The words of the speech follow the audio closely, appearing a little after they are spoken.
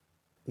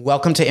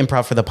Welcome to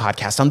Improv for the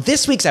Podcast. On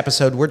this week's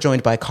episode, we're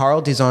joined by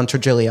Dizon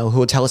Trigilio, who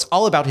will tell us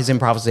all about his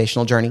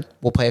improvisational journey.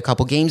 We'll play a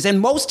couple games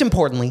and, most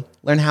importantly,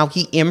 learn how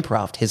he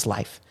improv'd his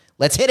life.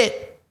 Let's hit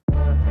it.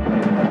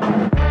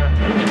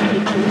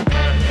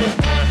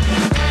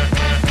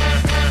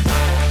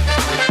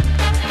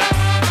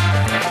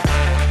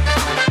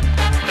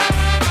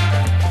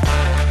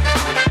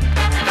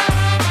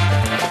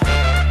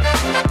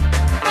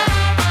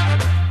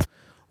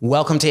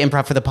 Welcome to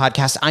Improv for the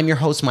Podcast. I'm your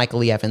host, Michael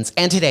Lee Evans,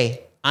 and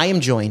today I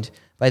am joined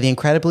by the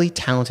incredibly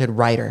talented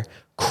writer,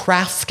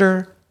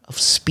 crafter of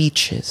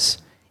speeches,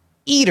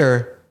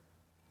 eater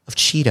of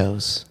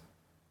Cheetos,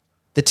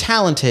 the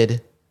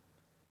talented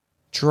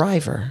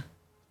driver,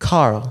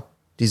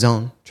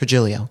 Dizon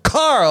Trigilio.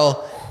 Carl,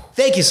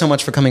 thank you so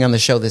much for coming on the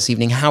show this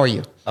evening. How are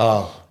you?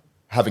 Oh,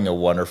 having a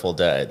wonderful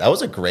day. That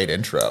was a great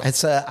intro.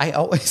 It's I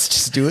always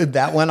just do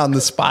that one on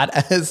the spot,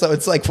 so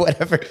it's like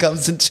whatever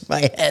comes into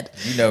my head.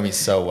 You know me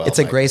so well. It's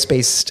a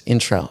grace-based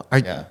intro.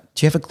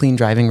 Do you have a clean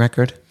driving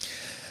record?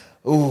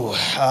 Ooh,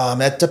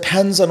 it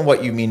depends on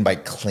what you mean by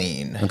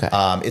clean. Okay.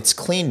 It's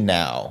clean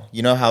now.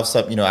 You know how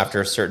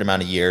after a certain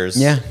amount of years,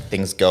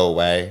 things go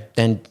away.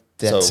 Then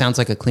that sounds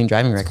like a clean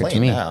driving record to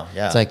me. Now,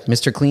 yeah. It's like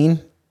Mr.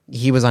 Clean.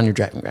 He was on your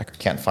driving record.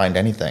 Can't find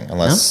anything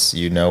unless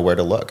you know where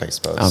to look, I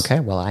suppose. Okay,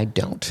 well, I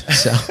don't.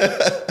 So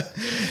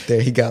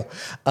there you go.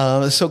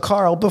 So,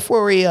 Carl,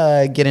 before we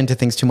get into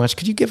things too much,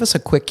 could you give us a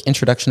quick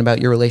introduction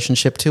about your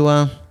relationship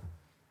to,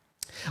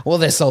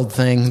 this old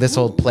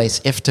place,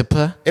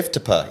 IFTPA?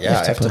 IFTPA,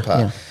 yeah,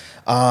 IFTPA.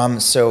 Yeah.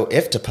 So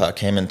IFTPA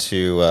came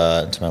into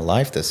my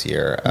life this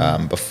year.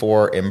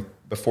 Before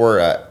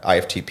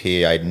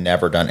IFTP, I'd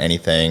never done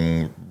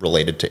anything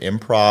related to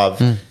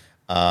improv.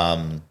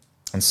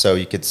 And so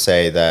you could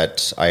say that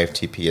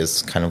IFTP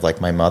is kind of like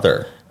my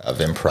mother of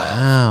improv.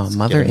 Wow,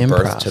 mother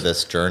improv. Birth to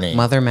this journey.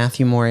 Mother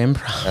Matthew Moore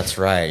improv. That's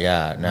right.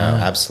 Yeah. No,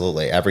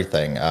 absolutely.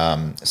 Everything.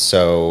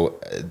 So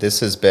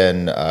this has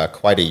been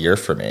quite a year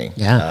for me.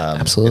 Yeah,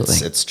 absolutely.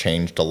 It's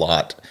changed a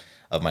lot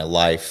of my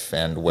life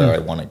and where I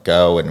want to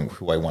go and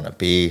who I want to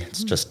be.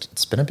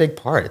 It's been a big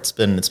part. It's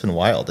been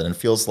wild, and it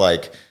feels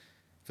like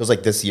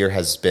this year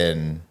has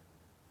been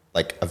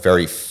like a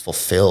very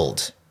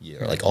fulfilled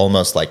year. Like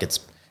almost like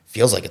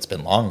feels like it's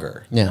been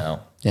longer, you know?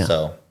 Yeah.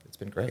 So it's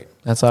been great.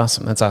 That's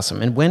awesome.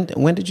 And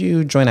when did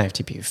you join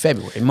IFTP?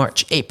 February,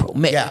 March, April,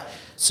 May? Yeah.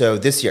 So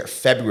this year,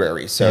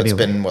 February. So It's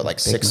been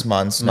 6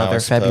 months now, I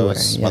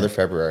suppose. Mother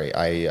February.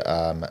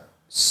 I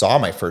saw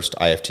my first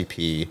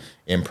IFTP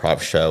improv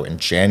show in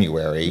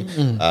January.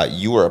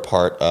 You were a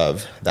part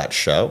of that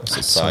show. So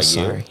I'm so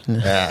sorry.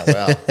 Yeah,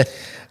 well...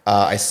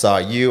 I saw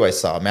you, I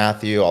saw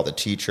Matthew, all the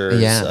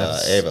teachers,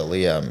 Ava,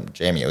 Liam,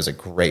 Jamie. It was a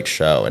great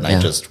show. And I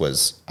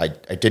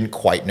didn't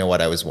quite know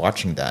what I was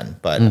watching then,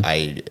 but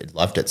I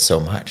loved it so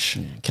much.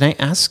 Can I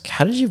ask,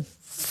 how did you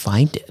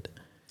find it?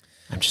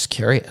 I'm just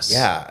curious.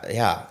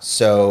 Yeah.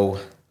 So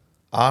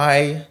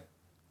I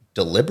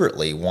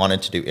deliberately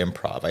wanted to do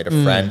improv. I had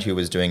a friend who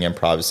was doing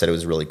improv, said it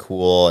was really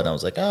cool. And I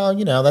was like,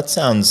 that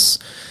sounds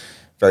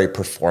very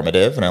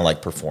performative. And I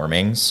like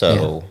performing.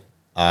 So...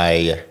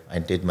 I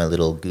did my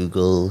little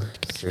Google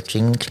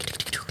searching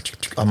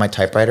on my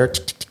typewriter.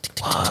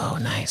 Whoa,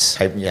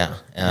 nice.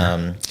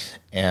 And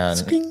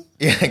Spring.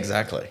 Yeah,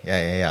 exactly.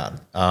 Yeah.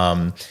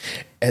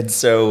 And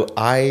so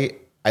I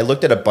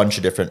looked at a bunch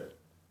of different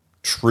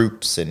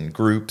troupes and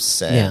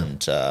groups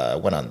and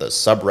went on the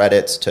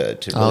subreddits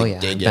to really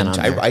dig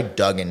into. I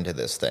dug into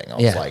this thing. I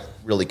was like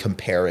really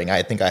comparing.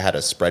 I think I had a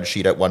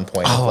spreadsheet at one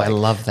point. I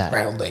love that.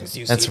 Roundings,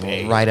 UCB. That's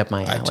right up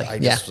my alley. I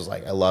just was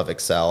like, I love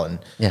Excel. And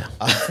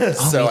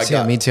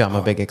me too. I'm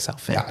a big Excel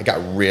fan. Yeah, I got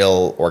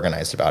real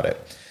organized about it.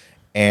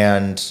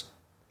 And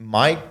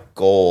my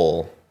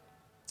goal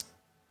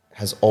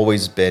has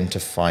always been to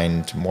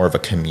find more of a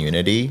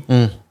community.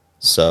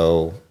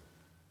 So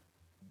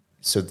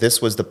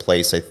this was the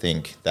place, I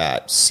think,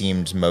 that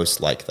seemed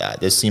most like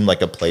that. This seemed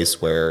like a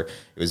place where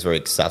it was very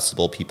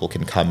accessible. People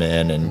can come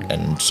in and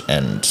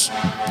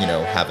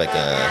have like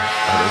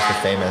there's the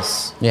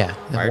famous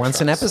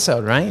once an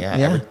episode, right?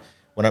 Yeah.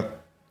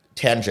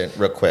 Tangent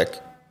real quick.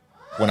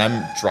 When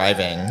I'm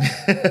driving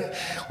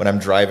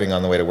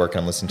on the way to work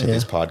and I'm listening to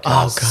these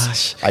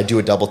podcasts, I do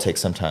a double take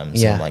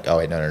sometimes. Yeah. I'm like, oh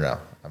wait, no.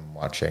 I'm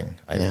watching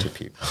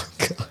IFTP. Oh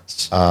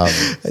gosh.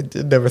 I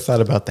never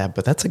thought about that,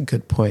 but that's a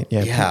good point.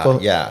 People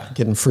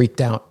getting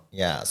freaked out.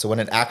 Yeah. So when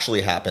it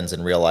actually happens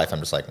in real life, I'm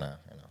just like, no.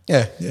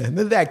 Yeah.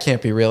 That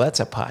can't be real. That's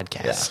a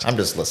podcast. Yeah, I'm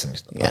just listening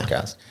to the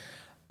podcast.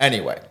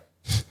 Anyway,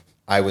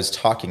 I was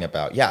talking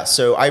about,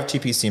 so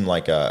IFTP seemed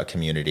like a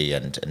community.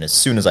 And as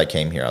soon as I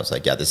came here, I was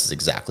like, this is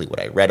exactly what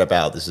I read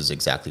about. This is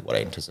exactly what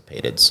I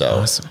anticipated. So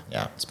awesome.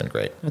 Yeah, it's been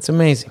great. That's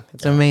amazing.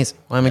 It's amazing.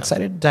 Well, I'm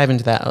excited to dive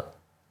into that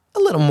a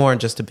little more in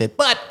just a bit.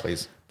 But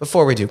please,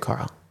 before we do,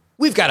 Carl,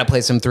 we've got to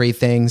play some three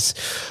things.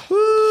 Woo!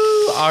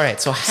 All right.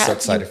 So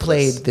have you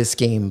played this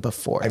game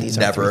before? These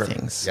are three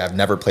things. Yeah, I've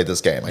never played this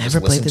game. I never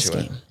just played this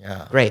game.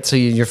 Yeah. Great. So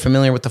you're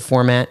familiar with the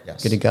format.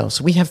 Yes. Good to go.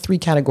 So we have three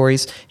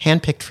categories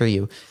handpicked for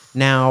you.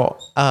 Now,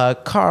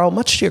 Carl,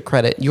 much to your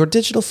credit, your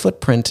digital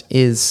footprint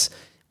is,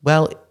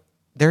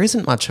 there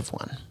isn't much of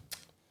one.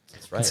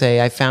 That's right. I'd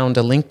say I found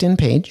a LinkedIn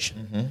page,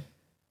 and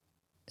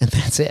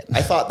that's it.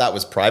 I thought that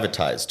was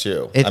privatized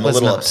too. It I'm was a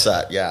little not.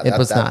 upset. Yeah, It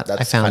was not.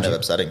 That's I found kind you. of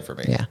upsetting for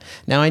me. Yeah.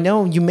 Now I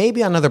know you may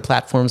be on other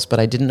platforms, but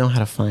I didn't know how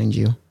to find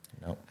you.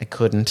 Nope. I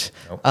couldn't.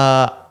 Nope.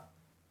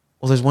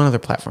 Well, there's one other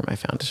platform I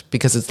found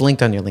because it's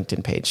linked on your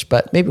LinkedIn page,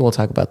 but maybe we'll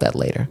talk about that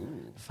later.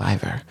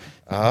 Fiverr.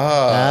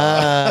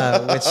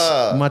 Which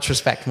much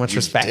respect.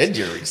 Did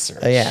your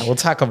research? Yeah, we'll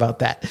talk about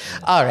that.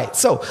 All right,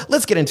 so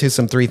let's get into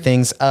some three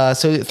things.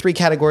 So 3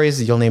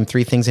 categories. You'll name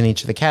 3 things in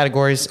each of the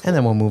categories, and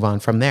then we'll move on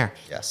from there.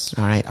 Yes.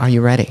 All right, are you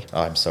ready?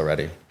 Oh, I'm so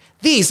ready.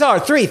 These are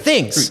 3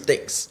 things. 3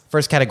 things.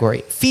 First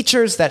category,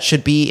 features that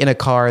should be in a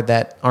car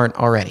that aren't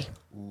already.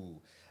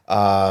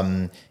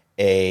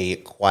 A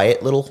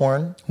quiet little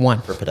horn.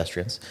 1. For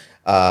pedestrians.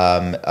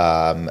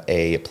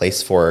 A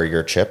place for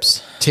your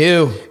chips.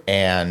 2.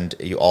 And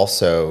you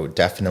also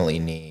definitely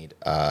need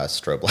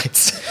strobe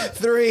lights.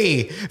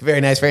 3.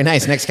 Very nice, very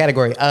nice. Next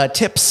category,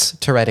 tips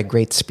to write a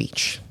great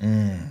speech.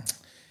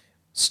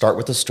 Start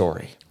with a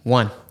story.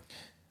 1.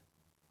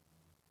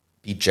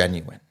 Be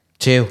genuine.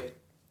 2.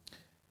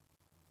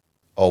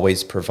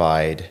 Always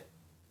provide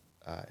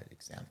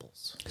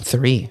examples.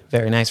 3.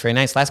 Very nice, very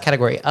nice. Last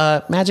category,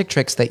 magic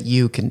tricks that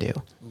you can do.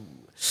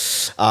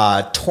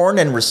 Torn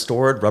and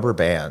restored rubber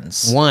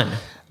bands. 1.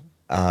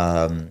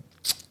 I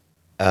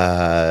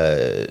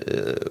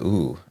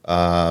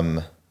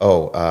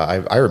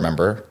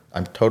remember.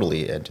 I'm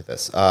totally into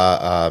this.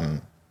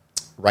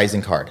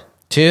 Rising card.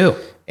 2.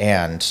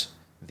 And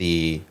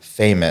the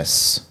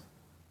famous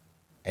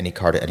any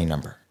card at any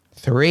number.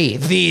 3.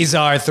 These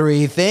are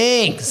 3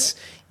 things.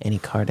 Any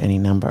card, any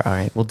number. All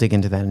right, we'll dig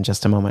into that in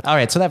just a moment. All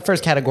right, so that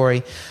first category,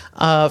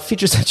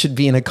 features that should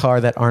be in a car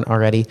that aren't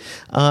already.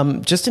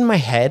 Just in my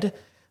head,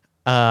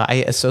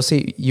 I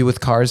associate you with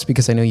cars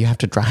because I know you have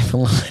to drive a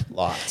lot.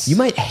 Lots. You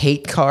might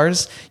hate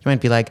cars. You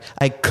might be like,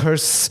 I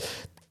curse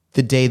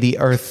the day the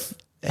earth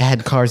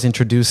had cars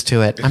introduced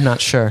to it. I'm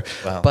not sure.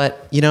 Wow.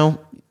 But,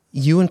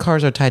 you and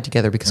cars are tied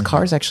together because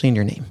car is actually in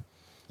your name.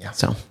 Yeah.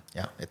 So.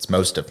 Yeah, it's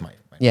most of my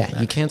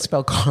Yeah, you can't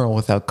spell Carl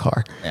without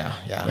car. Yeah.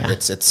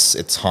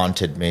 It's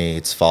haunted me.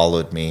 It's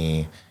followed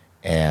me,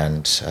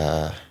 and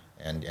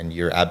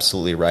you're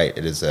absolutely right.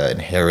 It is an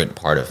inherent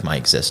part of my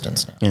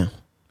existence now. Yeah,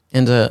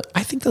 and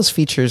I think those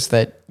features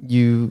that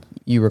you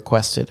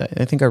requested,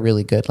 I think are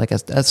really good. Like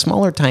a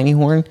smaller, tiny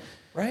horn,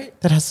 Right.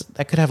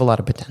 that could have a lot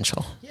of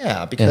potential.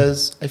 Yeah,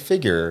 because I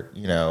figure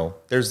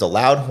there's the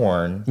loud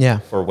horn. Yeah.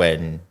 For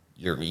when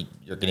you're going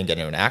to get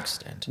into an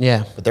accident.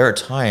 Yeah. But there are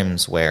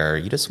times where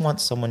you just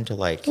want someone to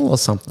like, A little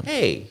something.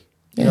 hey,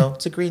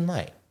 it's a green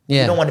light.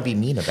 Yeah. You don't want to be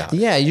mean about it.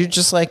 Yeah, you're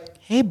just like,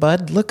 hey,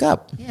 bud, look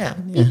up. Yeah.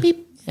 Beep,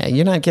 beep. Yeah,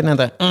 you're not getting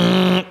the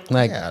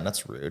like. Yeah,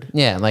 that's rude.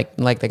 Yeah,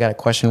 like they got a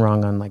question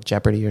wrong on like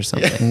Jeopardy or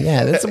something.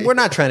 Yeah, we're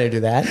not trying to do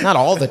that. Not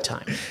all the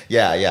time.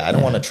 Yeah. I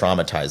don't want to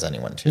traumatize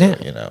anyone too,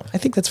 Yeah. I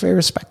think that's very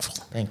respectful.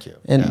 Thank you.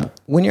 And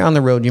when you're on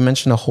the road, you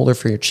mentioned a holder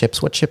for your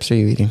chips. What chips are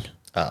you eating?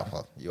 Oh,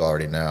 well, you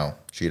already know.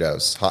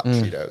 Cheetos. Hot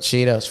Cheetos.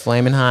 Cheetos,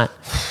 flaming hot.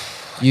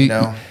 You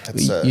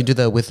do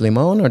the with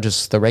limon or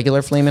just the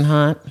regular flaming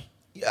hot?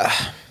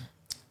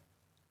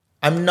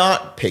 I'm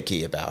not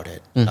picky about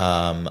it.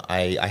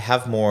 I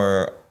have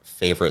more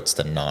favorites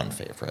than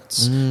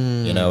non-favorites.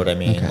 You know what I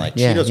mean? Okay. Like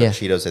Cheetos are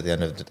Cheetos at the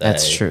end of the day.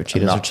 That's true.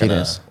 Cheetos are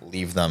Cheetos.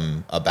 Leave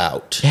them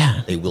about.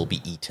 Yeah. They will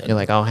be eaten. You're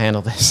like, I'll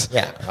handle this.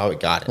 Yeah. Oh, we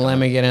got it. Let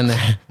me get in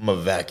there. I'm a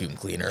vacuum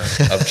cleaner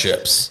of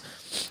chips.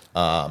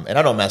 And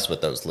I don't mess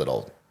with those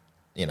little,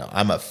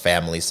 I'm a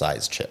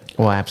family-sized chip.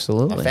 Well,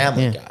 absolutely. I'm a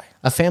family guy.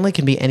 A family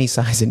can be any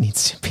size it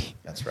needs to be.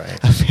 That's right.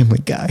 A family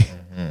guy.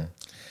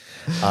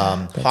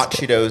 Hot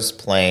Cheetos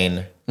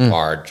plain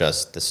are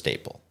just the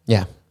staple.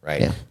 Yeah.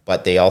 Right. Yeah.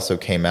 But they also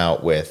came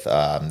out with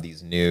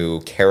these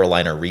new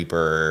Carolina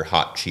Reaper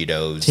hot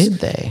Cheetos. Did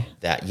they?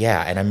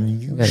 And I'm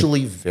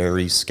usually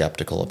very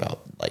skeptical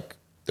about like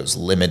those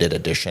limited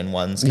edition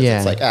ones. Yeah.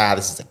 It's like,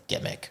 this is a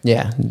gimmick.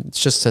 Yeah. It's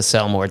just to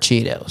sell more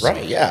Cheetos.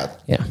 Right. Yeah.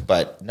 Yeah.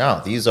 But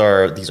no, these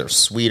are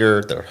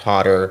sweeter. They're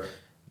hotter.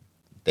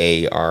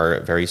 They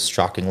are very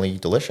shockingly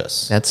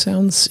delicious. That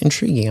sounds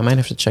intriguing. I might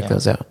have to check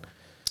those out.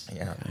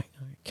 Yeah. Okay.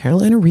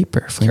 Carolina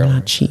Reaper, Flaming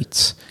Hot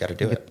Cheats. Got to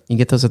do it. You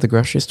get those at the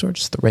grocery store,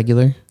 just the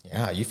regular?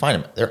 Yeah, you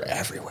find them. They're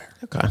everywhere.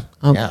 Okay.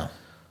 I'll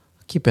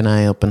keep an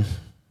eye open.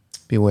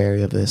 Be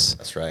wary of this.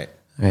 That's right.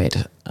 All right.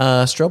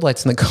 Strobe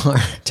lights in the car.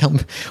 Tell me,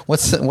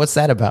 what's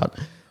that about?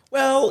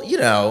 Well,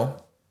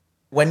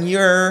 when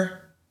you're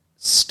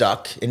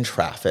stuck in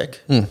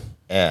traffic,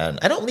 and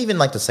I don't even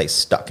like to say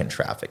stuck in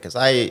traffic because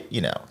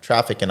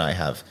traffic and I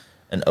have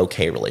an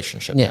okay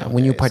relationship. Yeah, nowadays.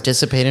 when you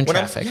participate in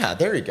traffic. Yeah,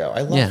 there you go.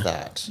 I love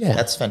that. Yeah.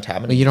 That's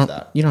fantastic. But you don't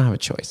have a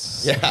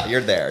choice. Yeah, you're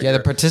there. You either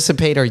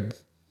participate or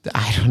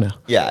I don't know.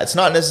 Yeah, it's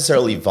not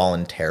necessarily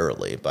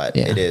voluntarily, but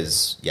it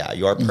is. Yeah,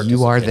 you are participating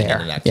you are there.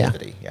 in an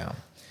activity. Yeah.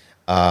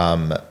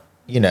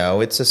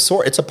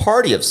 It's a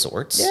party of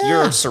sorts. Yeah.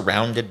 You're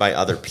surrounded by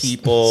other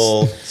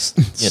people.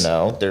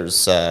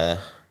 There's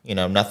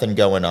nothing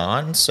going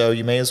on, so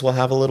you may as well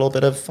have a little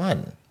bit of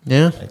fun.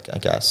 Yeah. I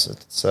guess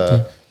it's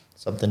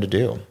something to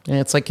do. And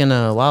it's like in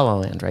a La La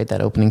Land, right? That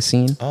opening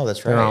scene. Oh,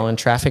 that's right. They're all in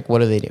traffic. What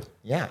do?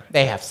 Yeah.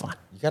 They have fun.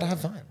 You got to have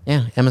fun.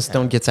 Yeah. Emma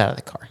Stone gets out of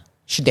the car.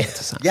 She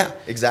dances on it. Yeah,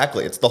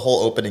 exactly. It's the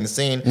whole opening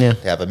scene. Yeah.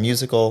 They have a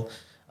musical.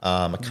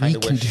 I kind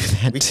of can wish do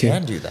that we too.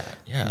 can do that.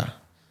 Yeah.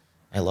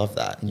 I love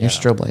that. Your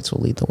strobe lights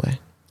will lead the way.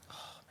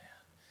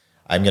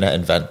 I'm going to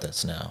invent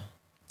this now.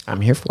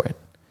 I'm here for it.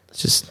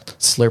 It's just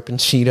slurping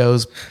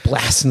Cheetos,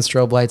 blasting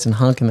strobe lights, and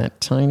honking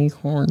that tiny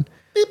horn.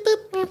 Beep, beep,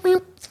 beep,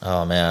 beep.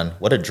 Oh, man.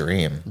 What a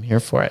dream. I'm here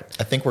for it.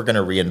 I think we're going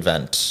to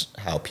reinvent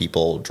how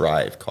people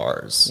drive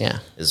cars. Yeah.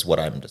 Is what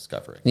I'm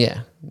discovering.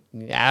 Yeah.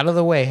 Out of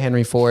the way,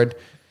 Henry Ford.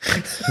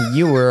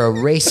 You were a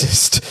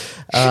racist.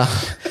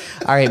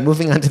 All right,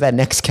 moving on to that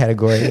next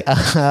category.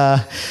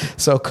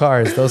 So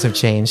cars, those have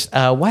changed.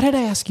 Why did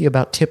I ask you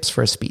about tips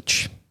for a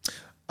speech?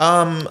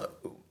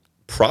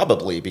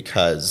 Probably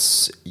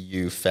because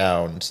you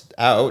found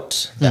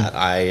out that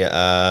I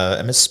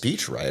am a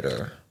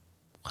speechwriter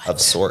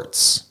of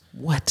sorts.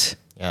 What?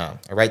 Yeah,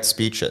 I write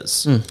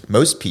speeches.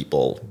 Most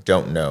people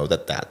don't know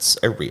that that's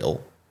a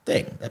real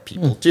thing that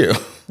people do.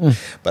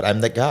 But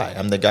I'm the guy.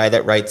 I'm the guy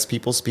that writes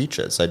people's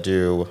speeches. I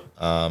do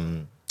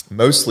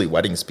mostly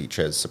wedding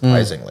speeches,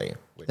 surprisingly.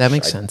 That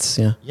makes sense,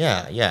 yeah.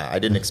 Yeah. I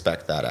didn't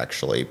expect that,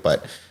 actually.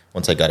 But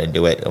once I got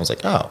into it, I was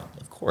like, oh,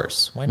 of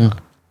course. Why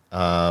not?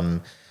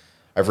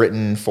 I've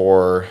written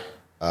for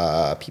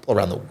people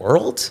around the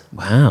world.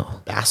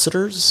 Wow.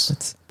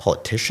 Ambassadors,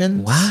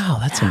 politicians. Wow,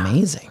 that's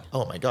amazing.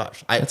 Oh, my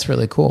gosh. That's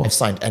really cool. I've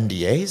signed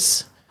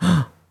NDAs,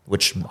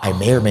 which I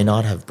may or may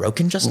not have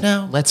broken just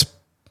now.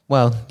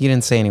 Well, you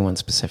didn't say anyone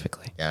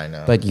specifically. Yeah, I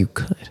know. But you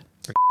could.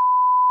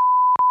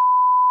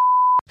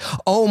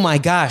 Oh my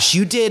gosh,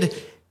 you did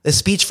the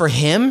speech for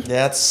him?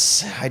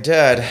 I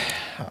did.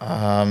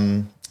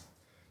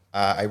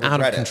 I regret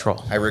Out of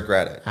control. I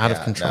regret it. Out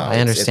of control. I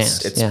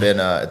understand.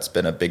 It's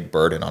been a big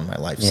burden on my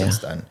life since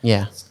then.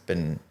 Yeah. It's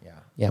been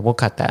Yeah, we'll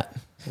cut that.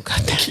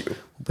 Thank you.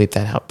 We'll bleep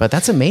that out. But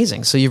that's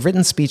amazing. So you've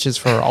written speeches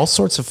for all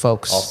sorts of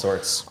folks. All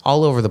sorts.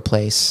 All over the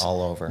place.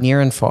 All over.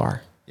 Near and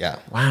far. Yeah.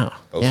 Wow.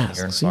 Both yeah.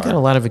 near and So you've far. got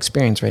a lot of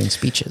experience writing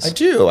speeches. I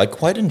do. I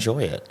quite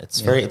enjoy it.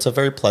 It's a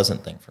very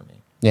pleasant thing for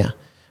me. Yeah.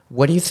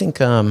 What do you think,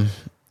 in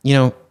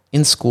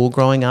school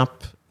growing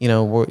up,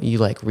 were you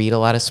like read a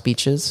lot of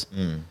speeches?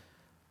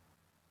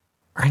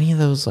 Are any of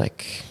those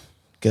like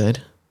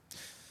good?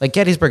 Like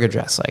Gettysburg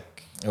Address, like,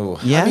 Oh,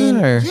 yeah,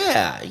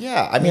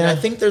 yeah. I mean, I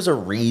think there's a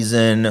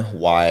reason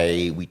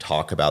why we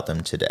talk about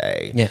them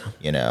today.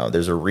 Yeah.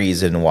 There's a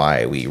reason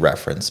why we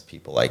reference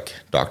people like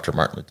Dr.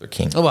 Martin Luther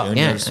King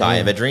Jr.'s I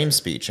Have a Dream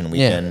speech, and we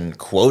can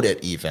quote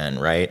it even,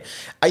 right?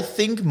 I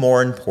think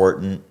more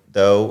important,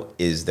 though,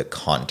 is the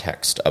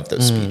context of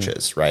those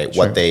speeches, right?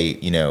 Sure. What they,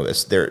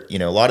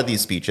 a lot of these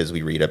speeches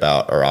we read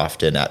about are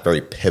often at very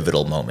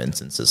pivotal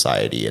moments in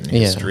society and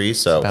history.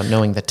 So about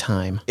knowing the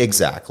time.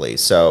 Exactly.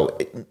 So,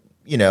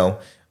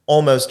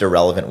 almost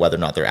irrelevant whether or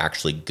not they're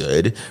actually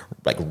good,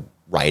 like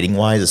writing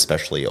wise,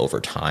 especially over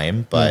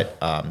time, but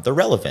they're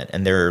relevant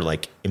and they're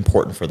like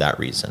important for that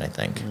reason, I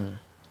think.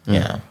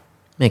 Yeah.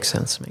 Makes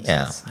sense.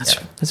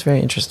 That's very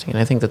interesting. And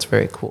I think that's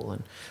very cool.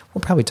 And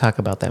we'll probably talk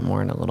about that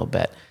more in a little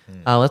bit.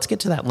 Let's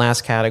get to that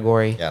last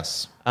category.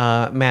 Yes.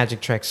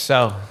 Magic tricks.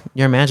 So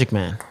you're a magic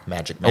man.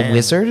 Magic man. A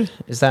wizard?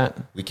 Is that?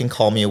 We can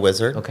call me a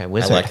wizard. Okay,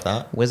 wizard. I like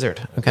that.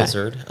 Wizard. Okay.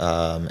 Wizard.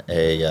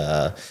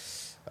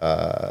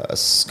 A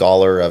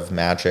scholar of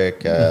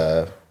magic.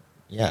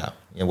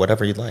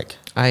 Whatever you'd like.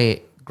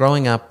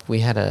 Growing up,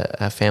 we had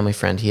a family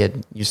friend. He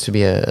used to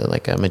be a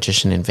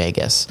magician in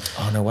Vegas.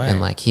 Oh, no way.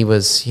 And he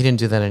didn't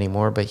do that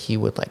anymore, but he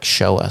would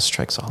show us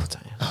tricks all the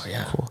time. Oh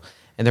yeah. Cool.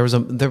 And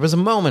there was a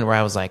moment where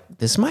I was like,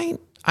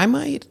 I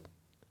might.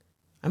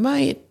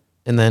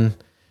 And then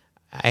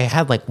I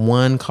had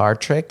one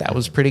card trick that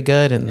was pretty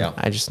good, and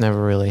I just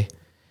never really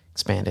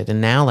expanded.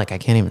 And now I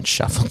can't even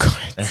shuffle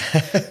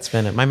cards.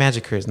 My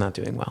magic career is not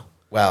doing well.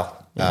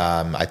 Well,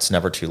 it's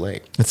never too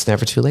late. It's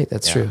never too late.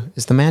 That's true.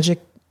 Is the magic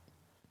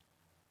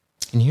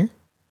in here?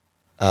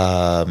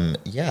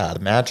 The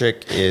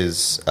magic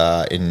is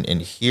in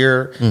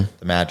here.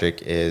 The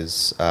magic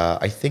is,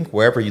 I think,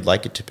 wherever you'd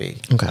like it to be.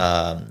 Okay.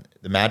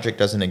 The magic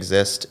doesn't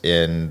exist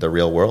in the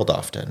real world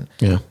often.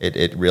 Yeah.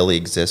 It really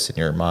exists in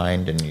your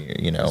mind, and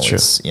True.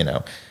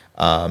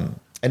 And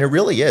it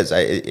really is.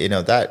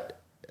 That,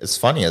 as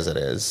funny as it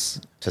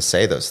is to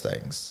say those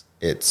things,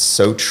 it's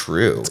so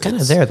true. It's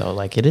kind of there though.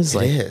 It is.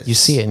 You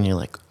see it and you're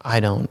like, I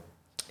don't.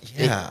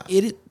 Yeah.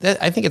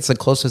 I think it's the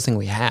closest thing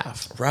we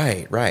have.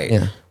 Right.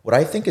 Yeah. What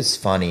I think is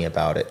funny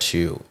about it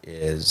too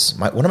is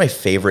one of my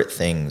favorite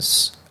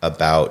things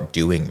about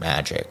doing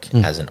magic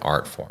as an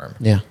art form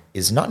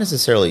is not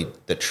necessarily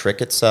the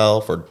trick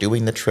itself or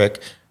doing the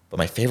trick, but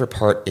my favorite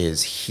part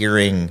is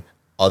hearing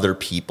other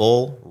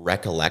people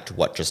recollect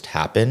what just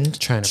happened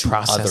Trying to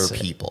process other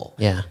it. people.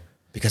 Yeah.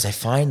 Because I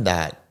find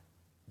that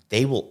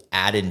they will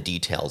add in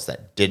details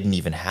that didn't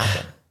even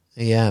happen.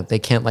 Yeah, they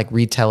can't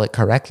retell it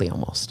correctly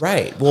almost.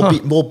 Right.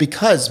 Well,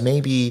 because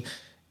maybe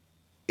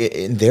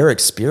in their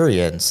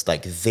experience,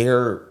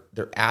 their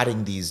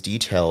adding these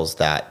details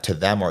that to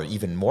them are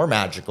even more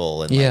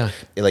magical, and Yeah.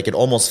 like it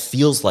almost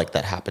feels like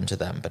that happened to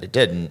them, but it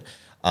didn't.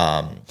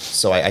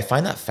 So I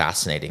find that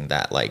fascinating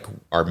that like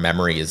our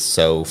memory is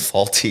so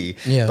faulty,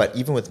 but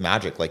even with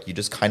magic, like you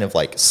just kind of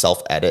like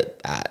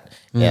self-edit that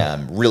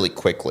really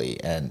quickly,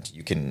 and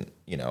you can,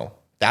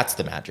 that's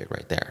the magic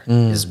right there,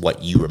 is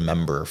what you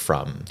remember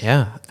from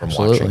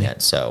watching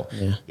it. So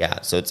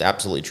so it's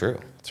absolutely true.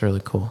 It's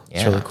really cool.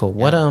 It's really cool.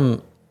 What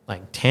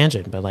like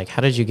tangent, but like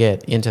how did you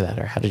get into that,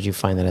 or how did you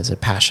find that as a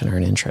passion or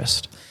an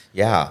interest?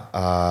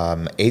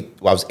 I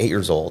was 8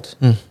 years old,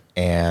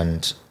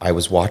 and I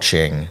was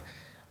watching.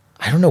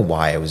 I don't know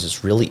why I was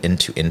just really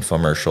into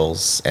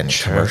infomercials and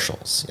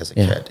commercials as a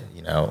kid,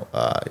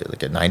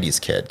 like a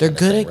 90s kid. They're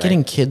good at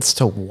getting kids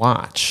to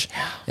watch.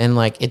 And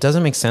like, it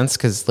doesn't make sense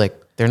because like,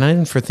 they're not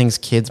even for things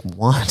kids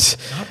want.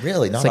 Not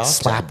really, not it's like often.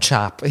 Slap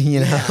Chop, but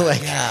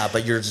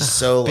you're just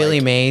so Billy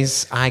like,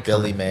 Mays, icon.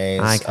 Billy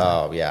Mays. Icon.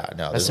 Oh yeah,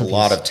 no, there's a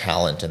lot of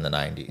talent in the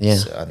 90s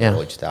and the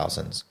early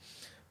 2000s.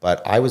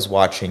 But I was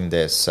watching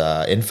this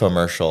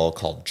infomercial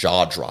called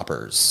Jaw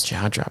Droppers.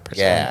 Jaw Droppers.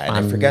 Yeah,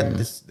 and I forget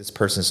this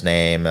person's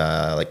name,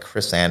 like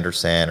Chris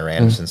Anderson or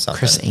Anderson something.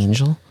 Chris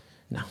Angel?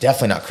 No.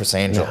 Definitely not Chris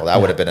Angel. That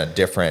would have been a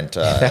different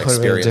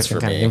experience for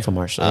me. Kind of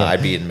infomercial.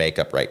 I'd be in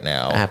makeup right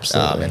now.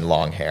 Absolutely. And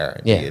long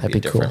hair. That'd be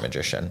a different cool.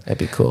 magician. That'd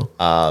be cool.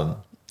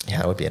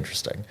 That would be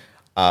interesting.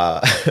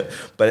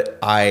 But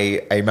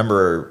I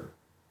remember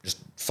just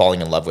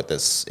falling in love with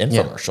this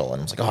infomercial,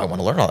 and I was like, I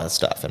want to learn all that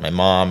stuff. And my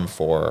mom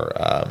for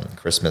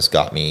Christmas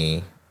got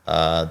me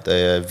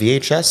the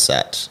VHS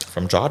set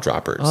from Jaw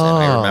Droppers. And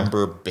I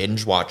remember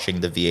binge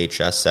watching the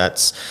VHS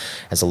sets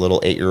as a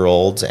little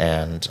 8-year-old,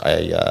 and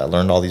I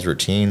learned all these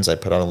routines. I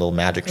put on a little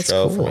magic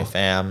show for my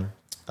fam.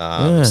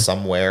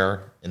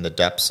 Somewhere in the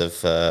depths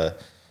of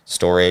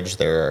storage,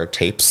 there are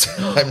tapes,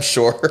 I'm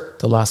sure.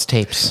 The lost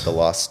tapes. The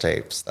lost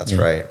tapes. That's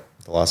right.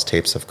 The lost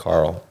tapes of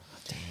Carl.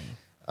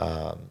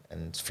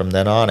 And from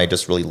then on, I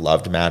just really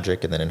loved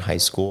magic. And then in high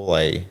school,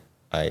 I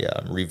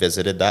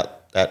revisited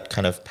that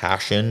kind of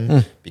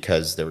passion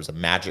because there was a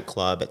magic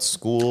club at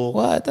school.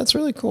 What? That's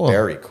really cool.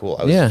 Very cool.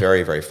 I was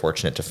very, very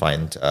fortunate to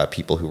find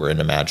people who were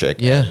into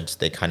magic. And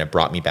they kind of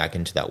brought me back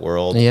into that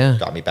world.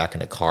 Got me back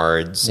into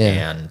cards.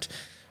 And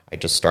I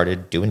just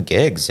started doing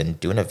gigs and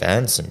doing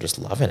events and just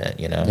loving it,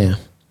 Yeah.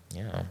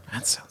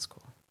 That sounds cool.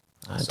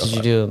 Did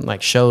you do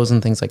like shows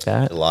and things like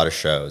that? A lot of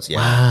shows,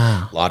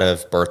 Wow. A lot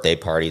of birthday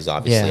parties,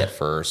 obviously, at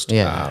first.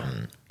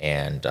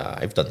 And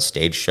I've done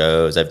stage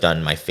shows. I've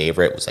done, my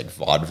favorite was like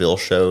vaudeville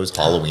shows,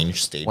 Halloween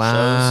stage shows.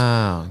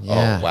 Wow.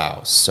 Yeah. Oh,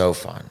 wow. So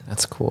fun.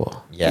 That's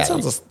cool. Yeah. That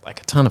sounds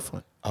like a ton of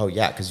fun. Oh,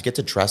 yeah. Because you get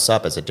to dress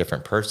up as a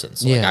different person.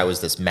 So like I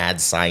was this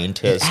mad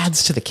scientist. It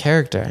adds to the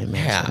character, I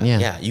imagine.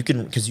 Yeah.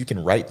 Because you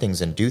can write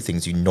things and do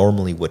things you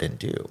normally wouldn't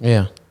do.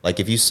 Yeah. Like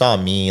if you saw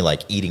me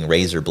like eating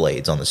razor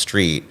blades on the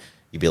street,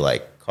 you'd be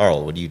like,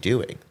 Carl, what are you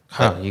doing?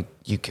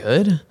 You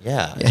could?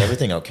 Yeah. Is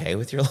everything okay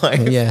with your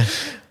life? Yeah.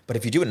 But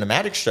if you do it in a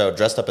magic show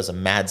dressed up as a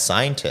mad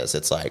scientist,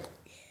 it's like,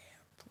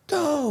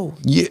 go.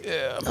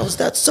 Yeah.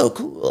 That's so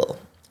cool.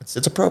 It's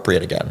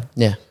appropriate again.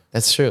 Yeah,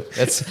 that's true.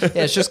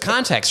 It's just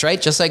context, right?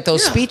 Just like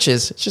those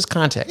speeches, it's just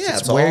context. Yeah,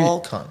 it's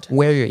all context.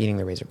 Where you're eating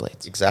the razor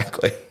blades.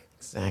 Exactly.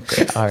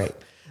 All right.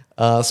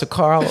 So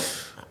Carl,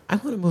 I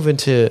want to move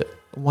into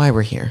why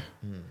we're here.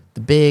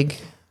 The big,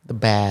 the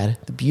bad,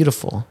 the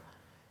beautiful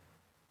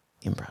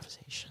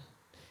improvisation.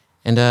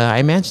 And I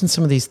imagine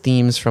some of these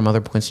themes from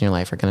other points in your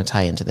life are going to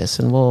tie into this,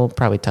 and we'll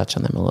probably touch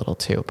on them a little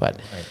too. But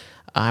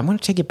I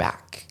want to take it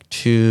back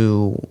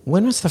to,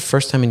 when was the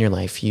first time in your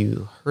life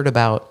you heard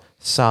about,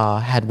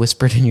 saw, had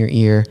whispered in your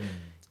ear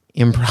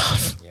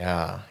improv?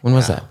 Yeah. When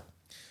was that?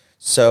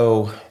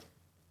 So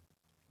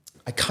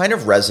I kind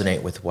of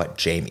resonate with what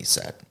Jamie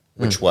said,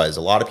 which was,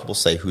 a lot of people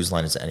say, whose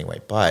line is it anyway?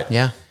 But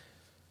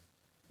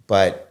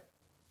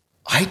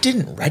I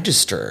didn't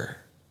register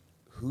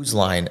Whose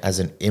Line as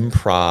an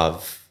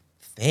improv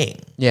thing.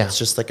 Yeah. It's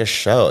just like a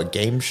show, a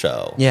game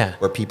show. Yeah.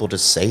 Where people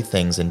just say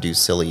things and do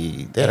silly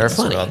things. That are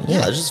funny.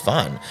 It's just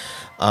fun.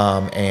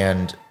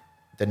 And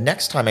the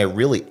next time I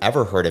really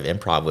ever heard of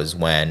improv was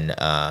when,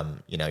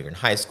 you're in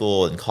high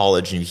school and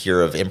college and you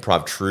hear of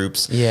improv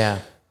troops. Yeah.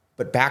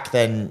 But back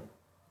then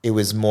it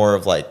was more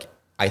of like,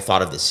 I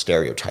thought of the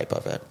stereotype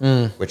of it,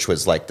 which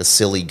was like the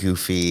silly,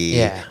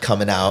 goofy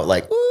coming out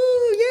like,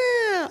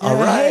 all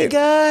right, hey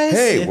guys.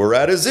 Hey, we're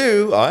at a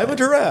zoo. I'm a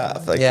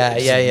giraffe. Like,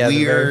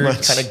 weird, very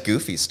kind of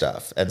goofy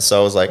stuff. And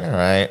so I was like, all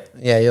right.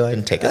 Yeah, you're like,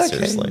 didn't take it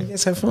seriously. You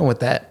guys have fun with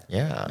that.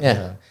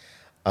 Yeah.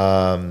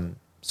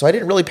 So I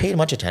didn't really pay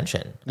much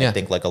attention. Yeah. I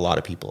think like a lot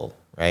of people,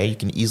 right? You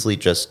can easily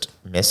just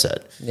miss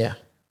it. Yeah.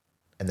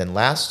 And then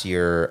last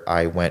year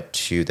I went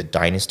to the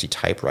Dynasty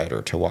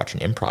Typewriter to watch an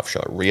improv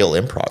show, a real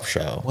improv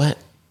show. What?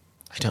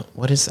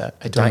 What is that?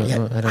 I don't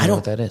know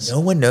what that is.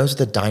 No one knows what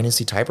the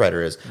Dynasty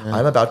Typewriter is. Yeah.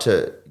 I'm about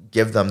to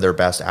give them their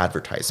best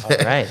advertisement.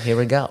 All right, here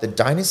we go. The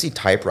Dynasty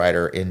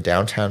Typewriter in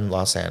downtown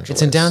Los Angeles.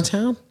 It's in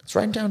downtown? It's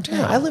right in downtown.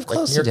 Yeah, I live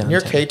close to downtown.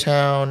 Near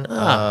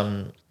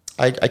K-Town.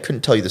 I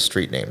couldn't tell you the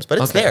street names, but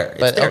it's there.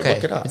 It's there. Okay.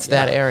 Look it up. It's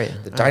that area.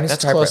 The Dynasty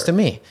That's Typewriter. close to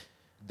me.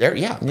 There,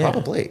 yeah,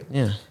 probably.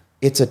 Yeah.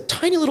 It's a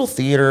tiny little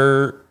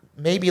theater.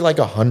 Maybe like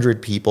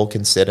 100 people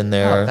can sit in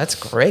there. Oh, that's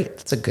great.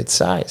 That's a good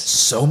size.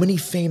 So many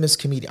famous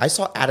comedians. I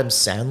saw Adam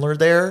Sandler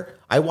there.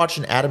 I watched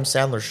an Adam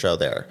Sandler show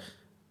there.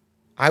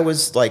 I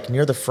was like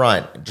near the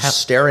front, just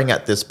staring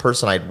at this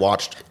person I'd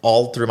watched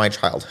all through my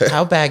childhood.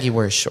 How baggy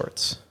were his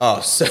shorts?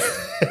 Oh, so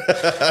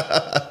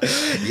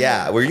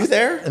yeah. Were you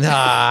there?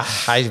 Nah,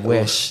 I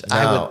wish.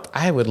 No.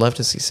 I would love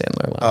to see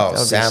Sandler live. Oh, That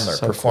would be Sandler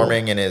so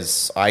performing in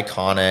his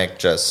iconic,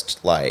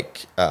 just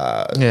like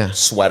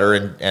sweater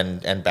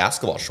and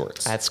basketball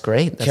shorts. That's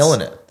great.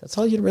 Killing it. That's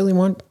all you really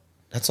want.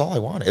 That's all I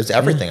wanted. It was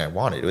everything I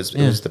wanted. It was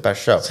the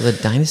best show. So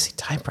the Dynasty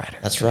Typewriter.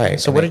 That's right.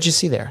 So what did you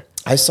see there?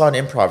 I saw an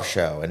improv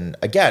show, and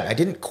again, I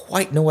didn't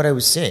quite know what I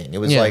was seeing. It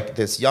was like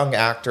this young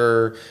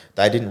actor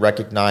that I didn't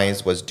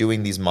recognize was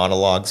doing these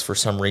monologues for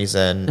some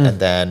reason, and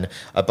then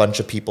a bunch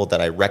of people that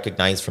I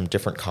recognized from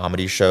different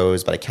comedy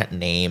shows, but I can't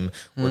name,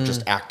 were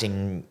just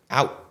acting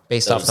out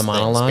Based off the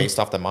monologue? based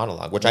off the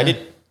monologue, which I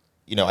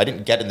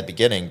didn't get in the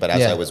beginning, but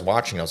as I was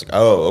watching, I was like,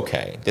 oh,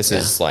 okay, this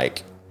is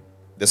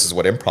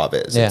what improv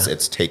is. Yeah.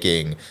 It's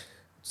taking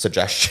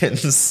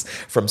suggestions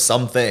from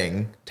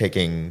something,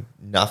 taking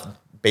nothing.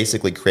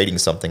 Basically creating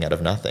something out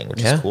of nothing,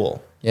 which is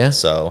cool. Yeah.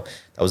 So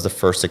that was the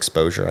first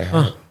exposure I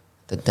had.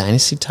 The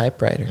Dynasty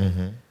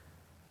Typewriter.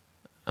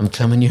 I'm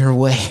coming your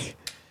way.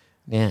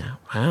 Yeah.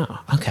 Wow.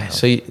 Okay.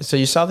 So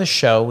you saw the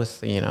show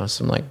with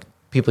some like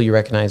people you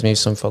recognize, maybe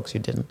some folks you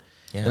didn't,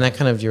 and that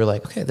kind of you were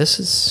like, okay,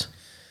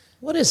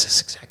 what is this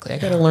exactly? I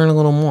got to learn a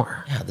little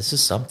more. Yeah, this is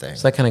something.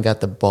 So that kind of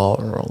got the ball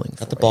rolling.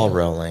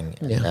 Rolling.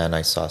 And then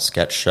I saw a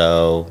sketch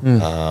show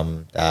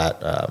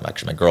that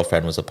actually my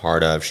girlfriend was a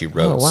part of. She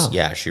wrote. Oh, wow.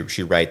 Yeah,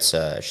 she writes.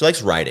 She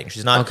likes writing.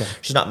 She's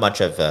not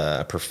much of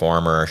a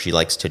performer. She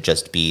likes to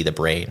just be the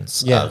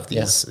brains of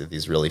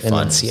these really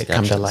fun and see it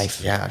come to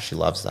life. Yeah, she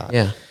loves that.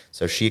 Yeah.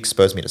 So she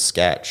exposed me to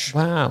sketch.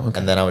 Wow. Okay.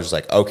 And then I was just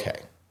like, okay.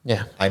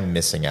 Yeah. I'm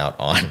missing out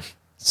on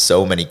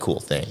so many cool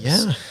things.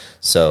 Yeah.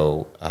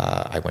 So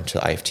I went to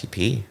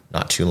IFTP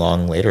not too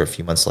long later, a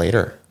few months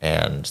later,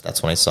 and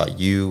that's when I saw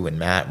you and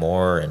Matt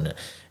Moore and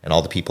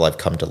all the people I've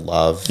come to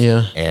love.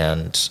 Yeah.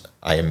 And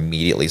I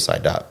immediately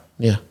signed up.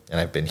 Yeah. And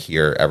I've been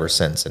here ever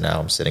since, and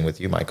now I'm sitting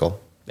with you, Michael.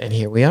 And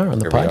here we are on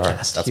the Here we are.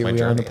 podcast. That's Here my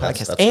we are on the journey.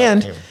 podcast. That's my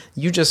And dream.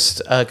 you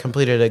just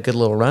completed a good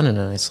little run in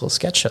a nice little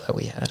sketch show that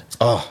we had.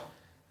 Oh,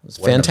 It was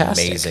what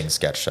fantastic. an amazing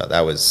sketch show.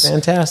 That was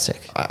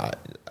Fantastic. I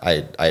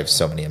have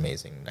so many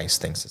amazing, nice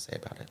things to say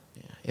about it.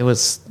 It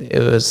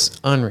was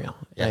unreal.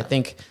 Yeah. And I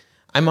think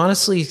I'm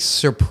honestly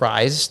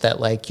surprised that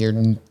like you're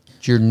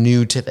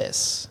new to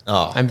this.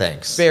 Oh, I'm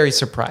thanks. very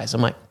surprised.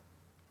 I'm like,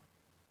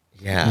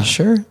 Yeah. you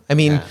sure? I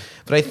mean,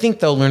 but I think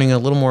though, learning a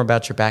little more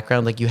about your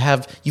background, like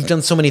you've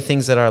done so many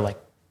things that are like,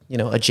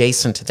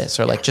 adjacent to this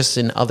or like just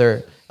in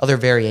other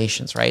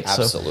variations, right?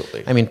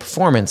 Absolutely. So, I mean,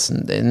 performance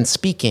and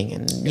speaking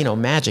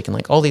and, magic and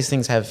like all these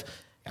things have,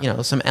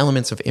 some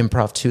elements of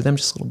improv to them,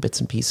 just little bits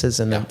and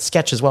pieces, and then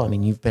sketch as well. I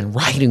mean, you've been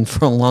writing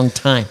for a long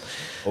time.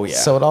 Oh, yeah.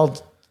 So it all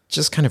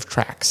just kind of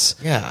tracks.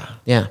 Yeah.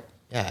 Yeah.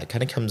 Yeah, it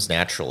kind of comes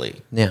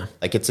naturally. Yeah.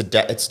 Like it's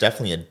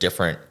definitely a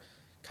different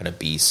kind of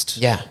beast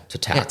to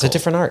tackle. Yeah, it's a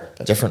different art.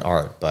 Different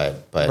art,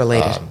 but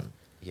related.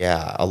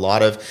 A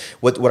lot of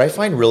what I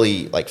find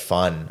really like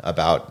fun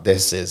about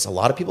this is a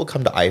lot of people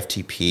come to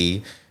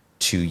IFTP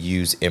to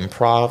use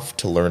improv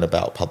to learn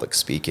about public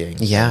speaking.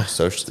 Yeah.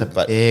 Social,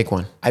 but Big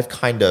one. I've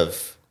kind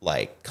of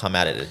like come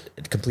at it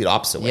a complete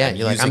opposite way. Yeah,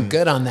 you're like, I'm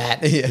good on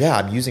that. Yeah,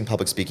 I'm using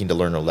public speaking to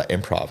learn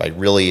improv. I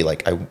really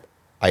like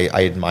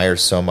I admire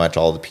so much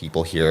all the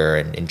people here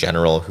and in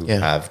general who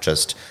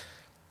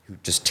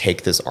just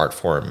take this art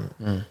form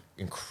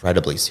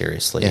incredibly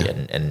seriously.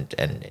 Yeah.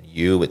 And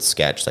you with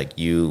sketch, like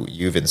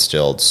you've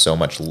instilled so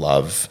much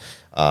love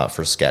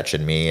for sketch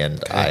in me,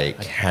 and I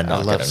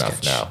cannot get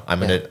enough sketch. now. I'm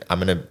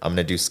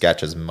gonna do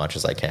sketch as much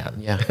as I can.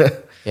 Yeah.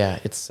 Yeah.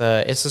 It's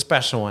a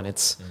special one.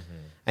 It's,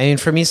 I mean,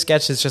 for me,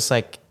 sketch is just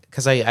like,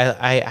 because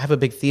I have a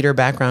big theater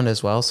background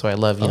as well, so I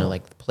love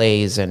like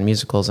plays and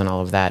musicals and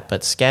all of that.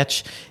 But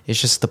sketch is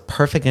just the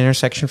perfect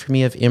intersection for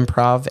me of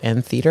improv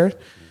and theater,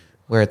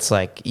 where it's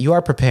like you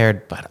are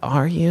prepared, but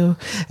are you?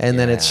 And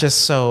then it's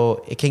just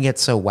it can get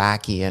so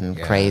wacky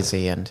and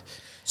crazy. And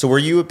so were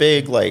you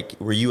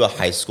a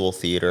high school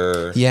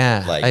theater?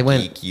 Yeah, like I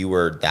went. geek? You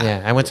were that.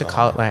 Yeah, I went to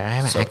college. I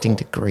have an acting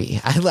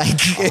degree. I like.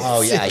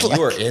 Oh yeah, you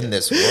were in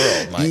this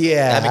world, Mike.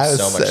 Yeah, that makes I was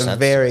so much sense.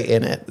 very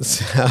in it.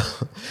 So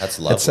that's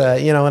lovely. It's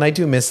and I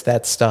do miss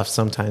that stuff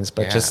sometimes.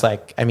 But just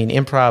like, I mean,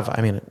 improv.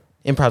 I mean,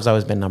 improv's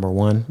always been number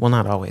one. Well,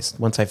 not always.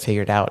 Once I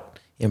figured out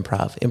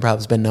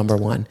improv's been number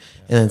one,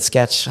 and then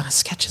sketch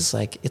is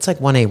like it's like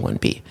 1A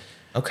 1B.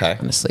 Okay,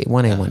 honestly,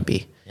 1A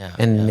 1B. Yeah,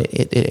 and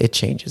it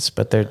changes,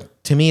 but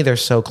they're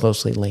so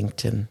closely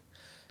linked and.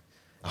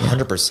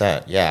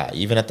 100%. Yeah.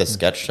 Even at the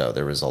sketch show,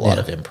 there was a lot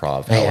of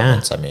improv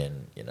elements. I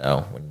mean,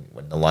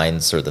 when the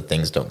lines or the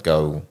things don't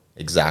go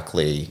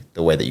exactly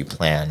the way that you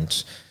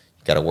planned,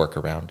 you got to work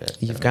around it.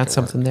 You've got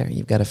something there.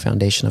 You've got a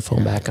foundation to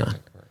fall back on.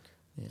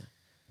 Yeah.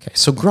 Okay.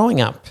 So growing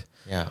up,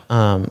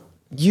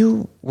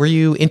 were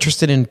you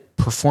interested in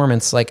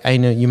performance, like I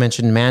know you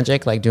mentioned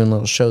magic, like doing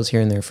little shows here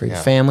and there for your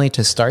family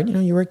to start,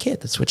 you were a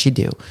kid. That's what you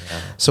do.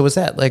 Yeah. So was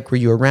that like, were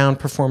you around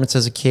performance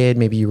as a kid?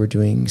 Maybe you were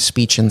doing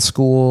speech in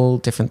school,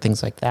 different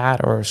things like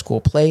that, or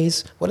school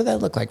plays. What did that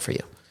look like for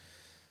you?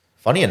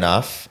 Funny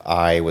enough,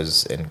 I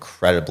was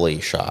incredibly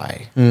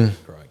shy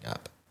growing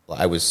up.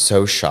 I was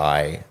so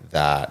shy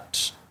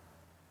that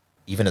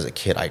even as a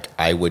kid,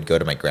 I would go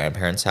to my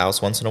grandparents'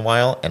 house once in a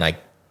while, and I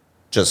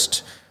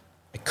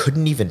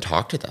couldn't even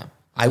talk to them.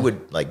 I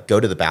would like go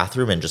to the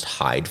bathroom and just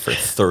hide for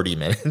 30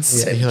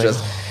 minutes and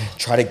just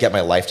try to get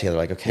my life together.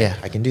 Like, okay,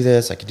 I can do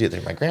this. I can do it.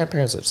 They're my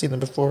grandparents. I've seen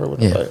them before.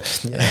 Whatever.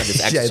 And I had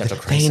this existential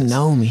crisis. They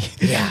know me.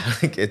 Yeah,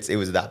 like it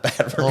was that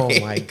bad for me.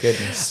 Oh my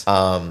goodness.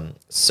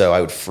 So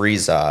I would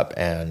freeze up,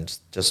 and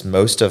just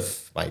most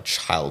of my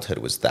childhood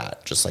was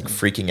that, just like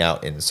freaking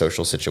out in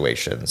social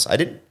situations.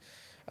 I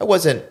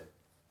wasn't.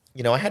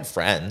 I had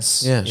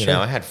friends. Yeah,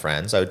 I had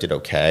friends. I did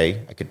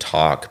okay. I could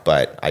talk,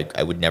 but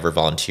I would never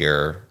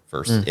volunteer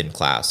in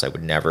class. I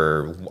would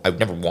never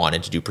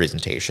wanted to do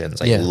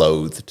presentations. I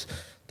loathed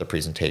the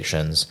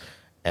presentations.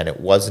 And it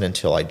wasn't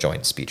until I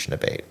joined speech and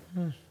debate.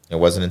 It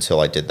wasn't until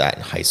I did that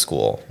in high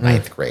school,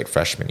 ninth grade,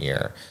 freshman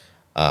year,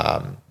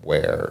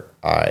 where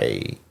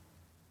I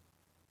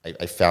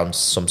found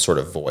some sort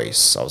of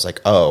voice. I was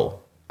like,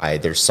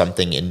 there's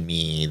something in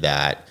me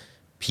that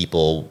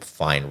people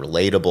find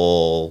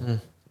relatable.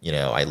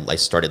 I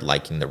started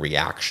liking the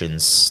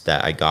reactions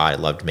that I got. I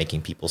loved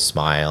making people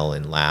smile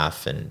and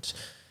laugh and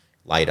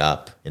light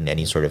up in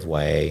any sort of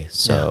way.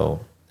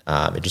 So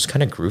it just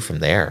kind of grew from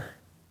there.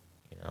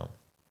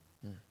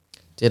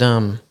 Did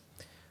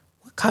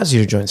what caused you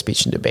to join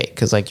speech and debate?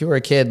 Because like you were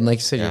a kid, and like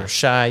you said, you were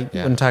shy.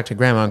 You wouldn't talk to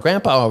grandma and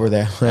grandpa over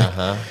there.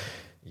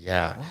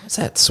 Yeah. What was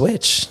that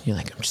switch? You're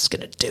like, I'm just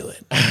gonna do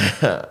it.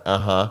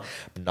 I'm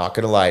not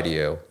gonna lie to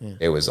you.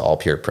 It was all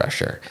peer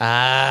pressure. All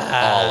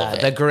of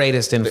it. The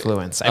greatest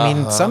influence. I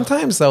mean,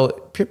 sometimes though,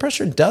 peer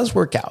pressure does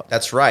work out.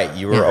 That's right.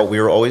 We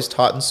were always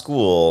taught in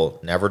school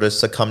never to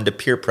succumb to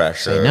peer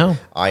pressure. Say no.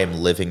 I am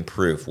living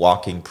proof,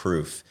 walking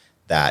proof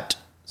that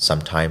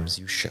sometimes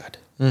you should.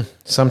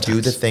 Sometimes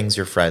do the things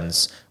your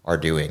friends are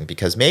doing,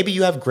 because maybe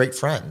you have great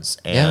friends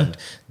and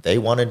they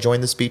want to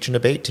join the speech and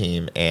debate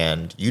team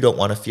and you don't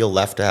want to feel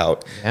left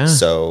out. Yeah.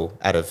 So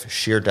out of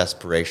sheer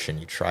desperation,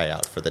 you try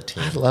out for the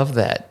team. I love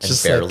that. And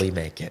just barely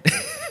make it.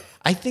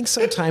 I think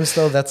sometimes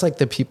though, that's like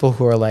the people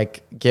who are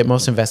like get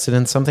most invested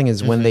in something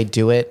is when they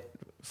do it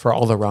for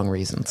all the wrong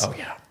reasons. Oh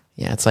yeah.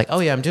 Yeah, it's like, oh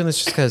yeah, I'm doing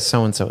this just because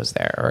so-and-so is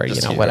there, or,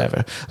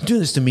 whatever. I'm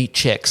doing this to meet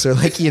chicks, or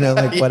like,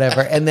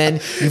 whatever. And then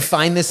you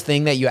find this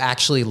thing that you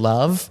actually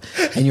love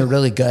and you're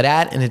really good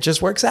at, and it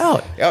just works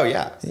out. Oh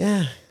yeah.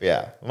 Yeah.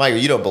 Yeah. Michael,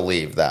 you don't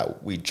believe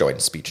that we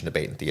joined speech and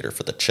debate and theater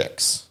for the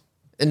chicks.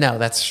 No,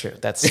 that's true.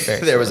 That's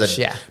very there was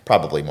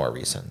probably more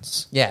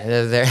reasons.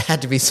 Yeah, there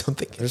had to be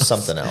something There's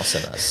something else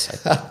in us,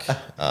 I think.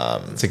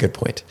 That's a good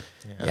point.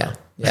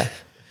 Yeah.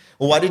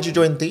 Well, why did you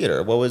join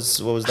theater? What was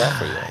that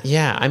for you?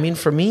 Yeah, I mean,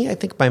 for me, I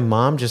think my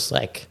mom just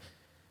like,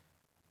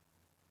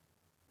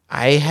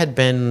 I had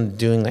been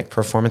doing like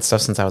performance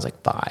stuff since I was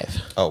like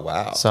 5. Oh,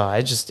 wow. So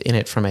I just in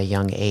it from a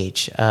young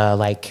age.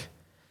 Like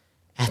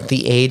at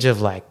the age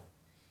of like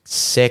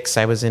 6,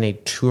 I was in a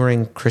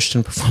touring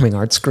Christian performing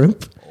arts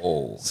group.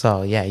 Oh.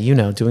 So yeah,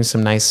 doing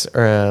some nice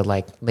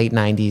like late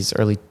 90s,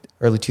 early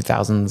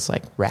 2000s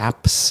like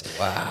raps.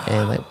 Wow.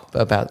 And like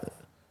about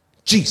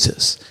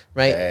Jesus,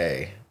 right?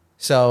 Hey.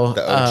 So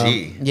the OG.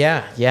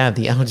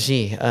 The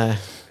OG.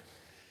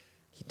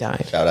 He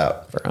died. Shout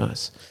out for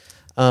us.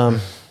 I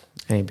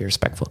need to be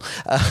respectful.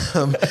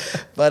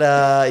 But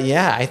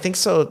I think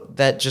so.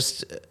 That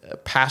just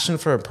passion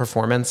for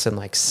performance and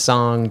like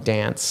song,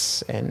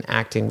 dance, and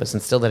acting was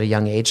instilled at a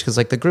young age. Because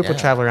like the group would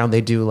travel around,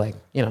 they do like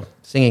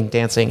singing,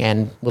 dancing,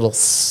 and little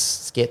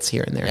skits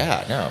here and there.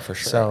 Yeah, no, for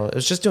sure. So it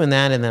was just doing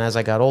that, and then as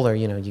I got older,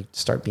 you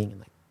start being in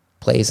like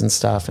plays and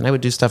stuff, and I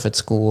would do stuff at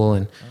school.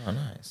 And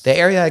the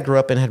area I grew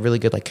up in had really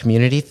good like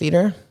community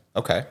theater.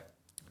 Okay.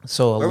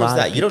 So where was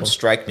that? You don't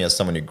strike me as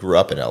someone who grew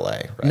up in LA,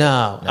 right?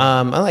 No.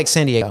 I like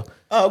San Diego.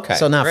 Oh, okay.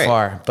 So not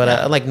far, but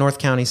I like North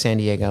County, San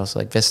Diego. So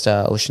like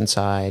Vista,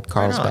 Oceanside,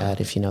 Carlsbad,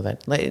 if you know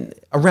that, like,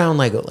 around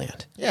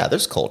Legoland. Yeah,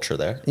 there's culture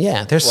there.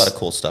 Yeah, there's a lot of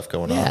cool stuff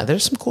going on. Yeah,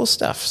 there's some cool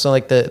stuff. So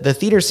like the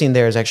theater scene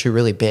there is actually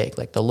really big,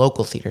 like the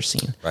local theater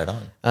scene. Right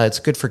on. It's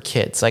good for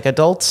kids. Like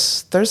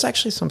adults, there's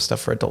actually some stuff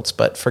for adults,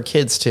 but for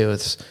kids too,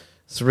 it's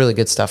really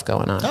good stuff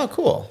going on. Oh,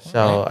 cool.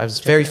 So I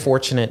was very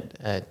fortunate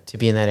to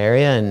be in that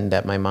area, and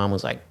that my mom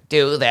was like,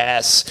 do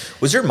this.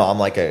 Was your mom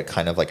like a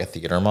kind of like a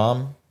theater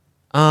mom?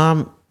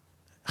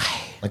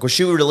 Like, was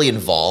she really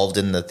involved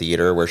in the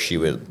theater where she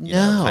would,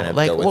 kind of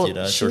go with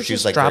you? She would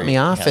just like drop me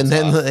off, and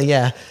then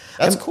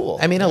that's cool.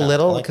 I mean, a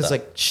little, because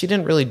like she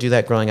didn't really do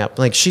that growing up.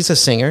 Like she's a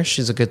singer,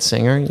 she's a good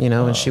singer,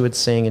 and she would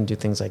sing and do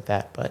things like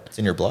that. But it's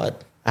in your blood.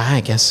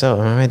 I guess so.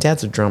 My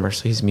dad's a drummer,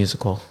 so he's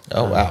musical.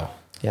 Oh wow.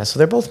 Yeah, so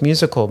they're both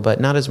musical, but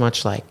not as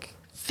much like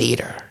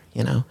theater,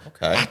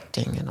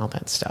 acting and all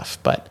that stuff.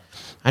 But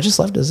I just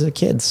loved it as a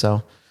kid,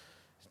 so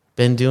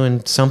been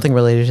doing something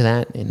related to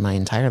that in my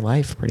entire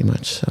life, pretty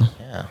much. So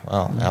Yeah,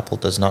 well, apple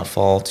does not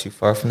fall too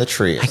far from the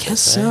tree. I guess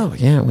so.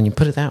 Yeah, when you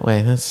put it that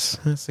way, that's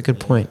a good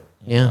point.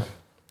 Yeah.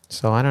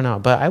 So I don't know,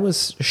 but I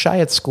was shy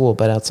at school,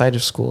 but outside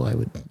of school, I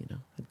would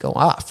I'd go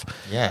off.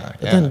 Yeah,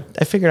 But then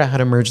I figured out how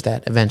to merge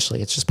that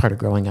eventually. It's just part of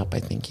growing up, I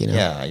think.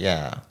 Yeah.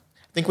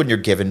 I think when you're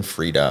given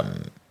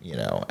freedom,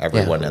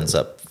 everyone ends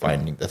up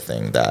finding the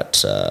thing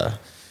that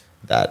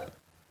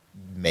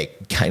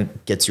kind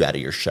of gets you out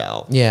of your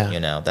shell.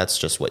 Yeah. That's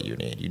just what you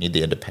need. You need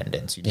the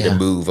independence. You need to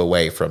move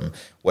away from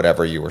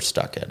whatever you were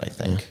stuck in, I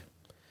think. Yeah.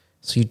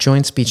 So you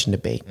join speech and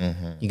debate.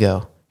 You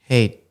go,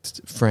 hey,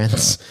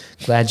 friends,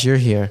 glad you're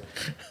here.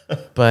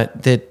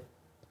 But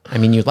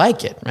you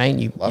like it, right?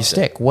 You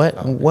stick.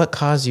 What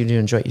caused you to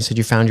enjoy it? You said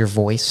you found your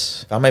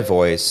voice. Found my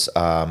voice,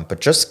 but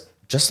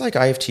just like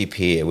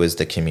IFTP, it was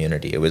the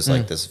community. It was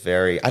like this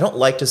I don't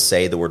like to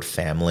say the word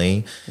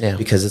family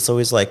because it's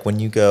always like when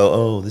you go,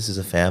 oh, this is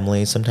a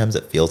family, sometimes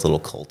it feels a little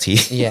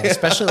culty. Yeah,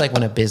 especially like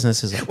when a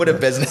business is like,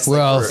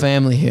 we're all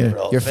family here.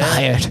 You're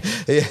fired.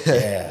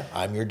 Yeah,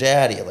 I'm your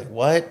daddy. I'm like,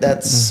 what?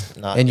 That's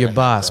not. And your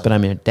boss, but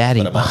I'm your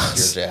daddy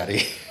boss. Your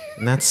daddy.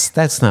 And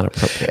that's not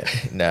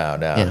appropriate.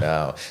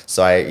 No.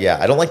 So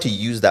I don't like to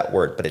use that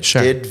word, but it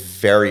did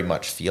very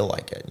much feel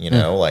like it.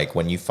 Like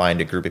when you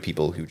find a group of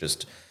people who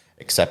just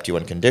accept you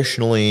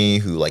unconditionally,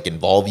 who like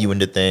involve you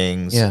into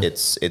things. Yeah.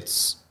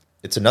 It's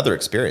another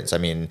experience. I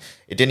mean,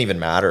 it didn't even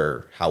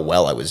matter how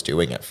well I was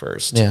doing at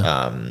first.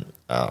 Yeah.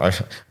 I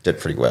did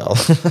pretty well.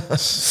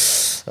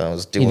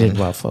 You did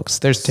well, folks.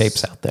 There's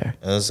tapes out there.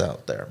 It was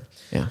out there.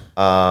 Yeah.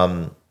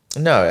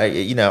 No,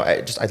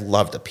 I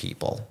loved the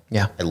people.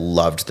 Yeah. I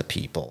loved the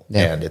people.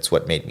 Yeah. And it's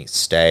what made me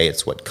stay.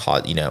 It's what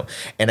caused,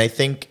 and I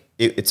think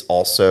it's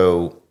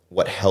also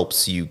what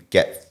helps you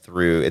get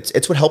through.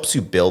 It's what helps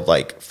you build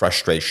like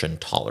frustration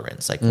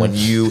tolerance. Like when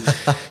you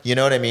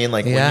know what I mean?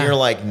 Like when you're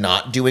like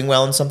not doing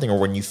well in something or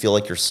when you feel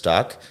like you're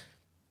stuck,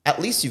 at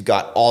least you've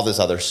got all this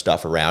other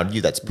stuff around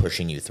you that's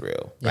pushing you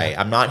through, right?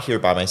 I'm not here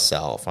by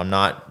myself. I'm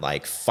not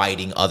like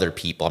fighting other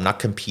people. I'm not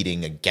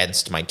competing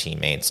against my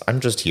teammates. I'm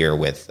just here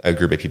with a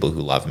group of people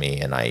who love me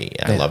and I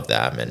love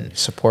them and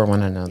support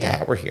one another.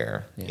 Yeah, we're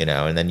here,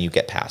 and then you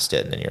get past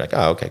it and then you're like,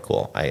 oh, okay,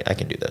 cool. I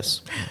can do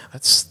this.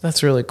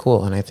 That's really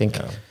cool. And I think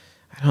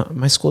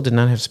my school did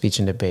not have speech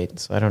and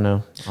debate, so I don't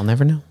know. I'll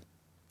never know.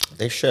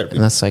 They should.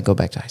 Unless I go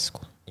back to high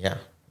school. Yeah.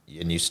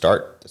 And you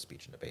start the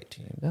speech and debate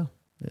team.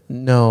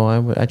 No,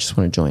 I just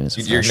want to join as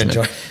a freshman. You're going to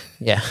join?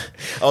 Yeah.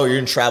 Oh, you're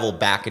going to travel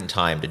back in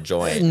time to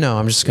join? No,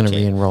 I'm just going to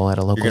re-enroll at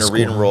a local school.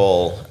 You're going to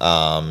re-enroll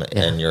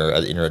in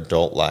your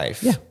adult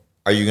life. Yeah.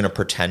 Are you going to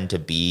pretend to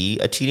be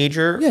a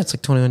teenager? Yeah, it's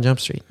like 21 Jump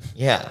Street.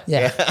 Yeah.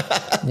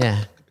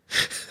 Yeah.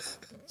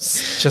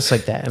 Just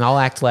like that. And I'll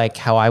act like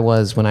how I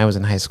was when I was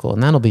in high school,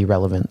 and that'll be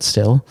relevant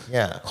still.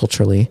 Yeah.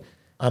 Culturally.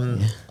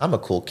 I'm a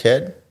cool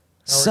kid.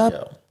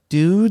 Sup,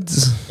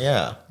 dudes?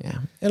 Yeah. Yeah.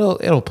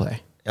 It'll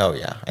play. Oh,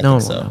 yeah. I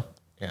think so. Know.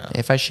 Yeah.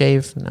 If I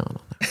shave, no.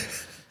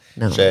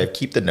 Shave.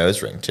 Keep the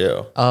nose ring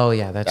too. Oh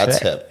yeah, that's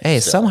right. Hip. Hey,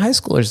 some high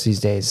schoolers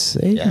these days.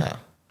 I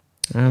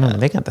don't know.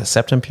 They got the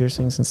septum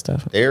piercings and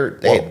stuff.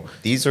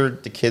 These are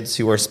the kids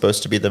who are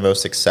supposed to be the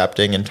most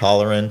accepting and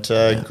tolerant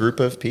group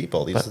of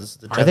people.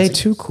 Are they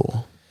too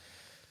cool?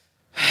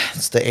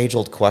 It's the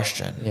age-old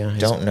question. Yeah,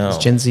 don't know. Is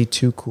Gen Z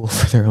too cool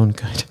for their own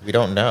good? We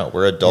don't know.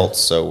 We're adults,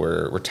 so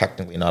we're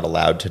technically not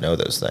allowed to know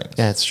those things.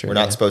 Yeah, that's true. We're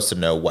not supposed to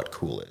know what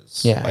cool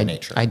is by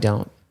nature. I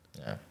don't.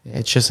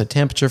 It's just a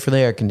temperature for the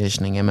air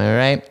conditioning. Am I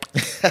right?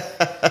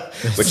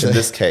 Which in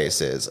this case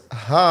is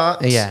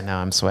hot. Yeah, no,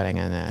 I'm sweating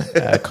on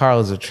that. Carl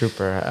is a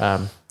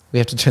trooper. We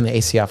have to turn the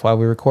AC off while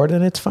we record,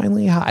 and it's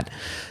finally hot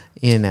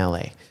in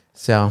LA.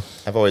 So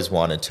I've always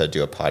wanted to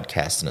do a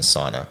podcast in a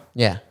sauna.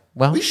 Yeah,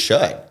 well, we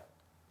should.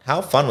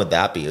 How fun would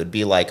that be? It would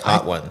be like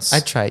Hot Ones. I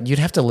tried. You'd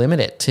have to limit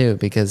it too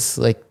because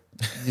like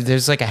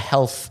there's like a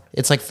health.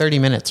 It's like 30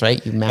 minutes,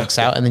 right? You max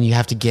out, and then you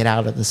have to get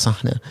out of the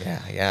sauna.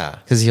 Yeah.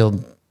 Because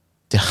you'll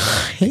die.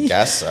 I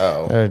guess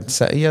so.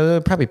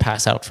 They'll probably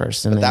pass out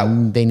first, and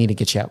then they need to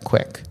get you out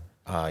quick.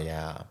 Oh,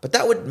 yeah. But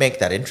that would make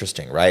that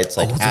interesting, right? It's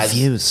like the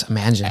views.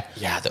 Imagine.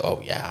 Yeah.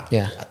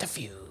 Yeah. The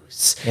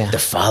views. Yeah. The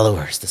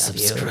followers. The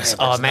subscribers.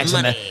 Oh,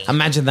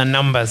 imagine the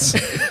numbers.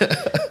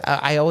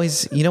 I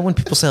always, when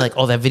people say like,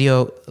 oh, that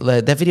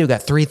video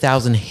got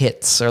 3,000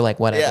 hits or like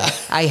whatever. Yeah.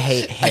 I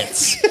hate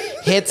hits.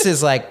 Hits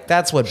is like,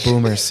 that's what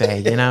boomers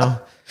say,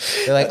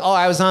 They're like, oh,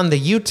 I was on the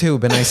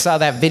YouTube and I saw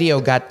that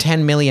video got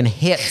 10 million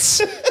hits.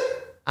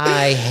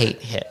 I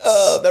hate hits.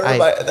 Oh, that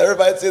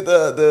reminds me of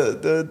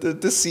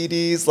the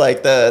CDs,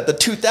 like the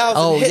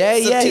 2000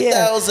 hits of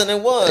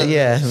 2001.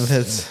 Yeah,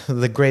 that's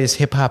the greatest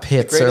hip hop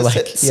hits. Or like,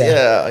 hits.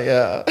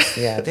 Yeah.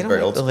 They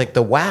don't like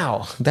the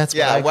wow. That's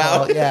what I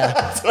call it. Yeah,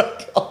 that's what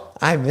I call it.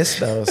 I miss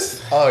those.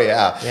 Oh,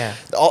 yeah.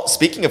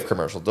 Speaking of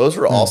commercials, those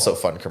were also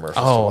fun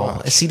commercials to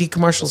watch. CD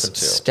commercials,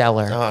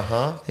 stellar.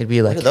 Uh-huh. They'd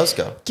be like, where did those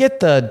go? Get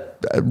the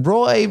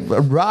Roy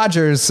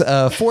Rogers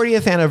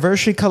 40th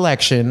anniversary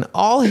collection,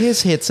 all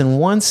his hits in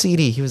one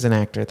CD. He was an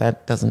actor.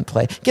 That doesn't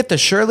play. Get the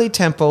Shirley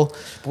Temple.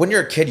 But when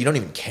you're a kid, you don't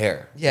even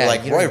care. Yeah.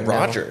 You're like, Roy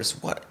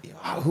Rogers, what?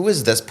 who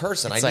is this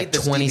person? It's I like need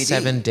this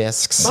 27 DVD.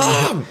 discs.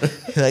 Mom!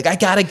 You're like, I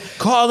gotta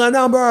call the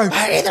number.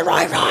 I need the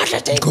right Roger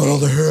DVD. Call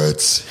the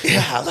hits.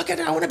 Yeah, look at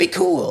it. I want to be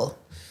cool.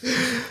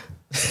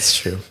 That's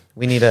true.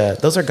 We need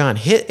those are gone.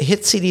 Hit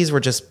CDs were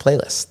just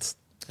playlists.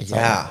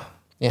 Yeah.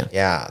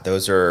 Yeah.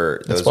 Those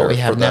are what we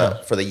have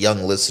now. For the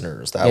young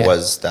listeners. That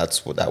was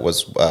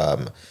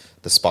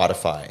the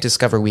Spotify.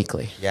 Discover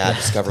Weekly. Yeah,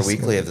 Discover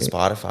Weekly of the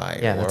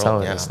Spotify. Yeah, that's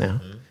world. all it is now.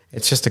 Mm-hmm.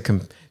 It's just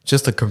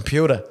a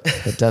computer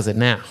that does it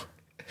now.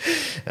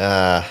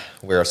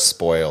 We're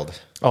spoiled.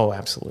 Oh,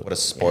 absolutely. What a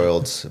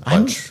spoiled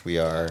bunch we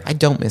are. I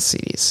don't miss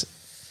CDs.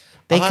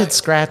 They could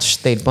scratch.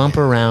 They'd bump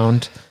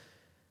around.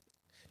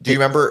 Do you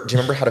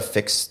remember how to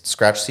fix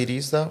scratch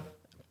CDs though?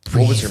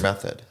 What was your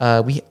method?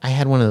 I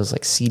had one of those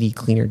like CD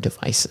cleaner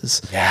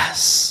devices.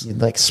 Yes.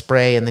 You'd like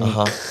spray and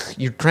then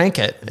you'd crank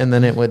it and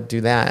then it would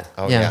do that.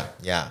 Oh yeah.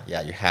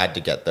 You had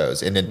to get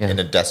those in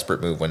a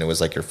desperate move when it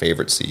was like your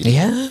favorite CD.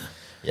 Yeah.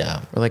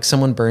 Yeah. Or like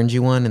someone burned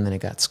you one and then it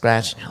got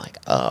scratched and you're like,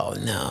 oh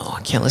no,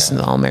 I can't listen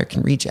to All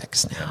American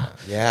Rejects now.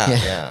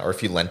 Yeah. Or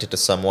if you lent it to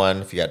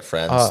someone, if you had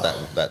friends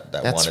that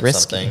wanted risky.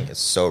 something,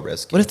 it's so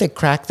risky. What if they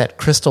crack that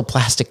crystal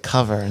plastic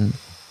cover and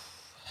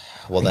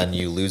well, then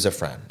you lose a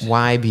friend.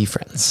 why be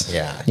friends?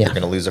 Yeah. You're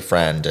going to lose a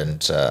friend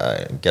and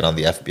get on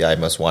the FBI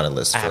most wanted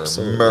list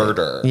for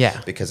murder. Yeah.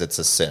 Because it's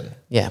a sin.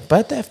 Yeah,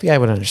 but the FBI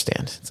would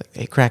understand. It's like,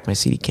 they cracked my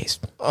CD case.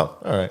 Oh,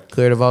 all right.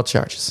 Cleared of all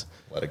charges.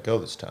 Let it go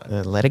this time.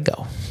 Let it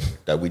go.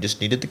 That we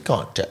just needed the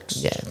context.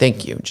 Yeah,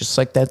 thank you. Just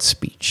like that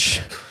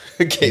speech.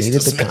 Case Needed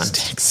dismissed. the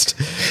context.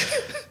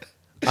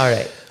 All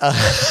right.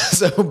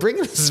 So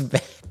bringing us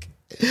back.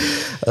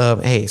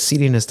 Hey,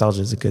 CD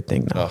nostalgia is a good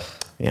thing, though. Oh.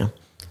 Yeah.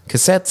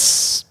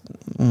 Cassettes,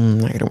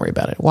 not going to worry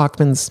about it.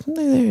 Walkmans,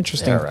 they're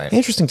interesting. Yeah, right.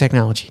 Interesting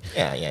technology.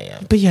 Yeah.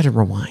 But you had to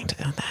rewind.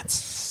 Oh, that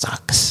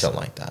sucks. Don't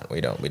like that.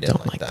 We didn't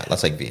like that.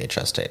 That's like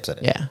VHS tapes.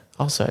 Yeah.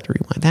 Also had to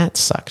rewind. That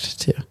sucked,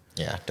 too.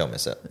 Yeah, don't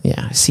miss it.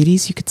 Yeah.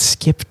 CDs, you could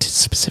skip to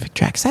specific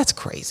tracks. That's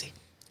crazy.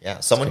 Yeah,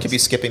 someone could be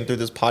skipping through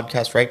this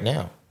podcast right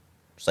now.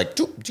 It's like,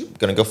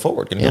 gonna go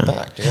forward, gonna go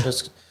back.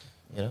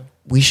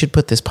 We should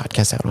put this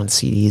podcast out on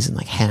CDs and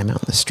like hand them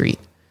out in the street.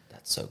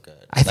 That's so good.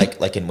 I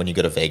think, when you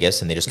go to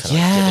Vegas and they just kind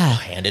of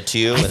hand it to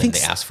you and then they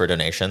ask for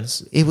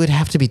donations. It would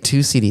have to be 2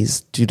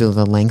 CDs due to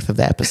the length of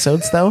the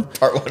episodes, though.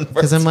 Part 1,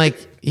 because I'm like,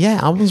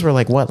 albums were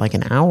like what, like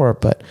an hour,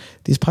 but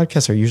these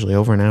podcasts are usually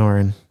over an hour.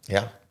 And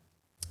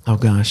oh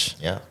gosh,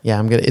 yeah.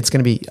 It's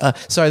gonna be.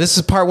 Sorry, this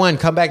is part 1.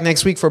 Come back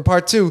next week for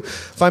part 2.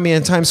 Find me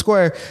in Times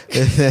Square.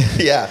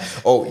 Yeah.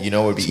 Oh, it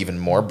would be even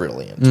more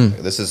brilliant.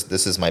 This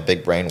is my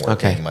big brain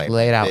working. Okay,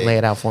 lay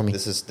it out for me.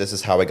 This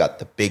is how I got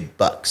the big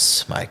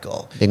bucks,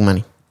 Michael. Big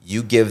money.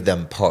 You give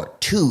them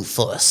part 2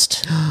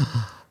 first,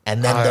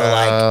 and then they're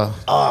like,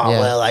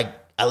 well,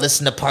 I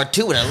listened to part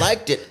 2 and I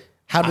liked it.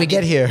 How did we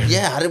get here?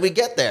 Yeah, how did we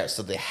get there?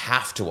 So they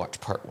have to watch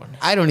part 1.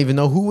 I don't even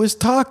know who was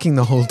talking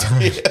the whole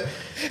time.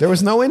 There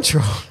was no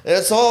intro.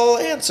 It's all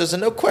answers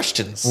and no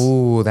questions.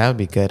 Ooh, that would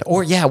be good.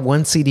 Or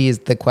one CD is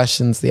the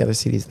questions, the other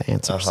CD is the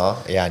answers.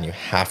 Yeah, and you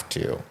have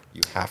to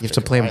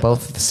play them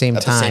both at the same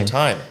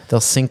time.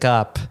 They'll sync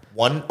up.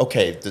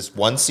 This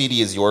one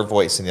CD is your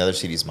voice and the other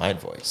CD is my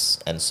voice.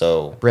 And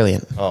so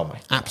brilliant. Oh my.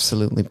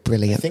 Absolutely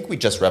brilliant. I think we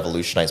just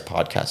revolutionized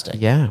podcasting.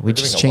 Yeah, we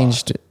just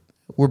changed.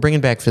 We're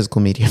bringing back physical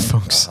media,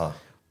 folks.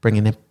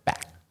 Bringing it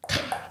back.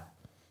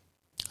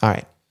 All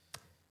right.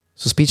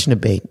 So speech and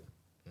debate,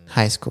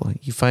 high school,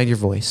 you find your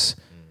voice.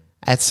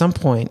 At some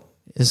point,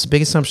 it's a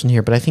big assumption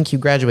here, but I think you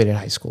graduated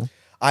high school.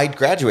 I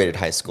graduated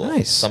high school.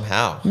 Nice.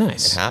 Somehow.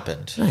 Nice. It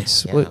happened.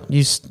 Nice. Yeah. Well,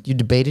 you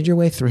debated your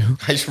way through.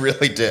 I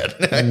really did.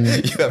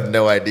 You have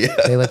no idea.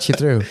 They let you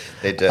through.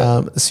 They did.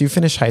 So you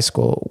finished high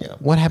school. Yeah.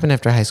 What happened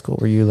after high school?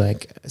 Were you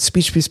like,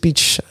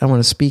 speech, I want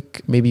to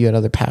speak? Maybe you had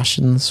other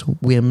passions,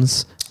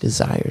 whims,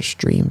 desires,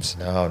 dreams?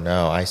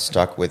 No. I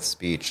stuck with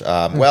speech.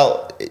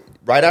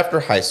 Right after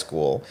high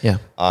school,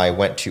 I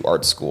went to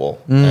art school,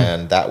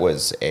 and that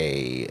was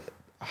a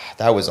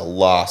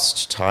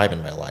lost time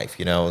in my life.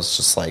 It was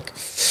just like,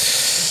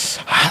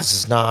 this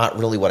is not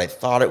really what I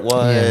thought it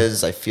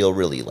was. I feel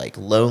really like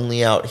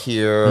lonely out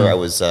here. I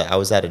was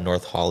out in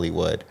North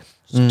Hollywood,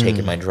 just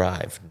taking my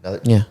drive.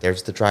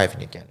 There's the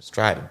driving again. Just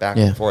driving back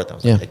and forth. I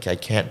was like, I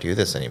can't do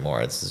this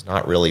anymore. This is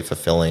not really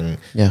fulfilling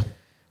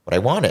what I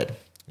wanted.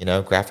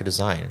 Graphic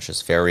design. It's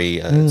just very,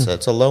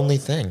 it's a lonely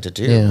thing to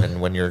do. Yeah.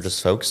 And when you're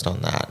just focused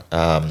on that.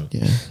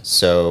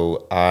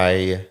 So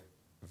I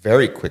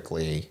very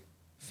quickly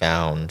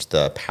found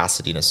the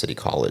Pasadena City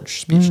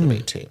College speech and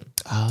debate team.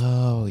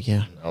 Oh,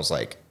 yeah. I was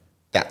like,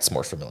 that's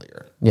more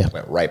familiar. Yeah.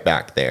 Went right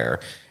back there.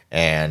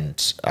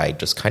 And I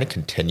just kind of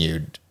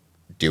continued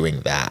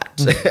doing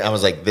that. I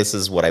was like, this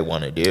is what I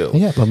want to do.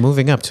 Yeah, but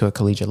moving up to a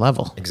collegiate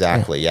level.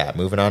 Exactly. Yeah.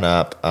 Moving on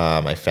up.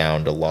 I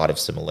found a lot of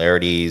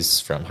similarities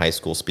from high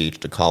school speech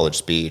to college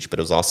speech, but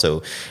it was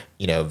also,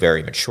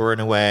 very mature in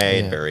a way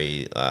and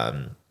very,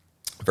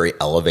 very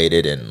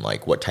elevated in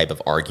like what type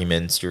of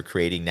arguments you're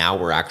creating. Now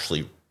we're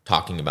actually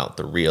talking about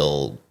the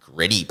real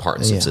gritty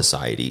parts of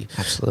society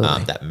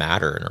Absolutely. That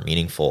matter and are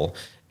meaningful.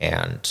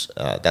 And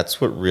that's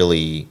what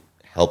really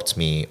helped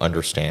me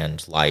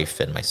understand life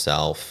and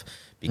myself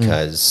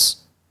because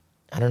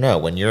I don't know,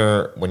 when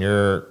you're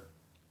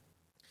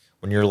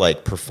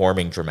like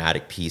performing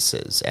dramatic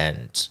pieces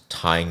and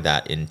tying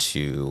that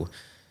into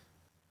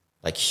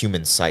like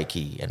human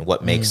psyche and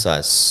what makes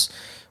us,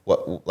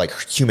 what like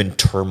human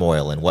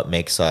turmoil and what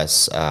makes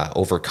us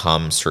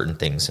overcome certain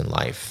things in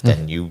life,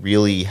 then you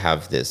really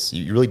have this,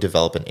 you really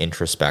develop an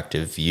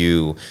introspective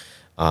view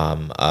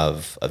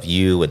of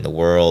you and the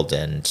world.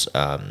 And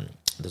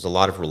there's a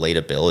lot of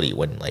relatability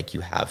when like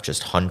you have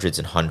just hundreds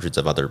and hundreds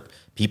of other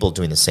people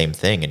doing the same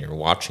thing and you're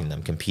watching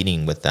them,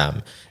 competing with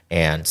them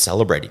and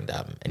celebrating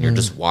them. And you're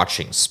just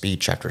watching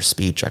speech after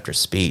speech after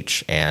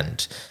speech.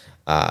 And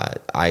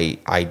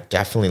I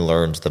definitely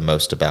learned the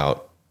most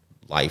about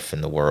life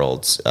in the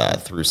world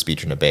through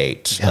speech and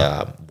debate,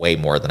 way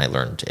more than I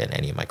learned in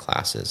any of my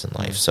classes in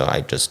life. So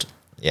I just,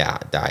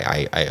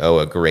 I owe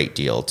a great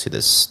deal to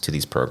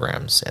these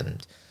programs.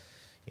 And,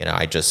 you know,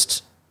 I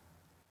just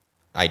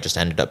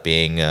ended up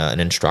being an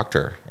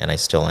instructor, and I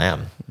still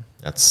am.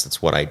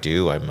 That's what I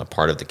do. I'm a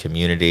part of the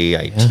community.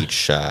 I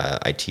teach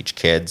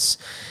kids,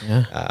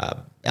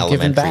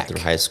 elementary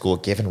through high school,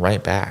 giving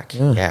right back.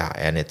 Yeah.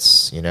 And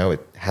it's, you know,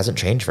 it hasn't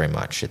changed very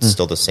much. It's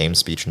still the same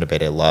speech and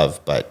debate I love,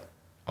 but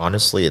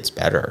honestly, it's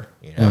better.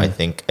 You know, I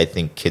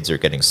think kids are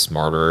getting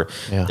smarter.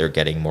 Yeah. They're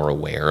getting more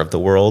aware of the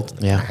world.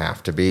 They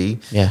have to be.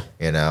 Yeah.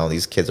 You know,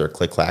 these kids are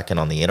click-clacking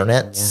on the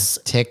internet. Yeah.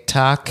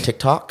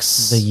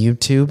 TikToks.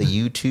 The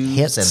YouTubes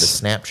hits. And the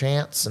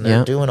Snapchats. And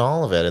they're doing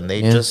all of it. And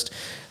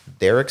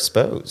they're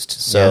exposed.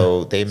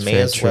 So they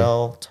may as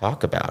well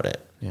talk about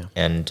it. Yeah.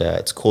 And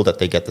it's cool that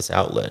they get this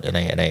outlet. And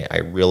I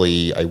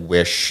really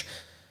wish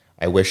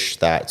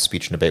that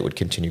speech and debate would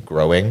continue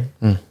growing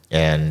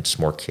and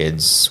more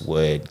kids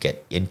would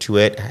get into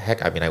it.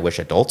 Heck, I mean, I wish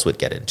adults would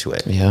get into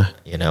it. Yeah.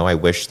 You know, I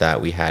wish that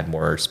we had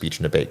more speech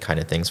and debate kind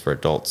of things for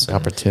adults.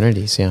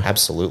 Opportunities, yeah.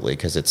 Absolutely,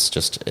 because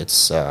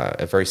it's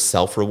a very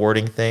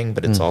self-rewarding thing,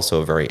 but it's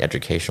also a very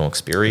educational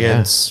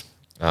experience.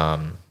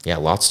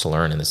 Lots to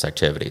learn in this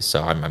activity.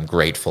 So I'm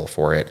grateful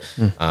for it,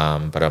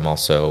 but I'm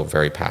also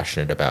very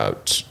passionate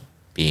about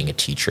being a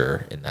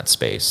teacher in that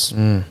space.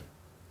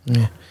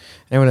 Yeah.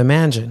 I would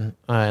imagine,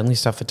 at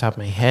least off the top of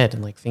my head,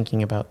 and like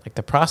thinking about like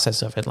the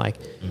process of it, like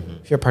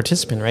if you're a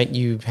participant, right,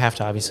 you have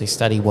to obviously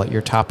study what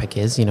your topic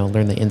is, you know,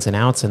 learn the ins and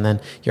outs, and then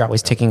you're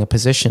always taking a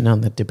position on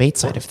the debate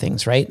side of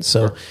things, right?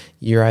 So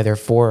you're either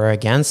for or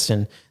against,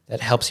 and that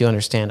helps you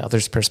understand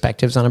others'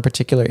 perspectives on a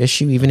particular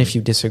issue, even if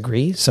you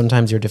disagree.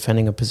 Sometimes you're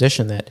defending a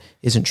position that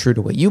isn't true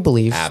to what you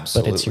believe,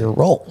 but it's your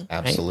role.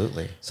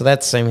 Absolutely. Right? So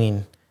that's, I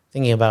mean,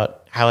 thinking about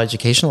how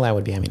educational that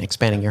would be. I mean,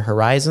 expanding your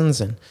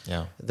horizons and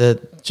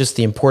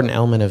the important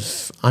element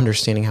of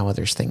understanding how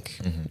others think.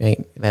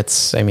 Right?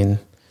 That's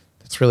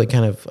really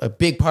kind of a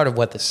big part of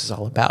what this is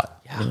all about.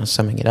 You know,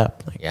 summing it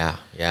up. Like,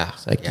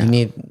 it's like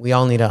we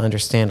all need to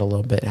understand a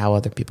little bit how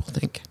other people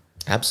think.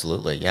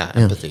 Absolutely,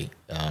 empathy.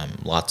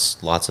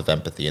 Lots of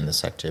empathy in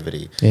this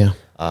activity.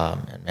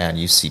 And man,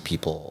 you see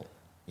people,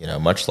 you know,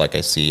 much like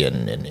I see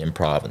in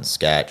improv and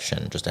sketch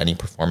and just any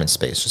performance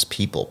space, just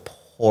people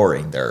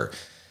pouring their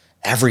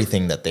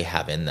everything that they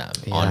have in them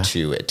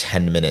onto a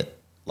 10-minute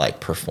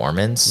like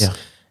performance.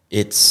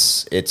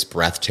 It's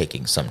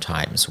breathtaking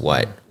sometimes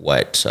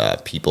what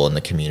people in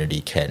the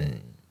community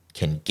can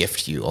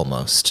gift you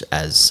almost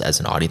as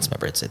an audience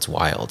member. It's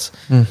wild.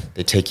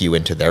 They take you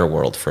into their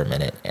world for a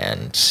minute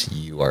and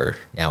you are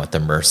now at the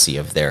mercy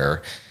of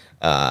their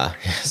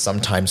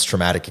sometimes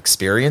traumatic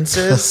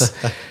experiences,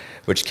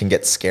 which can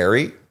get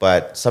scary,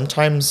 but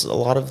sometimes a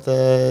lot of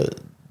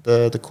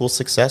the cool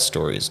success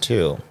stories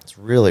too. It's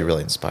really,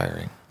 really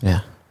inspiring.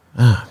 Yeah.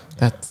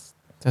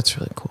 That's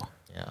really cool.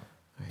 Yeah.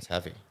 It's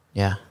heavy.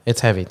 Yeah. It's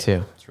heavy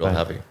too. It's real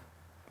heavy.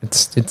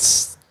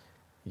 It's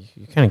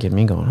you kind of get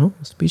me going, huh?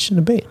 Speech and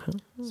debate, huh?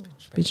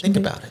 Think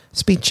about it.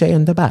 Speech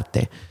and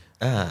debate.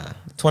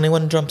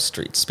 21 Jump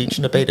Street, speech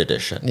and debate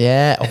edition.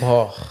 Yeah.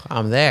 Oh,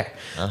 I'm there.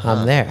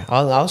 I'm there.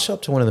 I'll show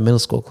up to one of the middle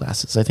school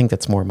classes. I think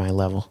that's more my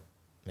level.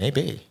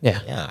 Maybe. Yeah.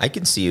 Yeah. I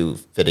can see you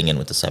fitting in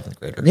with the 7th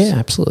graders. Yeah,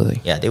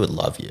 absolutely. Yeah, they would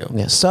love you.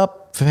 Yeah.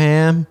 Sup,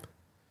 fam?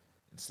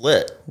 It's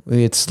lit.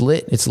 It's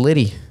lit. It's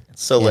litty.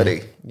 It's so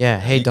litty. Yeah.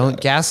 Hey,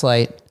 don't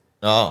gaslight.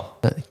 Oh.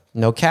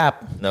 No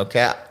cap. No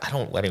cap. I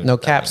don't. What even no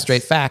cap.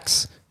 Straight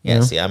facts.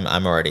 Yeah. See,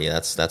 I'm already.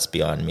 That's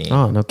beyond me.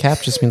 Oh, no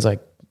cap just means like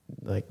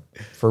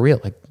for real.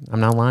 Like I'm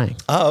not lying.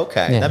 Oh,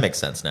 okay. Yeah. That makes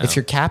sense now. If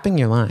you're capping,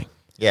 you're lying.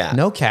 Yeah.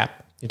 No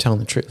cap, you're telling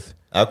the truth.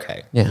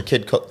 Okay. Yeah. The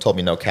kid told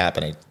me no cap,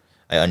 and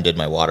I undid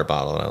my water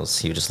bottle, and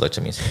he just looked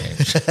at me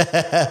strange.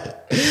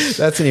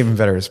 That's an even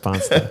better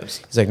response. Though.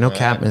 He's like, "No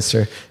cap,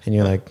 mister," and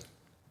you're like,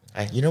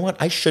 "You know what?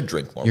 I should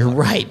drink more." You're water.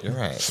 right. You're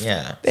right.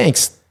 Yeah.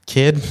 Thanks,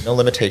 kid. No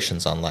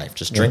limitations on life.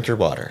 Just drink your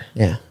water.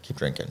 Yeah. Keep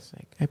drinking.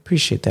 Like, I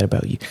appreciate that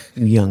about you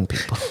young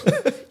people.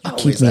 You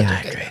keep me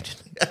hydrated.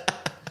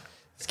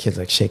 This kid's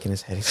like shaking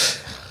his head.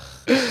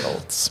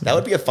 That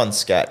would be a fun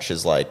sketch,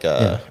 is like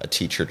a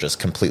teacher just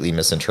completely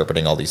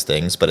misinterpreting all these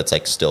things, but it's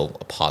like still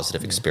a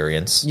positive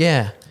experience.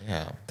 Yeah.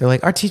 They're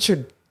like, our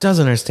teacher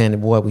doesn't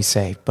understand what we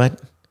say,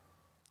 but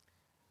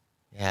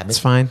Yeah, it's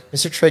fine.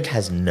 Mr. Trig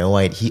has no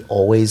idea. He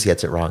always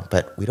gets it wrong,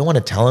 but we don't want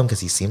to tell him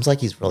because he seems like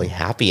he's really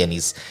happy, and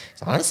he's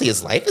honestly,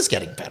 his life is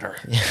getting better.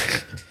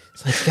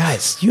 It's like,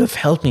 guys, you have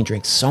helped me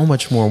drink so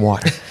much more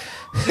water.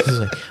 He's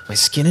like, my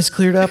skin is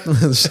cleared up.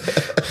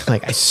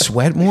 Like, I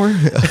sweat more.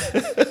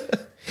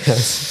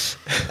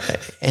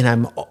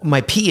 And my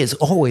pee is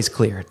always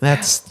clear.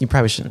 You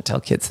probably shouldn't tell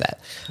kids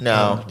that.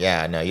 No,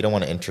 you don't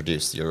want to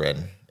introduce urine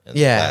in the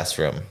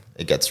classroom.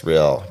 It gets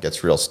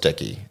real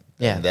sticky.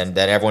 Yeah. And then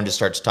everyone just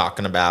starts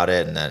talking about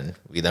it, and then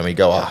we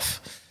go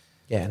off.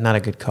 Yeah, not a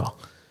good call.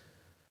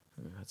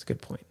 That's a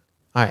good point.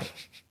 All right.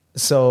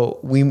 So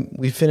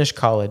we finished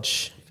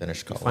college. You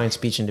find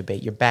speech and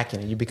debate. You're back in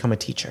it. You become a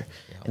teacher.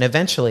 Yeah. And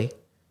eventually,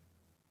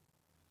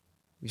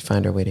 we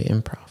find our way to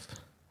improv.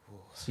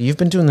 So you've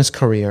been doing this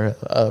career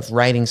of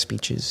writing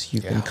speeches.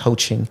 You've been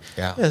coaching.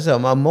 Yeah. So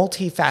I'm a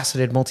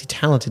multifaceted,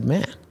 multi-talented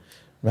man,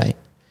 right?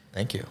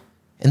 Thank you.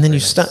 And then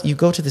you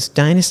go to this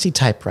Dynasty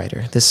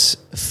typewriter, this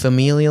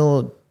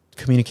familial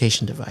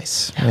communication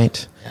device,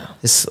 right? Yeah.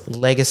 This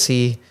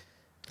legacy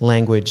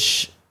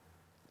language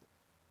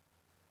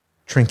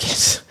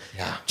trinket.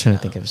 Yeah. I'm trying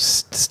to think of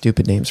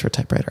stupid names for a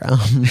typewriter.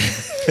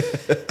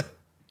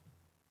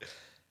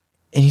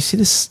 And you see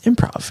this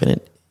improv,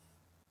 and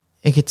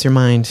it gets your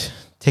mind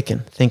ticking,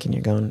 thinking.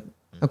 You're going,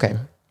 okay,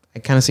 I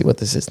kind of see what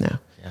this is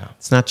now. Yeah.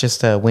 It's not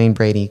just Wayne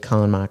Brady,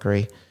 Colin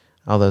Mockery,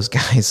 all those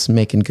guys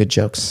making good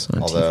jokes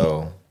on TV.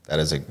 Although that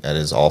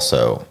is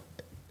also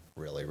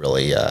really,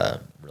 really,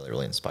 really,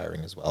 really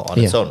inspiring as well on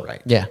its own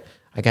right. Yeah,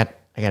 I got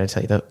to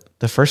tell you,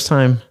 the first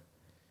time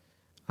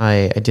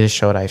I did a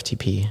show at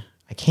IFTP,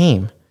 I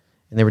came,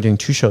 and they were doing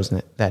two shows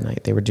that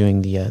night. They were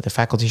doing the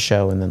faculty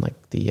show and then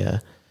like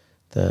the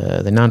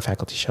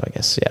non-faculty show, I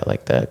guess. Yeah,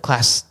 like the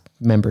class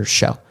members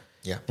show.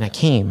 Yeah. And I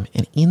came,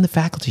 and in the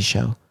faculty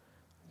show,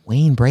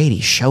 Wayne Brady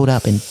showed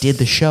up and did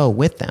the show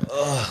with them.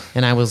 Ugh.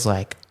 And I was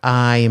like,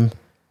 I'm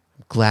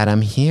glad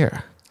I'm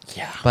here.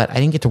 Yeah. But I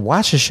didn't get to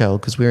watch the show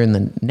because we were in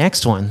the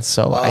next one.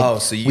 So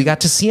we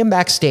got to see him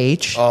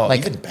backstage. Oh,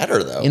 like, even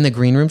better though. In the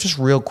green room, just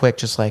real quick,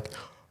 just like,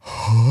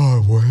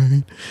 oh,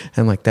 Wayne.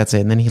 And like, that's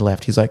it. And then he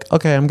left. He's like,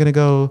 okay, I'm going to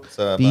go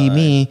be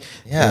me.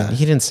 Yeah. And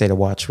he didn't stay to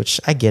watch, which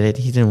I get it.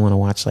 He didn't want to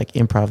watch like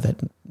improv that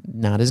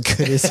not as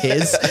good as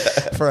his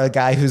for a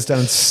guy who's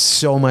done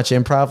so much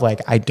improv. Like,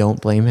 I don't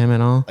blame him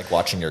at all. Like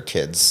watching your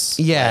kids.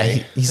 Yeah.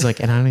 He's like,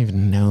 and I don't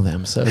even know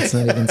them. So it's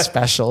not even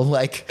special.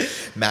 Like,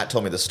 Matt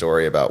told me the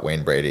story about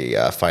Wayne Brady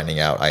finding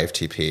out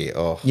IFTP.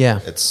 Oh,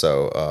 yeah. It's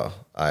so,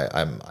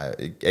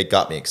 it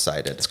got me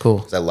excited. It's cool.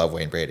 Because I love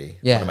Wayne Brady.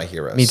 Yeah. One of my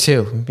heroes. Me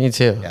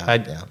too.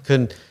 Yeah,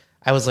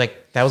 I was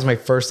like, that was my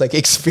first like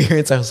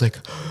experience. I was like,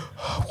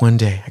 oh, one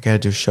day I got to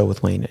do a show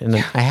with Wayne. And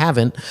I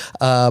haven't,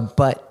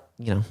 but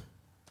you know,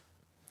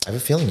 I have a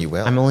feeling you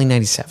will. I'm only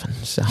 97,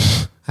 so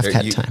I've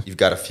got time. You've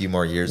got a few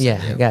more years. Yeah,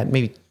 I got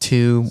maybe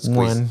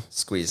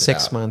squeeze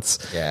 6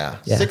 months.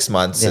 Yeah. 6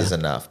 months is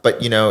enough.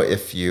 But you know,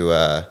 if you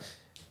let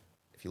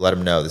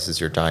him know this is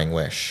your dying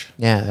wish.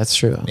 Yeah, that's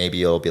true.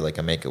 Maybe it'll be like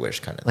a Make-A-Wish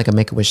kind of. Like a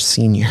Make-A-Wish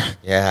senior.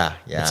 Yeah.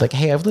 It's like,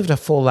 hey, I've lived a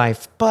full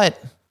life,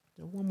 but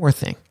one more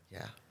thing.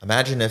 Yeah.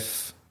 Imagine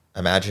if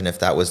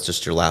that was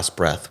just your last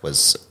breath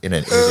was in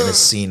a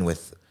scene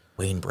with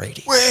Wayne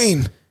Brady.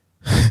 Wayne.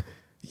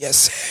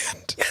 Yes,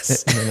 and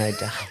yes. And then I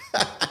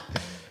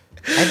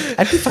die.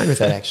 I'd be fine with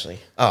that, actually.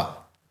 Oh,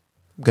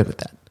 I'm good with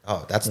that.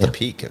 Oh, that's the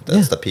peak.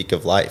 That's the peak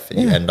of life,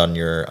 and you end on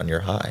your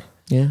high.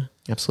 Yeah,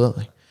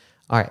 absolutely.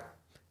 All right.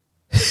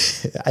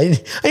 I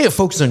need to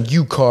focus on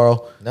you,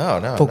 Carl.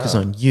 No. Focus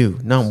on you,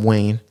 not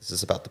Wayne. This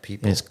is about the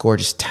people. And his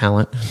gorgeous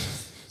talent.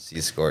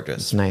 He's gorgeous.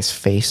 His nice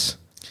face.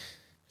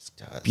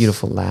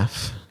 Beautiful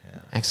laugh. Yeah.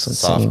 Excellent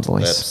soft singing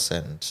voice. Lips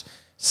and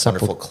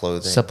wonderful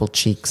clothing. Supple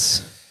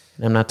cheeks.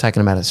 And I'm not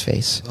talking about his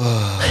face.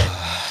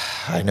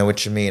 I know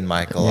what you mean,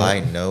 Michael. Yeah. I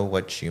know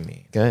what you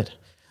mean. Good.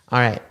 All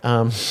right.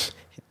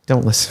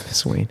 Don't listen to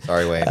this, Wayne.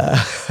 Sorry, Wayne.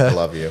 I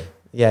love you.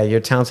 Yeah, you're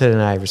talented,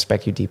 and I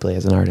respect you deeply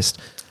as an artist.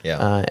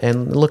 Yeah.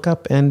 And look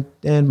up and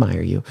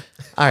admire you.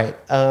 All right.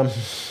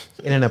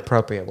 In an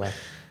appropriate way.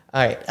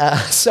 All right.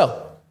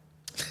 So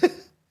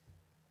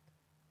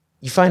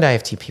you find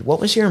IFTP. What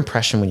was your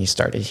impression when you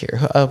started here?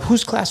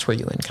 Whose class were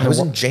you in? I was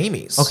in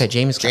Jamie's. Okay,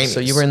 Jamie's class.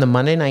 So you were in the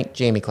Monday night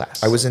Jamie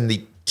class. I was in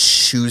the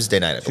Tuesday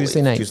night, I believe.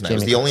 Tuesday night. It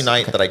was the only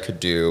night that I could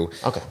do.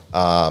 Okay.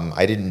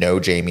 I didn't know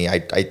Jamie.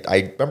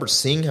 I remember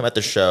seeing him at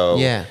the show.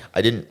 Yeah.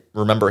 I didn't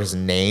remember his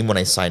name when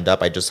I signed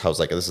up. I was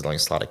like, this is the only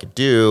slot I could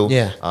do.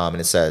 Yeah.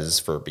 And it says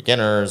for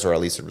beginners, or at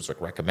least it was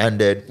like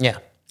recommended. Yeah.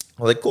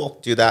 I was like, cool,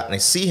 do that. And I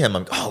see him.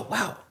 I'm oh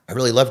wow, I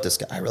really loved this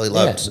guy. I really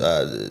loved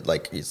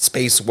like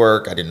space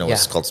work. I didn't know it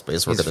was called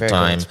space work at the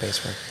time.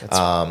 Space work.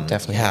 That's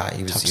definitely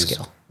he was tough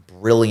skill.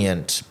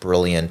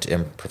 Brilliant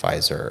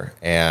improviser.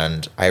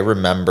 And I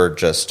remember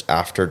just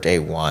after day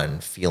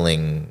one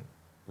feeling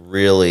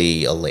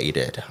really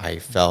elated. I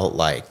felt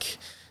like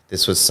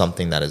this was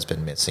something that has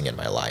been missing in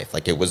my life.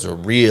 Like it was a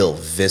real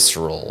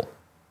visceral,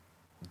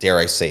 dare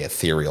I say,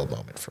 ethereal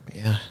moment for me.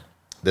 Yeah.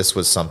 This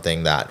was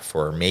something that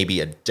for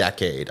maybe a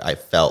decade I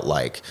felt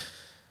like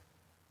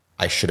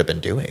I should have been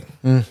doing.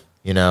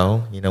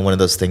 one of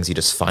those things you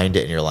just find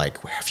it and you're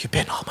like, where have you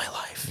been all my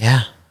life?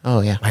 Yeah.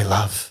 Oh, yeah. My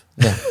love.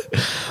 Yeah.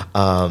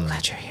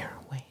 Glad you're here,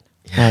 Wayne.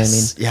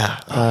 Yes. Yeah.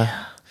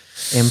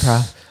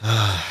 Improv.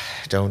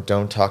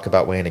 Don't talk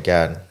about Wayne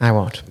again. I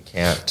won't.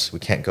 We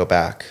can't go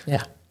back.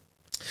 Yeah.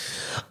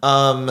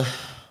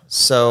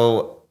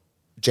 So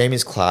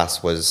Jamie's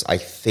class was, I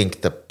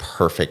think, the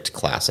perfect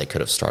class I could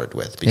have started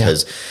with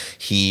because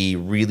he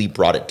really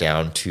brought it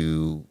down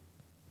to,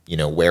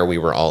 where we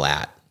were all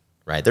at,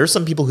 right? There's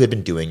some people who had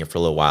been doing it for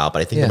a little while,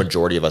 but I think the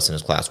majority of us in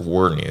his class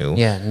were new.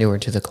 Yeah, newer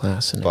to the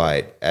class.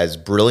 But as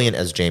brilliant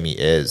as Jamie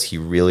is, he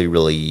really,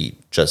 really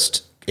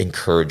just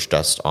encouraged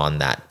us on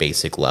that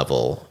basic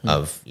level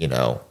of,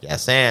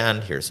 yes,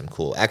 and here's some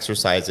cool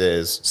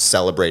exercises,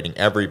 celebrating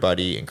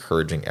everybody,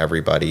 encouraging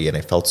everybody, and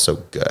I felt so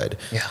good.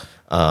 Yeah.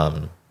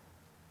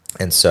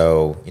 And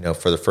so,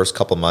 for the first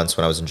couple months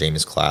when I was in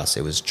Jamie's class,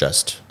 it was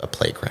just a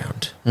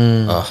playground.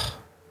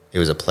 It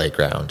was a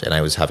playground, and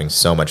I was having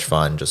so much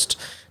fun just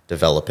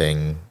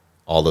developing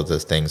all of the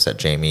things that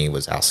Jamie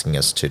was asking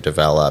us to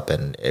develop,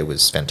 and it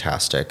was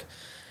fantastic.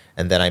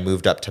 And then I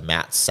moved up to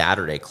Matt's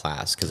Saturday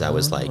class because I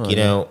was like,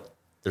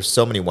 there's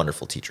so many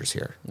wonderful teachers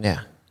here.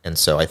 Yeah. And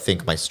so I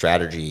think my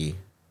strategy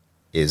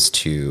is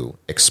to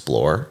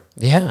explore.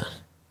 Yeah.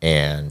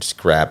 And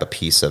grab a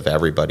piece of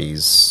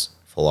everybody's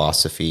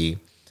philosophy,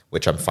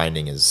 which I'm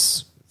finding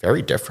is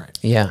very different.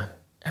 Yeah.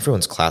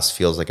 Everyone's class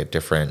feels like a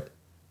different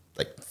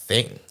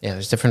thing. Yeah,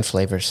 there's different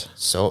flavors.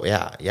 So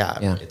yeah.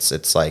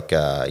 It's like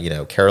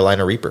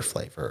Carolina Reaper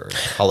flavor,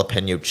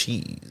 jalapeno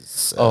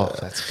cheese.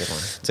 That's a good one.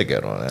 It's a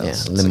good one. Yeah,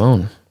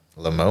 limon.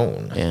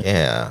 Limon.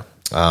 Yeah.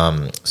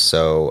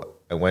 So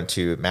I went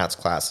to Matt's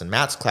class, and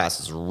Matt's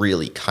class is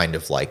really kind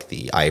of like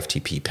the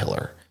IFTP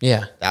pillar.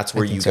 Yeah. That's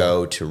where you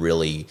go to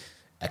really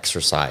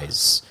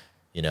exercise,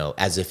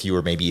 as if you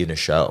were maybe in a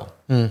show.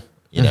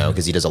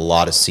 Because he does a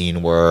lot of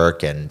scene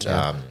work and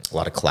a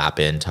lot of clap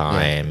in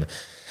time. Yeah.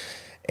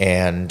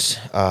 And,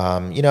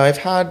 I've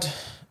had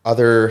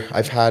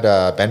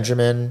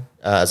Benjamin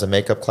as a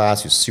makeup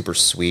class who's super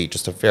sweet,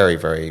 just a very,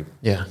 very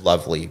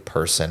lovely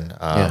person.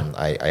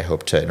 I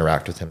hope to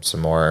interact with him some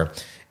more.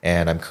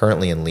 And I'm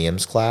currently in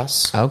Liam's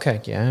class.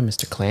 Okay, yeah,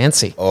 Mr.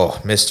 Clancy. Oh,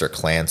 Mr.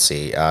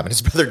 Clancy. And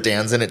his brother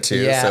Dan's in it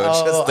too. Yeah. So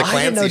it's just the Clancy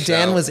I didn't know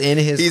Dan show. was in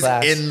his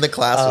class. He's in the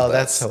class with us.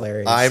 That's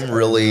hilarious. I'm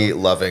really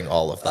loving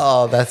all of that.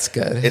 Oh, that's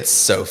good. It's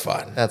so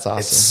fun. That's awesome.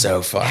 It's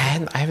so fun.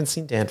 I haven't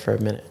seen Dan for a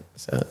minute.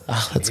 So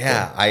that's cool.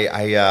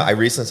 I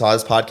recently saw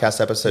his podcast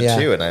episode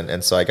too,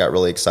 and so I got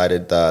really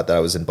excited that I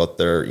was in both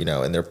their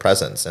in their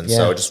presence, and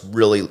so just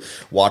really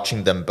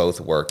watching them both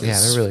work.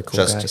 Is they're really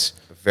cool guys.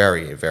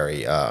 Very,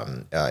 very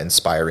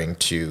inspiring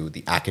to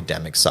the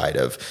academic side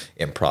of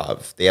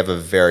improv. They have a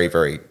very,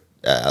 very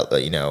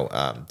definitely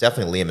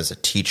Liam as a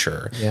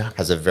teacher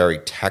has a very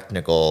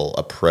technical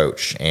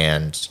approach,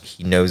 and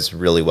he knows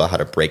really well how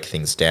to break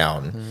things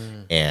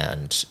down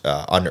and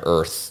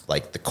unearth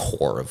the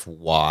core of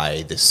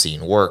why this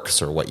scene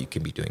works or what you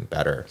can be doing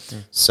better.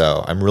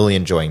 So I'm really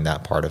enjoying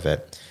that part of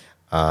it.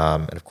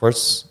 And of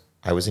course,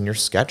 I was in your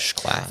sketch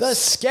class. The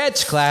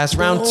sketch class,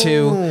 round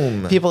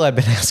 2. People have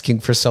been asking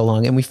for so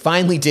long, and we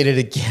finally did it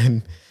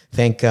again.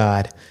 Thank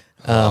God.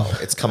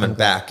 It's coming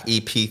back,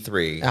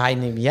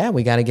 EP3.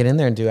 We got to get in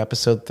there and do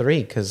episode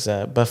 3 because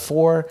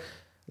before,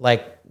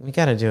 we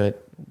got to do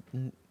it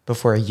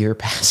before a year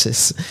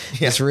passes.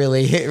 Yeah.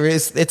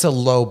 It's a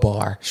low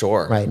bar.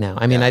 Sure. Right now.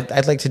 I mean,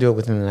 I'd like to do it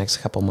within the next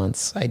couple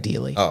months,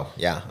 ideally. Oh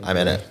yeah, I'm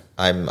in it.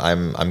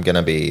 I'm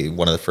gonna be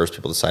one of the first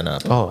people to sign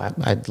up. Oh,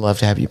 I'd love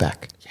to have you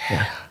back.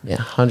 Yeah,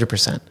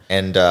 100%.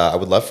 And I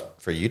would love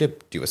for you to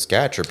do a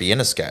sketch or be in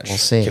a sketch. We'll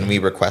see. Can we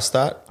request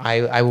that?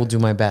 I will do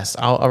my best.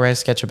 I'll write a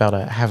sketch about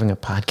having a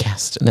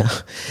podcast. No,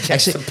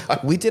 actually,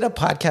 we did a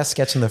podcast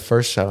sketch in the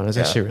first show, and it was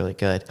actually really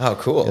good. Oh,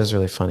 cool! It was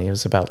really funny. It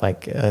was about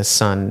a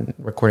son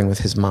recording with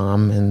his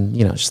mom, and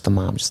just the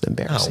mom just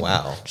embarrassing. Oh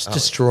wow! Just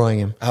destroying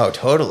him. Oh,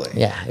 totally.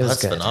 Yeah, it was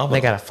That's good. phenomenal.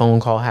 They got a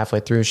phone call halfway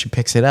through. She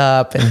picks it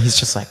up, and he's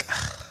just like.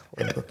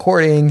 We're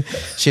recording.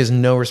 She has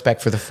no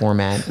respect for the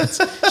format.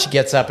 She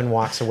gets up and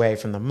walks away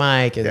from the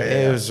mic.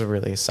 It was a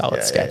really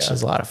solid sketch. It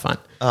was a lot of fun.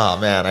 Oh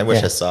man, I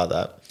wish I saw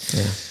that.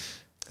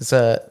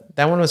 Yeah,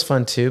 that one was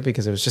fun too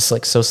because it was just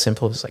so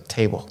simple. It was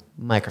table,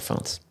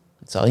 microphones.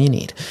 That's all you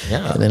need.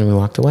 Yeah, and then we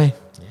walked away.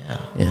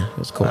 Yeah, it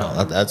was cool.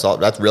 Wow, that's all.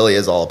 That really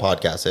is all a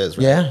podcast is.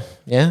 Right?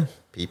 Yeah.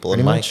 People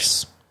and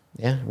mics.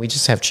 Yeah, we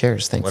just have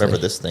chairs. Thankfully, whatever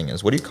this thing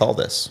is. What do you call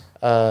this?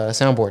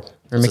 Soundboard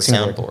or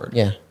mixing board.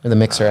 Yeah, or the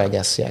mixer, I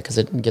guess. Yeah, because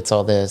it gets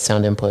all the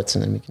sound inputs,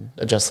 and then we can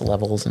adjust the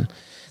levels. And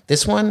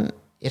this one,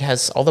 it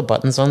has all the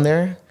buttons on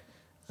there.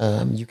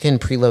 You can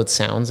preload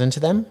sounds into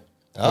them,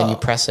 and you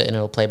press it, and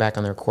it'll play back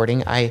on the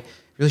recording. I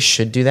really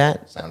should do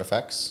that. Sound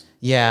effects.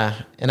 Yeah,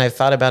 and I've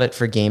thought about it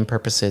for game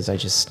purposes. I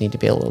just need to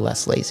be a little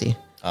less lazy.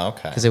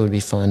 Okay. Because it would be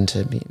fun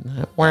to be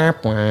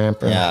whap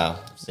whap. Yeah.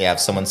 So if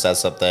someone says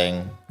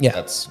something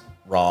that's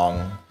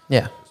wrong.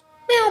 Yeah.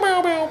 Meow,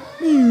 meow,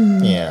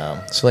 meow.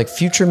 Yeah. So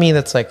future me,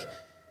 that's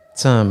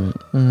some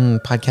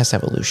podcast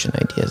evolution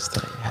ideas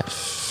that I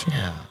have.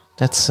 Yeah.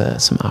 That's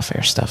some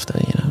off-air stuff, though.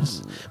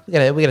 We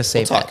gotta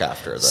save talk that.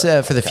 after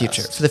the for the podcast.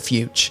 future. For the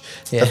future.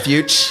 Yeah. The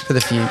future. For the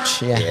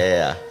future. Yeah.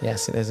 Yeah. Yeah.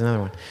 See, there's another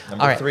one.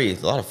 Number All right. 3, a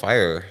lot of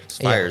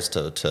fires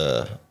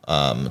to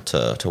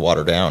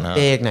water down, huh?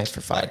 Big night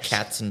for fires.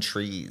 Cats and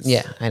trees.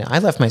 Yeah, I know. I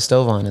left my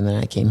stove on and then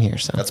I came here.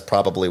 So That's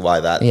probably why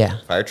that Yeah.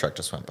 fire truck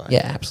just went by.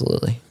 yeah,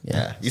 absolutely.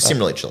 Yeah. You seem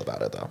really chill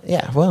about it, though.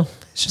 Yeah. Well,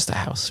 it's just a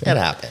house. Right? It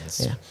happens.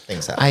 Yeah.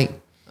 Things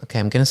happen.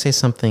 I'm gonna say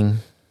something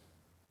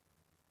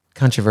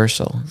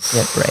controversial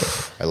yet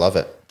brave. I love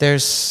it.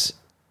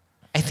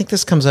 I think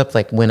this comes up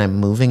like when I'm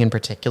moving in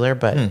particular,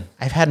 but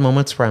I've had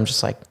moments where I'm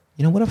just like,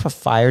 what if a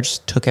fire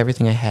just took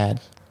everything I had,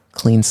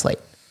 clean slate?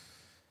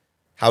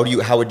 How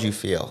would you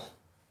feel?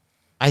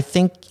 I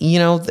think,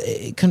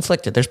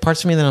 conflicted. There's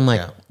parts of me that I'm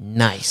like, Yeah.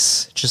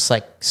 nice. Just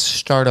like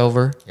start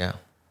over, Yeah.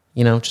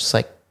 just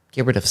like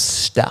get rid of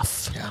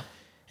stuff. Yeah.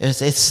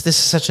 This is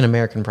such an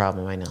American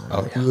problem, I know.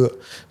 Oh, yeah.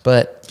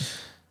 But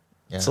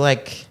Yeah. it's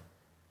like,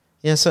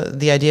 so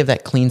the idea of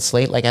that clean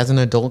slate, like as an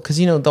adult, because,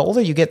 the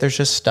older you get, there's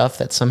just stuff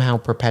that somehow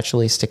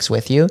perpetually sticks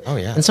with you. Oh,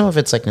 yeah. And some of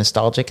it's like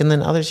nostalgic. And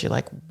then others, you're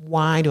like,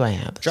 why do I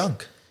have this?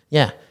 Junk.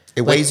 Yeah.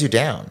 It weighs you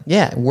down.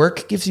 Yeah.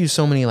 Work gives you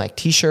so many like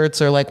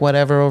t-shirts or like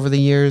whatever over the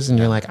years. And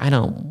you're like, I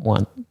don't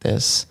want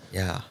this.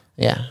 Yeah.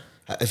 Yeah.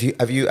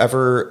 Have you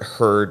ever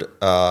heard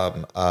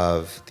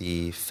of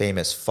the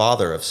famous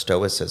father of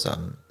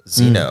Stoicism,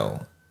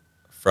 Zeno,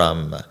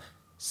 from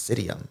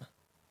Citium?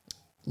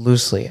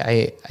 Loosely.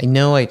 I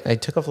know I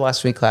took a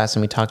philosophy class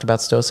and we talked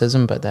about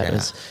Stoicism, but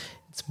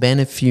it's been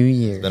a few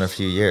years. It's been a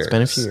few years.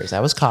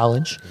 That was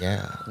college.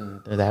 Yeah.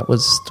 That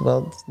was,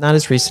 not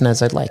as recent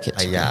as I'd like it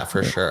to be. Yeah,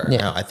 for sure. Yeah.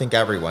 No, I think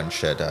everyone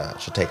should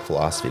take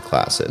philosophy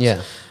classes.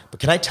 Yeah. But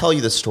can I tell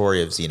you the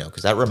story of Zeno?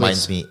 Because that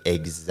reminds me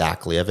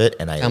exactly of it,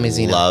 and I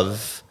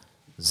love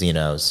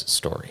Zeno's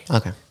story.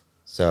 Okay.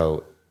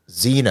 So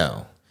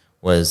Zeno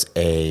was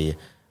a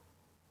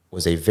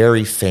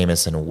very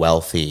famous and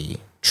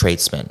wealthy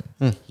tradesman.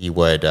 He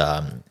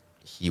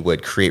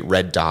would create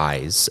red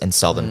dyes and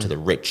sell them to the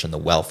rich and the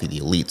wealthy, the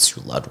elites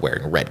who loved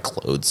wearing red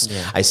clothes.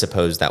 Yeah. I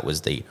suppose that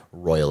was the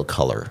royal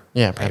color.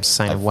 Yeah, perhaps a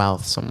sign of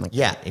wealth, something like that.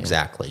 Yeah,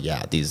 exactly.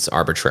 Yeah, these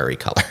arbitrary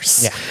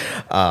colors.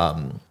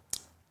 Yeah.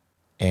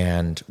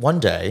 And one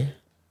day,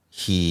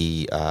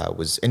 he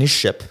was in his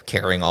ship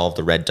carrying all of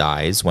the red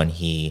dyes when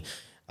he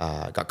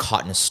got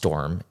caught in a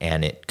storm,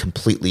 and it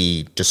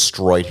completely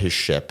destroyed his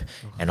ship,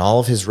 and all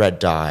of his red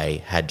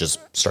dye had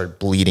just started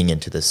bleeding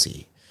into the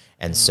sea.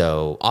 And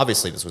so,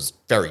 obviously, this was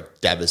very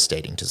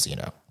devastating to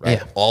Zeno, right?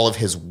 Yeah. All of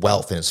his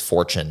wealth and his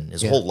fortune,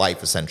 his whole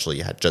life, essentially,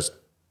 had just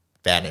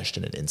vanished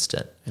in an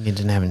instant. And he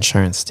didn't have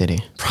insurance, did he?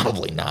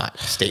 Probably not.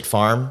 State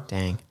Farm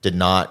Dang. did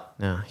not.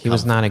 No, he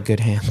was not in good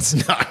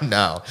hands.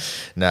 No.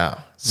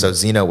 So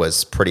Zeno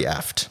was pretty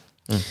effed.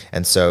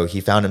 And so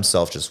he found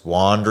himself just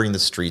wandering the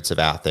streets of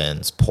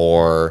Athens,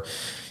 poor,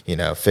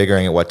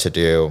 figuring out what to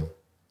do.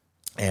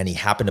 And he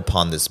happened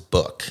upon this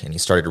book, and he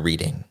started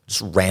reading,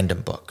 just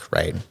random book,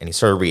 right? And he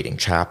started reading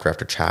chapter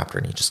after chapter,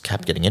 and he just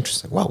kept getting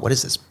interested. Wow, what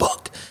is this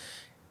book?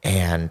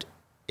 And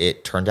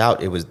it turned out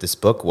this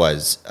book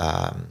was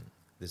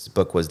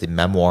the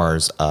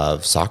memoirs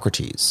of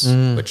Socrates,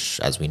 which,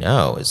 as we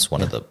know, is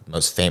one of the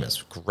most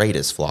famous,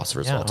 greatest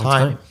philosophers of all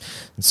time.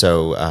 And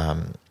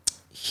so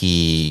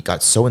he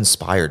got so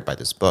inspired by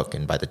this book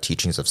and by the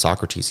teachings of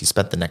Socrates, he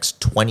spent the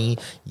next 20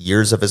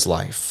 years of his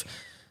life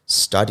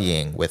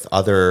studying with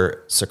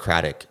other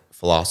Socratic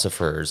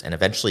philosophers and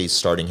eventually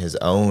starting his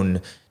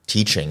own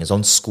teaching, his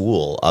own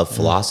school of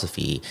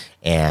philosophy,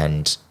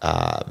 and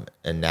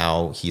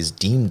now he's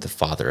deemed the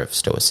father of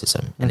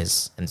Stoicism. And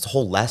his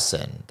whole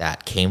lesson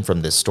that came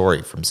from this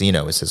story from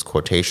Zeno is his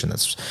quotation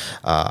that's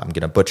I'm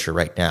going to butcher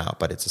right now,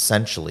 but it's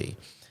essentially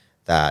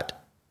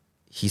that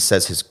he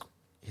says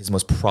his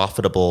most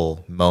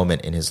profitable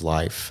moment in his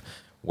life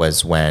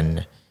was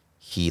when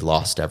he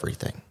lost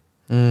everything.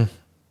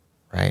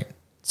 Right?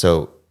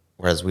 So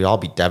whereas we'd all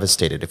be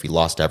devastated if we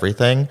lost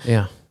everything,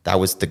 that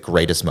was the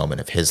greatest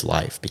moment of his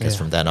life, because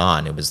from then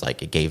on, it was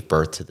like it gave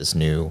birth to this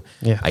new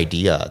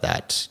idea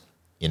that,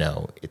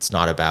 it's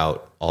not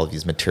about all of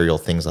these material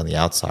things on the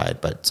outside,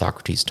 but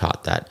Socrates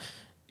taught that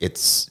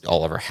it's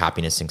all of our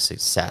happiness and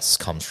success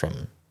comes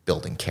from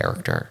building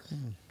character.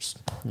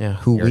 Yeah,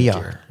 who we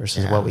are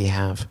versus what we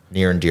have.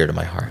 Near and dear to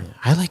my heart.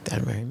 I like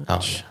that very much.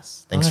 Oh,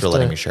 yes. Thanks for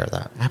letting me share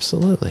that.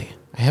 Absolutely.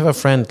 I have a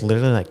friend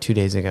literally like 2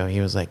 days ago.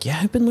 He was like, yeah,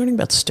 I've been learning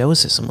about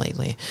Stoicism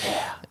lately.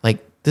 Yeah. Like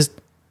this,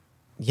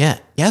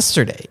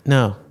 yesterday.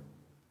 No,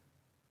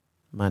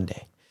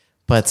 Monday.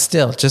 But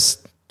still,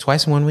 just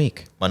twice in 1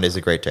 week. Monday's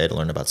a great day to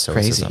learn about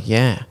Stoicism. Crazy,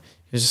 yeah.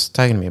 He was just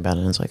talking to me about it,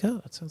 and I was like,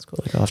 oh, that sounds cool.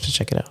 Like, I'll have to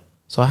check it out.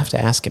 So I'll have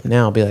to ask him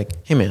now. I'll be like,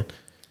 hey, man,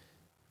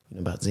 you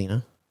know about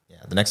Zeno?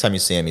 The next time you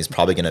see him, he's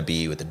probably going to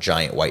be with a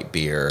giant white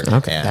beard.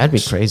 Okay, and that'd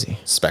be crazy.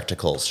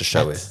 Spectacles to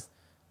show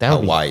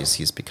how wise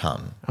he's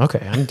become.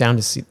 Okay, I'm down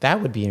to see.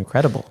 That would be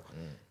incredible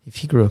if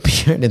he grew a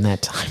beard in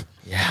that time.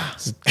 Yeah.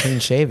 He's clean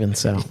shaven,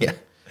 so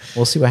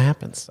we'll see what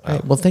happens. All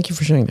right, well, thank you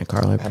for sharing that,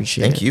 Carl. I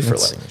appreciate it. Thank you for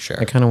letting me share.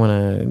 I kind of want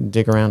to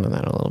dig around on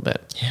that a little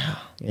bit. Yeah.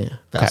 Yeah.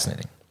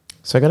 Fascinating. Okay.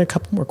 So I got a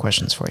couple more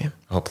questions for you.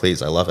 Oh,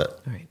 please. I love it.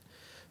 All right.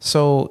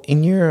 So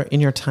in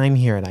your time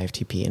here at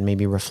IFTP, and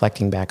maybe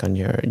reflecting back on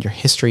your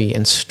history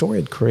and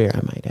storied career, I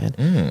might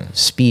add,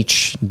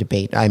 speech,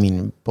 debate, I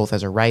mean, both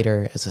as a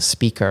writer, as a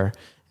speaker,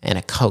 and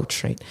a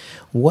coach, right?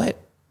 What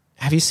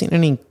have you seen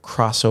any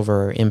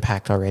crossover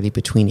impact already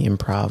between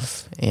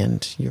improv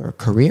and your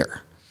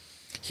career?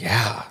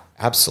 Yeah,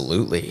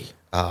 absolutely.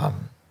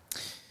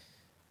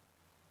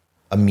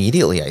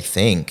 Immediately, I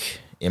think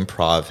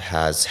improv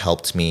has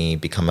helped me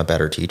become a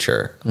better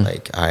teacher.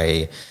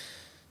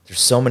 There's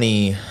so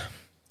many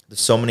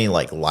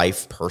like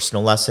life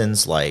personal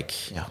lessons. I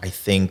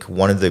think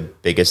one of the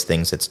biggest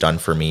things it's done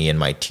for me in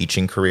my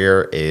teaching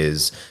career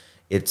is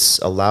it's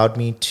allowed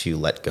me to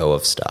let go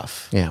of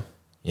stuff. Yeah.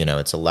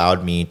 It's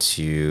allowed me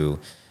to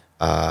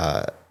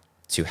have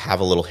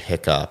a little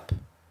hiccup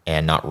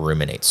and not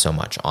ruminate so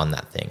much on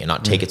that thing and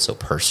not take it so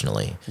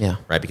personally. Yeah.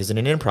 Right. Because in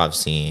an improv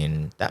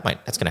scene,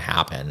 that's going to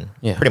happen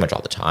pretty much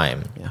all the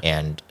time. Yeah.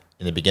 And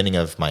in the beginning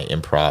of my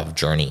improv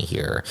journey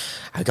here,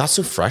 I got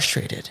so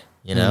frustrated.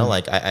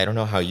 I don't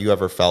know how you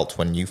ever felt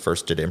when you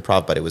first did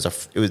improv, but there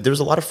was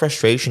a lot of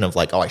frustration of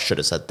I should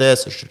have said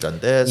this, I should have done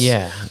this.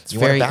 Yeah. It's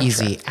very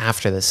easy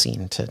after the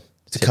scene to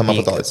come up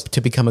with all this.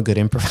 To become a good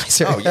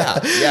improviser. Oh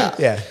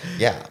yeah.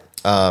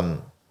 Yeah.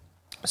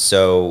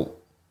 So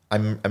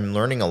I'm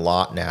learning a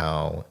lot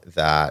now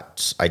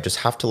that I just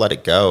have to let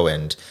it go,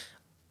 and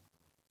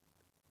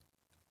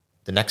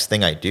the next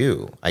thing I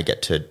do, I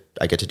get to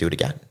do it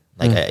again.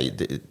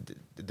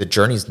 The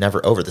journey's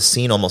never over. The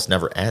scene almost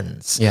never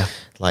ends. Yeah.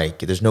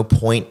 There's no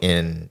point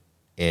in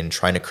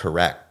trying to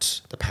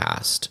correct the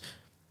past.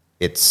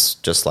 It's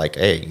just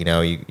hey,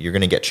 you're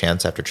going to get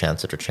chance after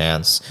chance after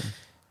chance.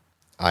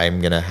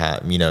 I'm going to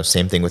have,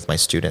 same thing with my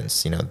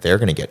students. They're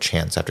going to get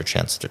chance after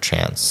chance after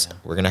chance. Yeah.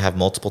 We're going to have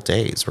multiple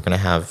days. We're going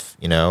to have,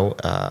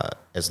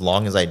 as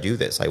long as I do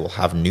this, I will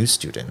have new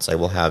students. I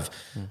will have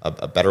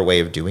a better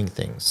way of doing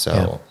things.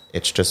 So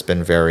it's just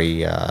been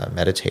very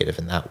meditative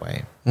in that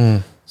way.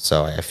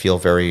 So I feel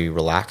very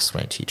relaxed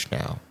when I teach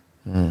now.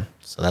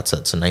 So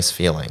it's a nice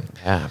feeling.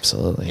 Yeah,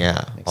 absolutely.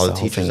 Yeah. All the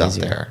teachers out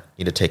there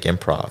need to take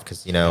improv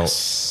because,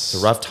 it's a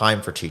rough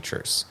time for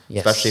teachers,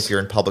 especially if you're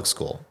in public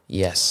school.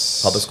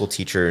 Yes. Public school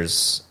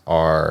teachers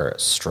are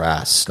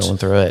stressed. Going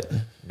through it.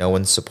 No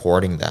one's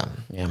supporting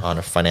them on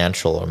a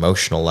financial or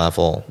emotional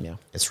level. Yeah.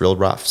 It's real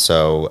rough.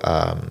 So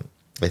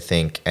I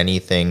think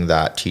anything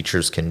that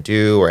teachers can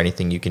do or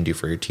anything you can do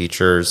for your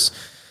teachers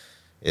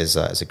is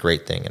a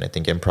great thing. And I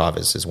think improv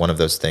is one of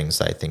those things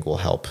that I think will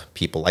help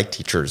people like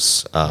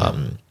teachers.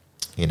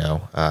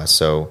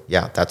 So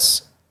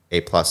that's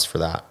A+ for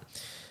that.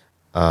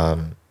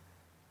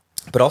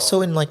 But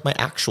also in my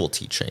actual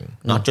teaching,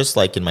 not just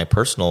in my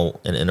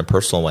in a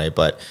personal way,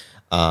 but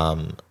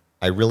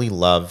I really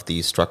love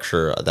the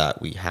structure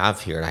that we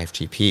have here at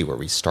IFTP, where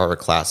we start a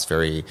class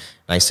very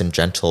nice and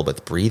gentle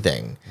with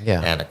breathing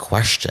and a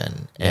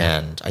question. Yeah.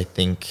 And I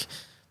think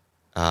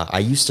I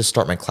used to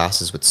start my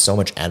classes with so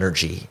much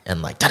energy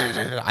and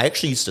I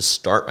actually used to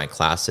start my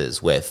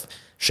classes with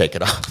shake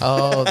it off.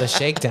 Oh, the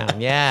shakedown.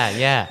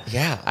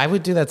 Yeah. I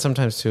would do that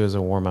sometimes too as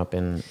a warm up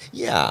in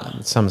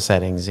some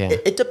settings. Yeah.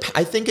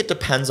 I think it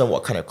depends on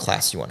what kind of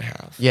class you want to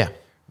have. Yeah.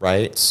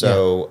 Right.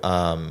 So,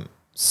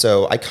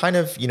 so I kind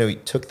of,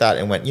 took that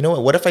and went,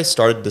 what if I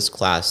started this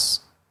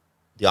class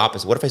the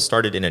opposite? What if I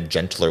started in a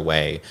gentler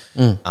way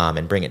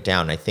and bring it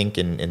down? I think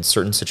in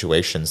certain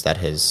situations that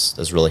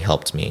has really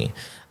helped me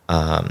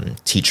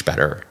teach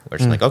better. Where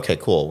it's okay,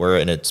 cool. We're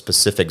in a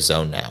specific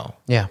zone now.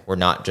 Yeah. We're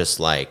not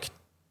just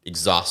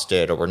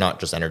exhausted or we're not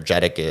just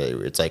energetic.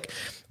 It's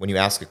when you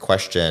ask a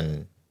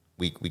question,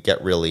 we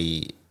get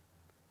really,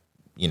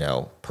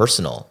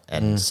 personal.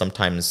 And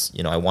sometimes,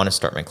 I want to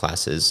start my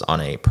classes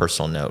on a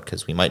personal note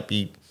because we might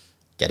be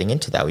getting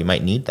into that. We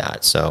might need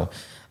that. So,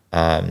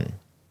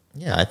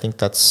 I think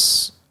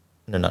that's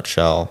in a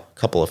nutshell, a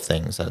couple of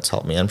things that's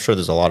helped me. I'm sure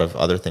there's a lot of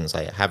other things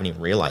I haven't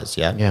even realized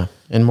yet. Yeah.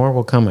 And more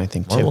will come, I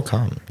think, too. More will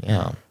come.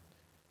 Yeah.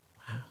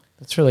 Wow.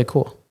 That's really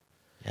cool.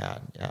 Yeah.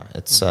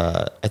 It's,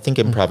 I think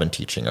improv and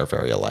teaching are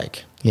very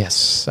alike.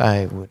 Yes,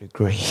 I would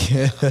agree.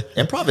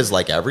 Improv is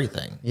like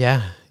everything.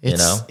 Yeah.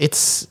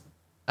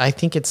 I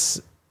think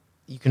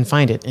you can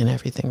find it in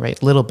everything,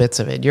 right? Little bits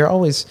of it. You're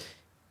always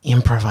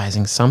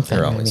improvising something.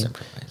 You're always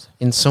improvising.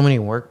 In so many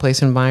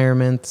workplace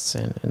environments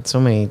and so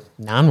many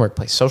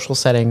non-workplace social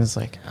settings,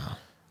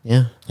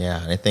 Yeah.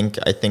 And I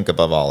think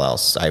above all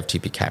else,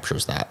 IFTP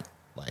captures that.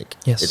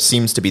 It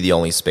seems to be the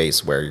only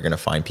space where you're going to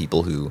find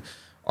people who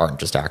aren't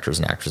just actors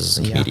and actresses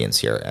and comedians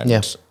here. And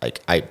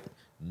I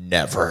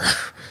never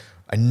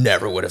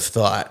would have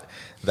thought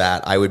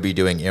that I would be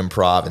doing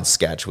improv and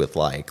sketch with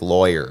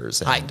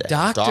lawyers and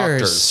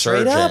doctors,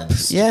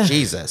 surgeons. Yeah.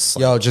 Jesus.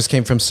 Yo, just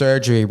came from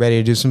surgery, ready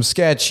to do some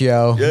sketch,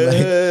 yo.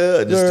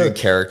 Yeah, just doing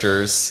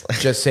characters.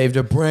 Just saved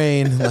a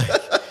brain.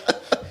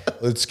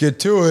 Let's get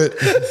to it.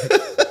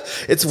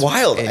 It's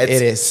wild. It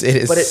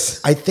is.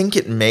 But I think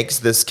it makes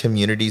this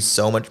community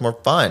so much more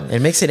fun.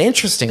 It makes it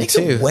interesting, too.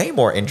 It makes it way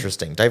more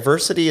interesting.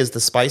 Diversity is the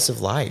spice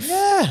of life.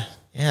 Yeah.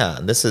 Yeah.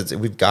 And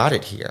we've got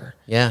it here.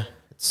 Yeah.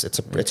 it's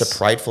a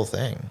prideful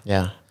thing.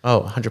 Yeah.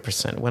 Oh,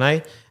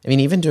 100%.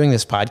 Even doing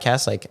this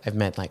podcast, like I've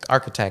met like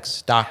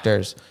architects,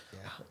 doctors,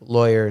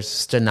 lawyers,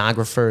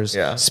 stenographers,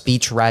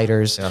 speech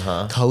writers,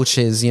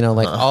 coaches,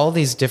 all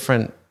these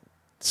different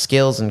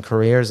skills and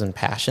careers and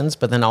passions,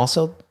 but then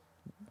also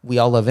we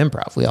all love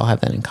improv. We all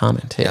have that in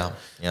common too,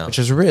 which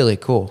is really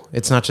cool.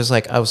 It's not just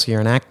like, oh, so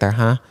you're an actor,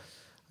 huh?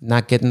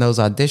 Not getting those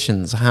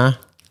auditions, huh?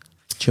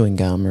 Chewing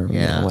gum or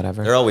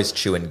whatever. They're always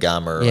chewing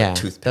gum or like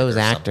toothpick. Those or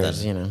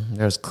actors, something.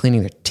 they're just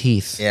cleaning their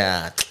teeth.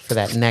 Yeah. For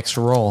that next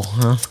role,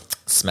 huh?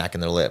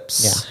 Smacking their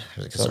lips.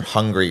 Yeah. Because they're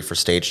hungry for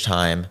stage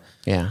time.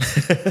 Yeah.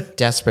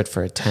 Desperate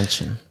for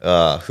attention.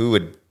 Who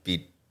would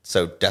be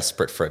so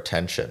desperate for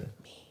attention?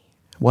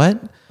 What?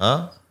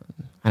 Huh?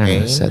 I don't know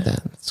who said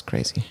that. It's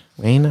crazy.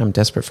 Wayne, I'm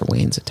desperate for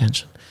Wayne's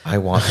attention. I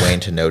want Wayne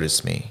to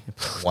notice me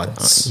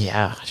once.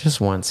 Yeah, just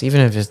once,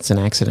 even if it's an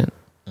accident.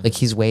 Like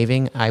he's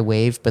waving, I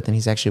wave, but then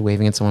he's actually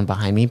waving at someone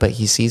behind me, but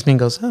he sees me and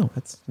goes, "Oh,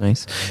 that's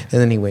nice,"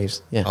 and then he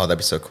waves. Yeah. Oh, that'd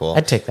be so cool.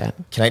 I'd take that.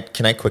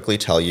 Can I quickly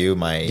tell you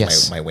my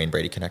Wayne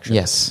Brady connection?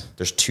 Yes.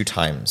 There's two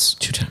times.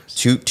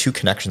 Two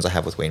connections I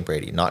have with Wayne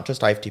Brady. Not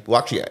just IFTP. Well,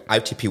 actually,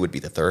 IFTP would be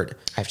the third.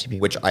 IFTP,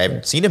 which I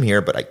haven't seen him here,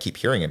 but I keep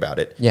hearing about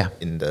it. Yeah.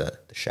 In the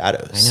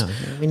shadows. I know.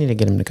 We need to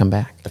get him to come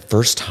back. The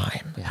first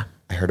time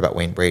I heard about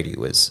Wayne Brady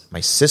was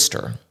my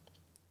sister.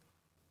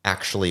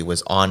 Actually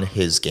was on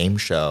his game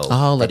show.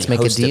 Oh, Let's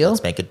Make a Deal?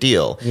 Let's Make a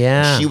Deal.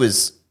 Yeah. She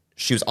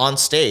was on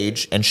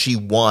stage and she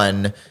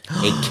won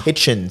a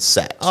kitchen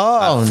set,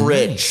 Oh, a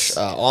fridge, nice.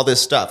 all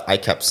this stuff. I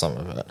kept some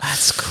of it.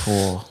 That's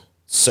cool.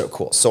 So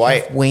cool. So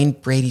Wayne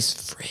Brady's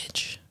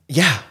fridge.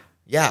 Yeah.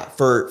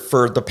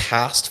 For the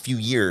past few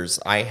years,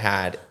 I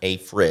had a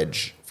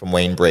fridge from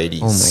Wayne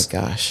Brady's. Oh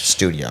my gosh.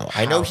 Studio.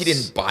 I know he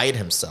didn't buy it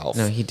himself.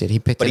 No, he did. He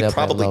picked it up. But he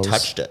probably at Lowe's.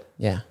 touched it.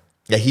 Yeah.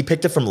 Yeah, he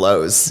picked it from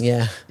Lowe's.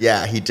 Yeah.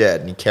 Yeah, he did.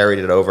 And he carried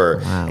it over.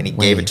 Wow, and he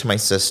Wayne. gave it to my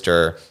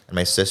sister. And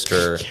my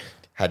sister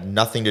had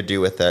nothing to do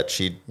with it.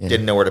 She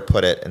didn't know where to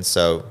put it. And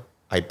so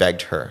I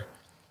begged her,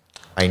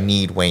 I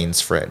need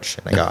Wayne's fridge.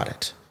 And I got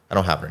it. I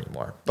don't have it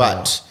anymore.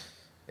 But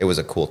it was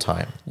a cool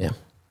time. Yeah.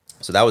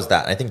 So that was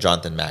that. And I think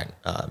Jonathan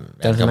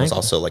Mangum was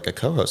also like a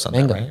co-host on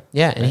that, right?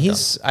 Yeah, and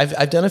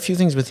I've done a few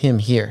things with him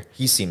here.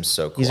 He seems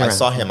so cool. He's I around.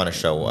 saw him on a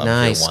show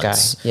Nice here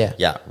once. guy. Yeah.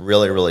 Yeah,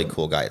 really, really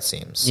cool guy, it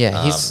seems.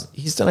 Yeah,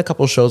 he's done a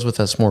couple shows with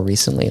us more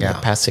recently in the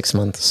past 6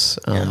 months.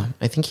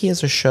 I think he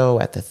has a show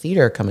at the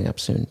theater coming up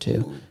soon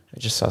too. Ooh. I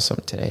just saw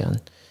something today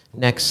on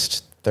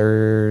next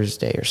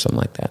Thursday or something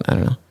like that. I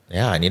don't know.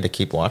 Yeah, I need to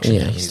keep watching.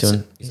 Yeah, he's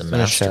doing a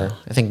master.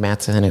 I think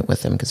Matt's in it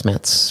with him because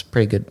Matt's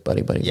pretty good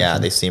buddy. Yeah,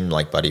 they seem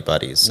like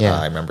buddies. Yeah,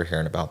 I remember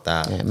hearing about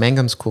that. Yeah,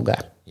 Mangum's a cool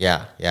guy.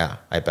 Yeah,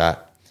 I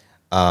bet.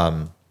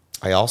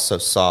 I also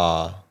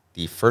saw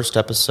the first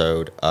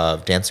episode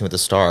of Dancing with the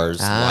Stars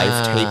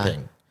live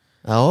taping.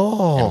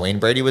 Oh, and Wayne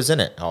Brady was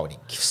in it. Oh, and he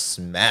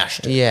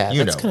smashed it. Yeah,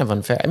 that's kind of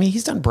unfair. I mean,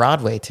 he's done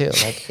Broadway too.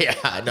 Like,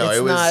 yeah, no,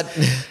 it was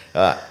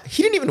not.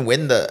 He didn't even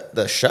win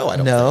the show. I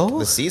don't think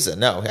the season.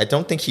 No, I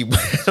don't think he.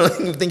 I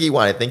don't think he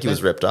won. I think he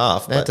was ripped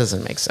off. That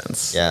doesn't make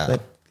sense. Yeah,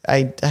 but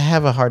I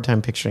have a hard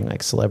time picturing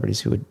like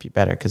celebrities who would be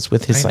better because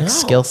with his like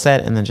skill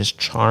set and then just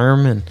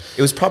charm and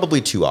it was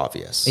probably too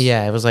obvious.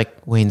 Yeah, it was like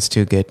Wayne's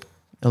too good.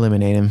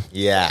 Eliminate him.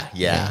 Yeah.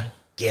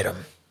 Get him.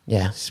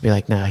 Yeah, just be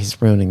like, nah,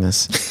 he's ruining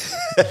this.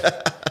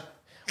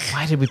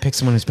 Why did we pick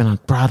someone who's been on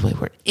Broadway?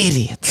 We're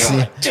idiots.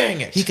 God,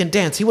 dang it. He can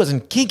dance. He was in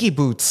Kinky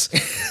Boots.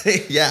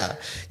 Yeah,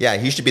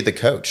 he should be the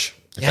coach,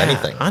 if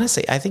anything.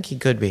 Honestly, I think he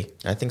could be.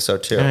 I think so,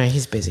 too.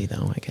 He's busy,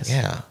 though, I guess.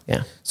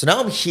 Yeah. So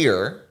now I'm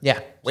here. Yeah.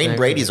 Wayne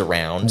Brady's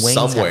around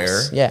somewhere.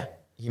 House. Yeah.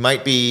 He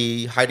might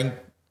be hiding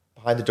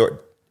behind the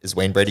door. Is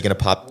Wayne Brady going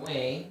to pop?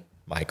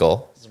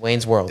 Michael. It's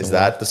Wayne's World. Is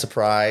that the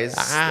surprise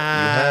that you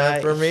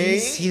have for me?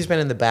 He's been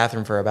in the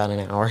bathroom for about an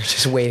hour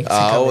just waiting to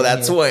come Oh, in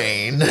that's here.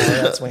 Wayne.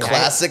 That's Wayne.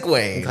 Classic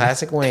Wayne.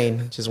 Classic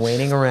Wayne. Just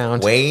waiting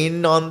around.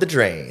 Wayne on the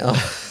drain.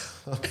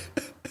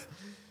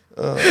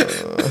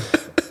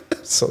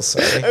 So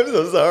sorry. I'm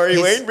so sorry,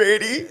 Wayne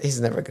Brady.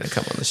 He's never going to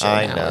come on the show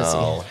I now, know. is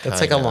he?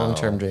 That's like a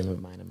long-term dream of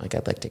mine. I'm like,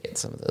 I'd like to get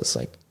some of those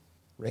like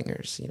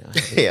ringers,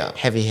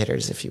 heavy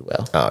hitters, if you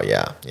will. Oh,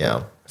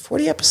 yeah.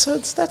 40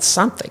 episodes, that's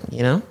something,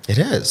 It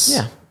is.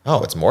 Yeah.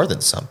 Oh, it's more than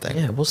something.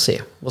 Yeah, we'll see.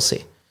 Yeah.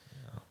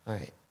 All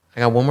right. I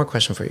got one more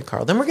question for you,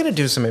 Carl. Then we're going to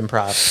do some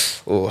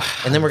improv. Ooh.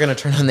 And then we're going to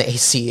turn on the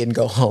AC and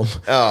go home.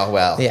 Oh,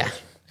 well. Yeah.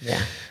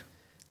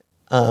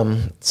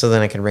 So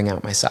then I can wring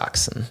out my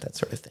socks and that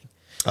sort of thing.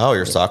 Oh,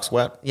 your socks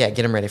wet? Yeah,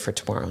 get them ready for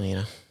tomorrow,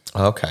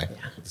 Okay.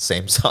 Yeah. The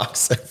same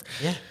socks.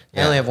 Yeah.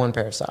 I only have one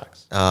pair of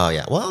socks. Oh,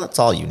 yeah. Well, that's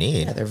all you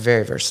need. Yeah, they're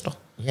very versatile.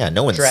 Yeah,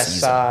 no one Dress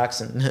sees socks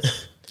and...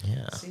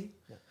 Yeah. See?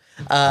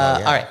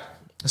 All right.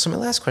 So my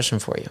last question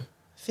for you.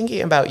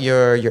 Thinking about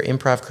your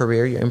improv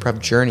career, your improv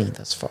journey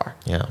thus far.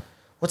 Yeah.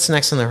 What's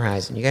next on the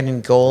horizon? You got any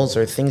goals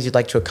or things you'd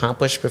like to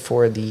accomplish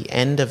before the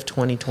end of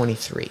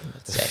 2023?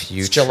 Let's say.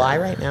 It's July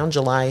right now,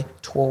 July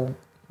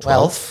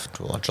 12th.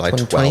 July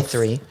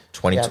 2023.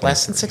 2023. Yeah,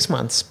 less than 6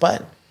 months,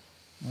 but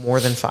more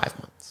than 5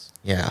 months.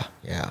 Yeah.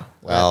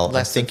 Well, I'm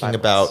Less than thinking 5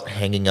 about months.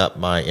 hanging up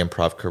my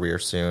improv career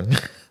soon.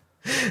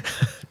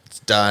 It's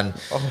done.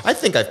 I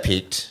think I've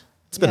peaked.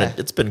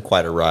 It's been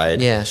quite a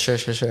ride. Yeah, sure.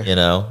 You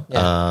know,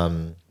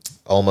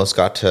 almost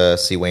got to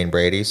see Wayne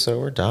Brady, so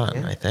we're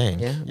done. I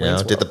think. Yeah, you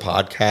know, did the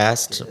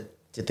podcast.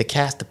 Did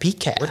the Pete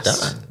cast. We're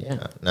done.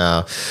 Yeah.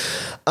 No.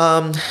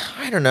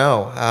 I don't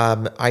know.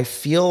 I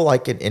feel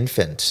like an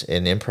infant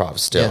in improv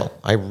still. Yeah.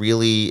 I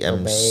really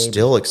am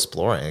still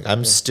exploring.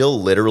 I'm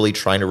still literally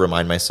trying to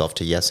remind myself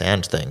to yes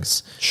and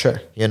things.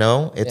 Sure. You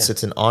know, it's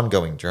an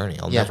ongoing journey.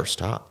 I'll never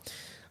stop.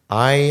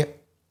 I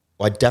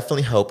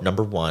definitely hope,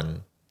 number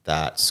one,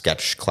 that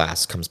sketch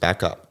class comes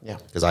back up. Yeah.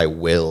 Because I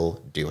will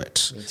do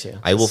it. Me too.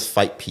 I will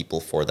fight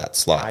people for that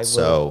slot.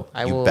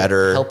 I will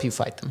help you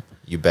fight them.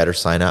 You better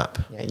sign up.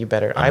 Yeah, you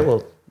better. I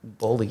will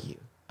bully you.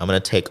 I'm going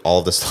to take all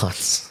of the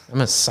slots. I'm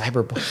a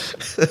cyberbully.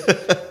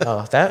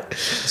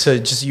 So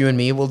just you and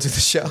me will do the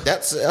show.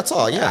 That's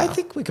all. Yeah. I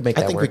think we could make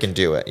that work. I think we can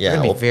do it. Yeah.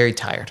 We're gonna be very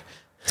tired.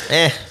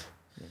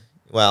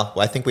 Well,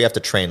 I think we have to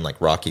train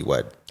like Rocky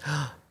would.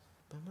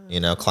 You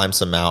know, climb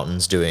some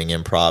mountains doing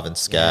improv and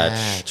sketch.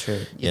 Yeah,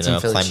 true. You know,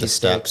 climb the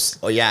steps.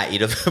 Oh yeah,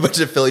 eat a bunch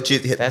of Philly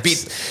cheese.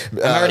 I'm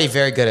already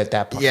very good at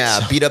that part. Yeah,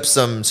 so. beat up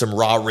some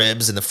raw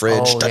ribs in the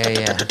fridge.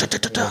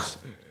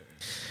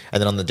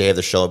 And then on the day of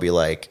the show, I'll be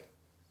like,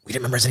 we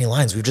didn't memorize any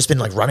lines. We've just been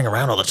like running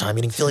around all the time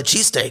eating Philly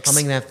cheesesteaks.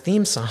 Humming that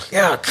theme song.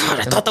 Yeah, God,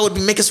 I thought that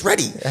would make us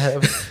ready.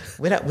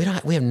 We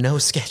have no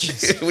sketches.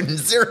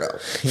 Zero.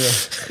 Yeah.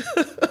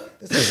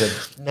 This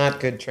is a not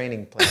good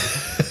training plan.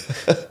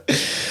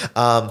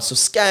 So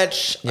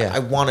sketch, I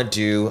want to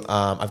do.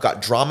 I've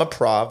got drama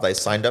prov that I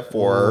signed up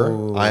for.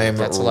 Ooh, I'm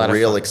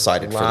real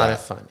excited for that. A lot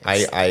of fun.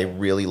 I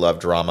really love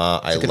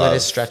drama. It's a good way to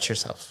stretch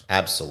yourself.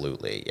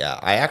 Absolutely, yeah.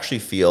 I actually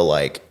feel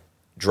like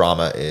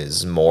drama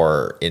is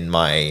more in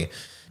my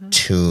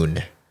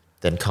tune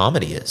than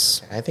comedy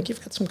is. I think you've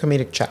got some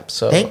comedic chops.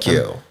 So thank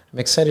you. I'm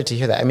excited to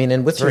hear that. I mean,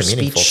 and with your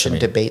speech and me.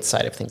 debate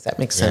side of things, that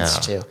makes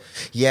sense too.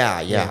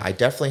 Yeah. I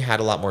definitely had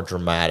a lot more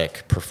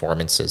dramatic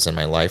performances in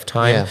my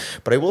lifetime. Yeah.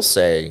 But I will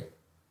say,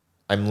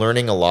 I'm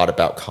learning a lot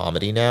about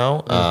comedy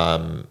now.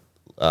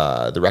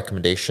 The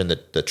recommendation,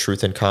 the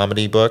Truth in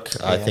Comedy book,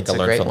 I think I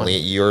learned from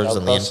yours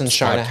and Liam's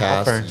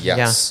podcast.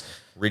 Yes,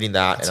 reading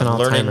that, that's and I'm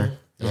learning.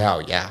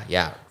 Timer.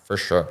 Yeah, for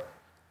sure.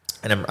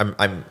 And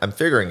I'm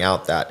figuring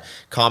out that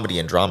comedy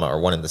and drama are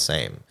one and the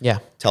same. Yeah.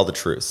 Tell the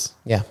truth.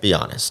 Yeah. Be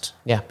honest.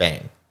 Yeah.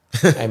 Bang.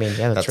 I mean,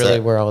 yeah, that's really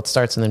where all it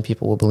starts, and then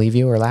people will believe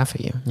you or laugh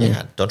at you.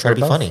 Yeah. Don't try to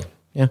be funny.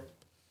 Yeah.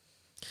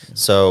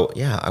 So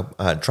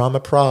drama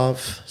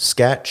prov,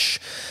 sketch.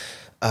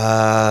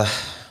 I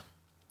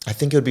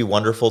think it would be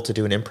wonderful to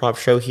do an improv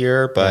show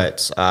here,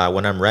 but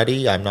when I'm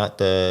ready, I'm not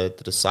the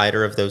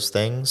decider of those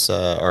things.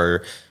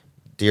 Our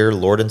dear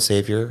Lord and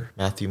Savior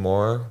Matthew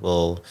Moore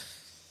will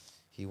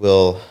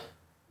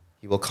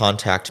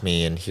contact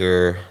me and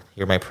hear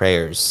my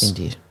prayers.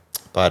 Indeed.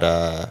 But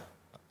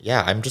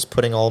I'm just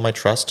putting all my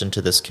trust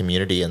into this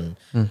community and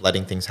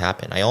letting things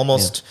happen. I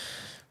almost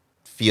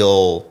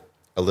feel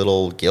a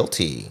little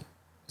guilty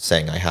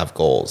saying I have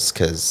goals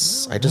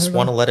because I just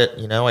want to let it,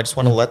 I just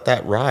want to let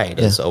that ride,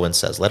 as Owen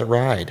says. Let it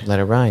ride. Let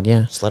it ride,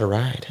 yeah. Just let it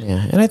ride.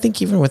 Yeah, and I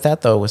think even with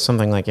that, though, with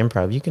something like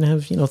improv, you can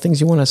have, things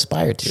you want to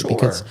aspire to. Sure.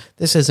 Because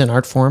this is an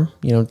art form,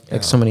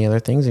 like so many other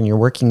things, and you're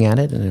working at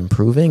it and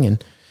improving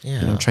and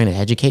trying to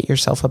educate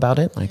yourself about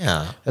it. Like,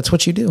 that's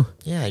what you do.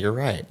 Yeah, you're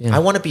right. Yeah. I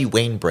want to be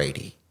Wayne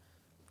Brady.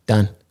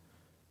 Done.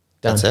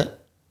 That's it?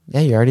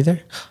 Yeah, you're already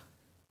there.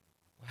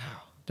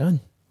 Wow.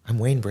 Done. I'm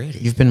Wayne Brady.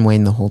 You've been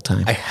Wayne the whole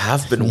time. I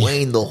have been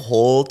Wayne the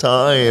whole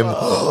time.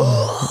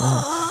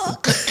 My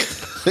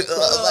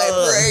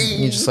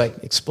brain. You just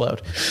like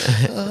explode.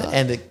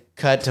 And it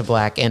cut to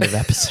black, end of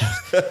episode.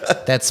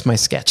 That's my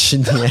sketch.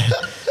 Yeah.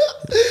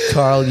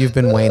 Carl, you've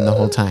been Wayne the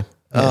whole time.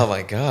 Yeah. Oh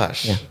my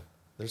gosh. Yeah.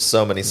 There's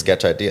so many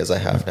sketch ideas I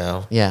have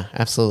now. Yeah,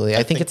 absolutely.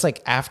 I think it's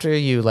like after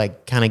you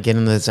like kind of get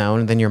in the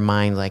zone, then your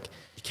mind like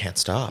you can't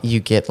stop. You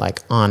get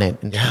like on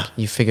it and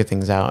you figure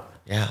things out.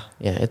 Yeah.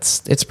 Yeah,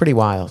 it's pretty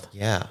wild.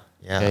 Yeah.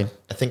 Yeah. Okay.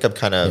 I think I'm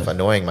kind of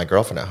annoying my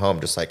girlfriend at home,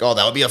 just like, oh,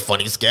 that would be a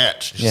funny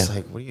sketch. She's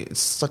like, what are you,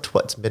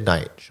 it's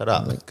midnight. Shut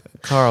up. Like,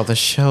 Carl, the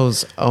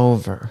show's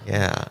over.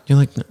 Yeah. You're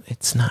like, no,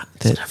 it's not.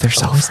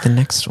 There's always the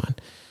next one.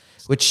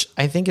 Which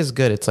I think is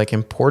good. It's like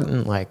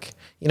important, like,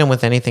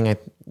 with anything,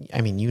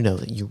 I mean,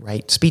 that you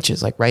write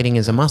speeches, like writing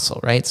is a muscle,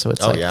 right? So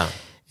it's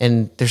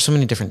and there's so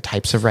many different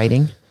types of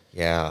writing.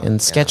 Yeah. And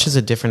sketch is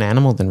a different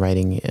animal than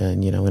writing,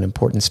 an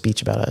important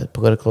speech about a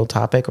political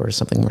topic or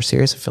something more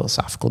serious, a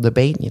philosophical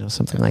debate,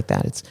 something like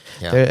that. It's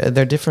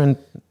they're different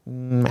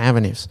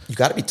avenues. You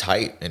got to be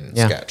tight in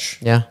sketch.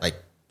 Yeah.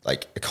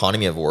 Like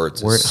economy of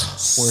words. Word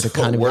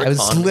economy. Word I was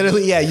economy.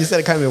 Literally, you said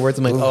economy of words.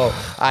 I'm like,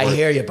 I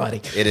hear you, buddy.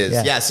 It is.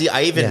 Yeah. See,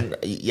 I even,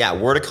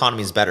 word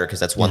economy is better because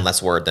that's one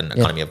less word than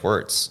economy of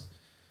words.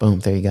 Boom.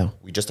 There you go.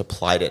 We just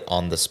applied it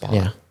on the spot.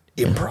 Yeah.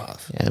 Improv.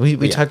 Yeah,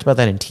 we talked about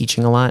that in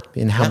teaching a lot,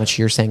 and how much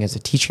you're saying as a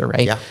teacher,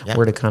 right? Yeah.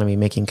 Word economy,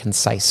 making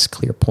concise,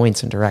 clear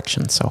points and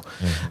directions. So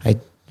I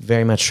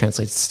very much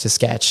translates to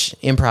sketch,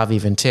 improv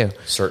even too.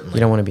 Certainly. You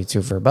don't want to be too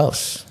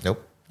verbose.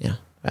 Nope. Yeah.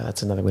 Well,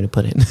 that's another way to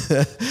put it.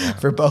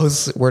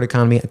 Verbose, word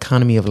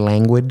economy of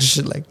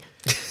language. Like,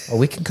 Well,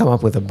 we can come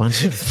up with a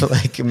bunch of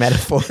like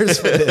metaphors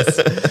for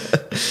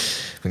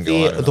this.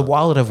 The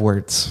wallet of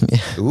words.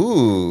 Yeah.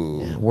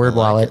 Ooh. Yeah, word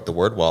wallet. The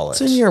word wallet.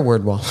 What's in your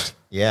word wallet?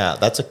 Yeah,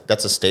 that's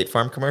a State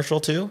Farm commercial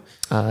too.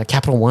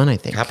 Capital One, I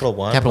think. Capital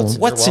One. Capital One.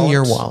 What's in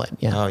your wallet?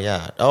 Yeah. Oh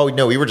yeah. Oh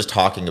no, we were just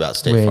talking about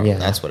State Farm. Yeah.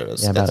 That's what it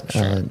was. Yeah, that's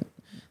about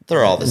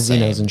they're all the same.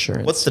 Zeno's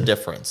Insurance. What's the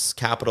difference?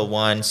 Capital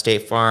One,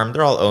 State Farm.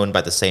 They're all owned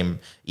by the same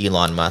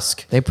Elon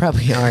Musk. They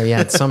probably are.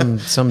 Yeah, it's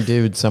some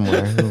dude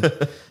somewhere who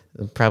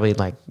probably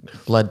like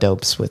blood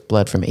dopes with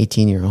blood from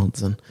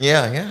 18-year-olds and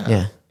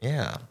Yeah.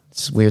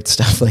 It's weird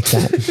stuff like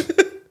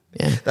that.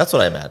 Yeah, That's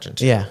what I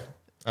imagined. yeah.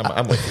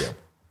 I'm with you.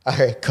 All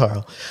right,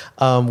 Carl.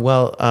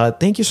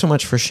 Thank you so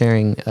much for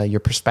sharing your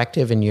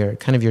perspective and your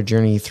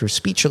journey through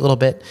speech a little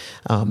bit,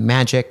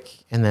 magic,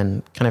 and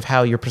then kind of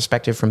how your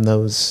perspective from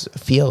those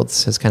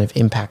fields has kind of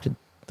impacted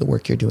the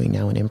work you're doing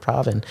now in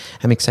improv. And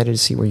I'm excited to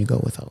see where you go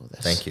with all of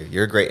this. Thank you.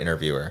 You're a great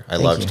interviewer. I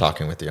loved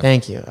talking with you.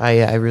 Thank you.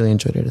 I really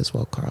enjoyed it as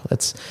well, Carl.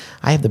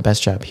 I have the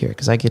best job here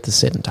because I get to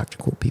sit and talk to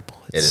cool people.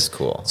 It is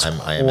cool.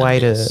 I am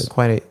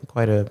quite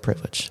a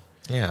privilege.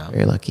 Yeah.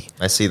 Very lucky.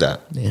 I see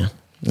that. Yeah.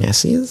 Yeah,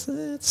 see, it's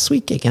a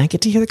sweet gig, and I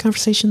get to hear the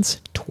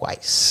conversations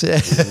twice.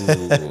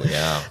 Ooh,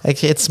 yeah.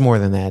 Like, it's more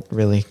than that,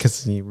 really,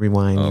 because you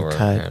rewind, Over you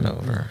cut. and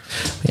over.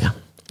 Yeah.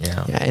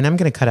 Yeah. Yeah, and I'm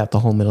going to cut out the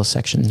whole middle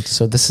section,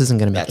 so this isn't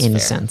going to make That's any fair.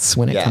 sense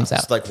when it comes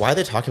out. It's like, why are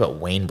they talking about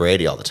Wayne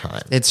Brady all the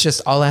time? It's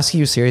just, I'll ask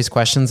you serious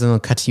questions, and it'll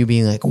cut to you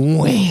being like,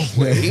 Wayne.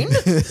 Wayne?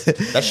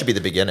 That should be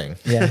the beginning.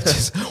 Yeah,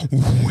 just,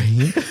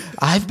 Wayne?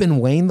 I've been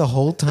Wayne the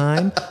whole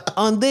time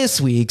on this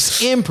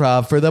week's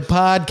improv for the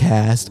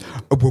podcast.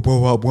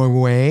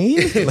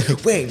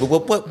 Wayne? Wayne,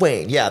 what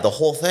Wayne? Yeah, the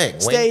whole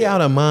thing. Stay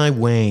out of my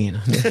Wayne.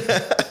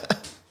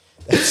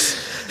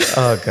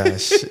 Oh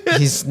gosh,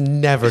 he's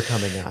never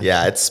coming out.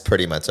 Yeah, it's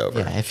pretty much over.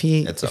 Yeah, if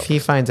he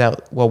finds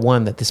out, well,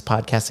 one, that this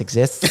podcast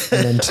exists,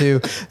 and then two,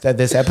 that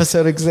this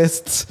episode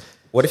exists.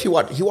 What if he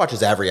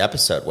watches every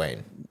episode,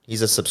 Wayne?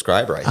 He's a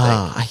subscriber,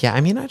 I think. Yeah,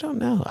 I mean, I don't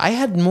know. I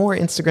had more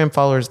Instagram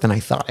followers than I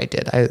thought I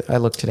did. I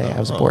looked today. I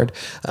was bored.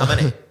 How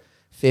many?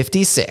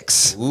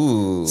 56.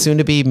 Ooh. Soon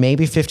to be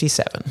maybe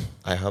 57.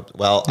 I hope.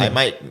 Well, I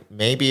might.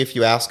 Maybe if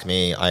you ask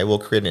me, I will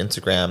create an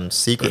Instagram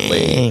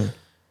secretly. Dang.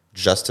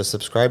 Just to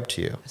subscribe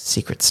to you.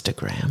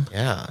 Secretstagram.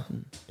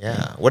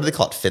 Yeah. What do they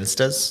call it?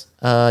 Finstas?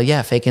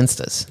 Yeah, fake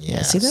Instas.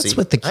 Yeah, see, that's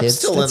what the kids, I'm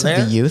still that's in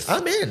there. the youth.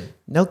 I'm in.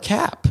 No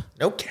cap.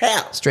 No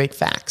cap. Straight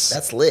facts.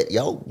 That's lit,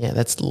 yo. Yeah,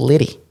 that's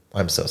litty.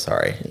 I'm so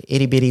sorry.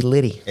 Itty bitty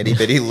litty. Itty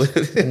bitty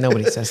lit.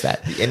 Nobody says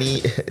that.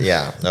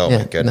 Yeah. Oh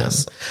my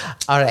goodness. No.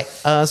 All right.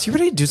 So you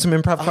ready to do some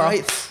improv,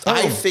 Carl?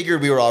 I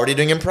figured we were already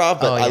doing improv,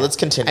 but let's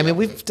continue. I mean,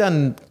 we've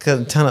done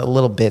a ton of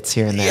little bits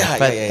here and there,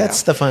 but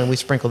that's the fun. We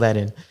sprinkle that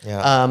in.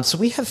 Yeah. So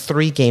we have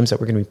 3 games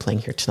that we're going to be playing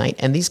here tonight.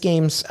 And these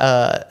games,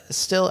 I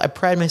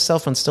pride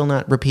myself on still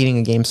not repeating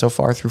a game so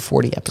far through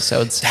 40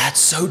 episodes. That's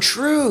so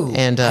true.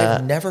 And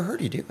I've never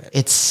heard you do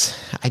it.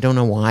 I don't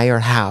know why or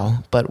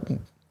how, but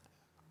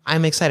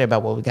I'm excited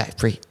about what we got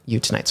for you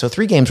tonight. So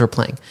 3 games we're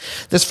playing.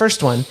 This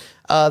first one,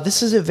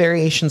 this is a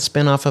variation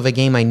spin-off of a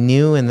game I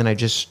knew, and then I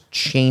just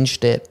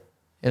changed it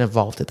and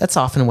evolved it. That's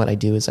often what I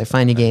do, is I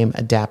find a game,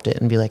 adapt it,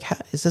 and be like,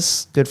 is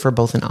this good for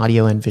both an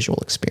audio and visual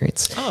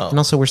experience? Oh. And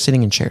also, we're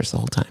sitting in chairs the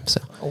whole time,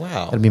 so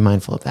wow. Gotta be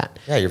mindful of that.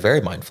 Yeah, you're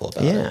very mindful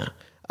about it. Yeah.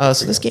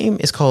 So this game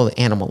is called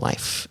Animal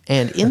Life.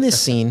 And in this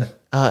scene,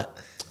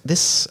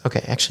 this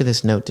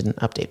note didn't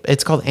update.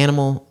 It's called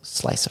Animal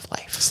Slice of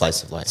Life.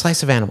 Slice of life.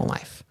 Slice of Animal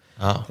Life.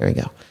 Oh. There we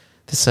go.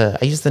 This I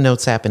used the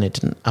Notes app and it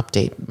didn't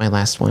update my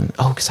last one.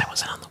 Oh, because I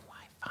wasn't on the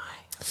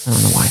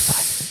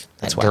Wi-Fi.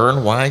 That's why. Darn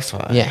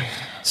Wi-Fi. Yeah.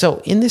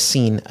 So in this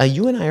scene,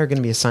 you and I are going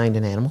to be assigned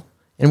an animal,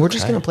 and we're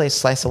just going to play a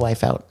slice of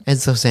life out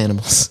as those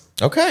animals.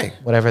 Okay.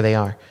 Whatever they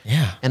are.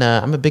 Yeah. And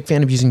I'm a big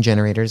fan of using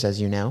generators,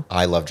 as you know.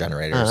 I love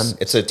generators.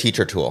 It's a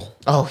teacher tool.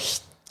 Oh,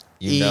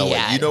 You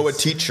know a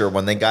teacher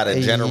when they got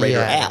a generator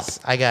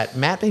app.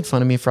 Matt made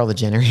fun of me for all the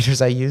generators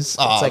I use.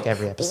 It's like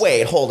every episode.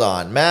 Wait, hold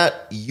on. Matt,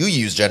 you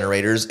use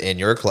generators in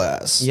your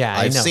class. Yeah,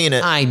 I've seen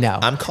it. I know.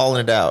 I'm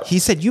calling it out. He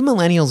said, you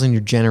millennials and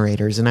your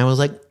generators. And I was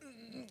like,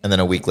 and then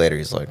a week later,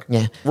 hegoing like,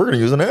 yeah, we're going to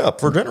use an app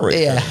for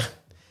generators. Yeah.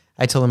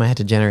 I told him I had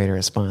to generate a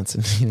response.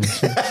 And,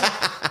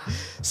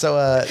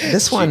 So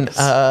this one,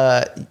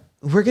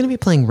 we're going to be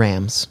playing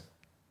Rams.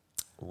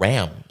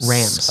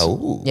 Rams.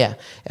 Oh. Yeah.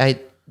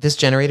 This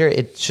generator,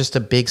 it's just a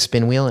big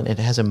spin wheel, and it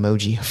has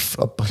emoji of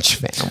a bunch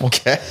of animals.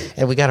 Okay.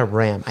 And we got a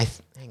ram. Hang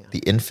on. The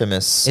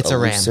infamous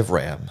elusive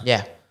ram.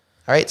 Yeah.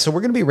 All right, so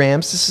we're going to be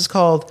Rams. This is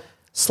called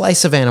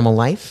Slice of Animal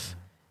Life.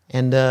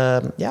 And,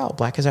 I'll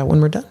black us out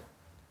when we're done.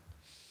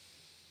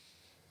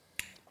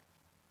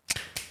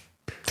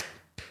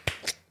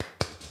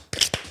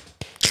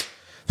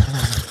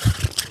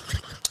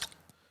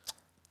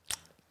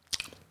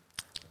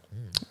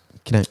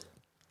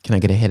 Can I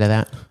get a hit of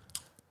that?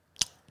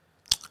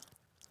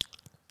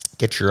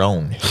 Get your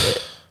own.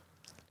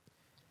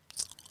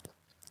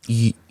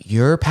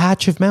 Your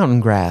patch of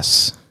mountain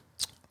grass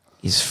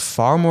is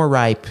far more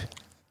ripe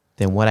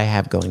than what I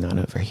have going on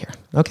over here.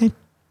 Okay?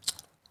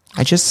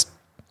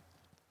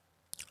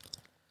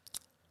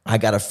 I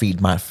got to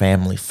feed my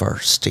family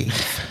first,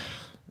 Steve.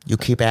 You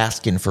keep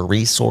asking for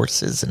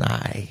resources, and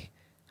I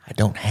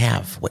don't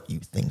have what you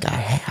think I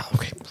have.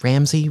 Okay,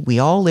 Ramsey, we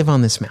all live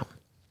on this mountain.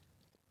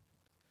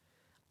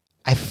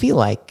 I feel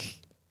like,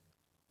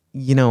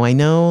 I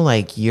know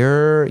like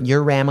your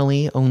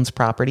family owns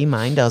property,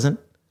 mine doesn't.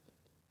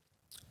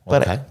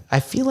 But Okay. I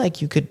feel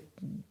like you could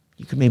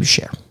maybe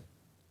share.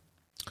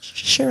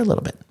 Share a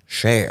little bit.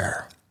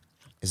 Share.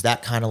 Is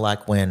that kind of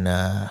like when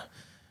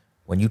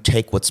you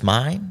take what's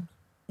mine?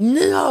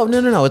 No.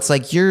 It's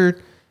like you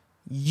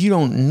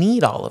don't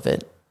need all of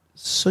it,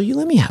 so you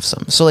let me have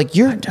some. So like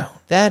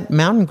that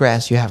mountain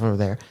grass you have over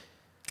there.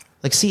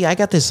 Like, see, I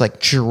got this like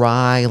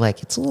dry,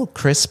 like it's a little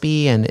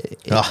crispy and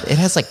it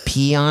has like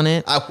pea on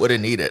it. I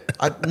wouldn't eat it.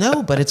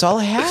 No, but it's all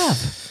I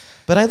have.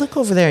 But I look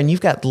over there and you've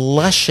got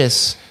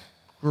luscious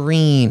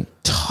green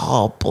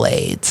tall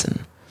blades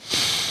and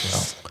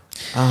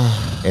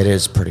It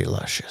is pretty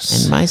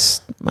luscious. and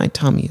my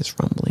tummy is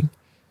rumbling.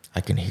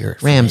 I can hear it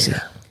from Ramsey,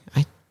 here.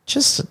 I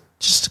just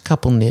a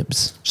couple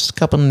nibs. Just a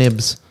couple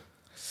nibs.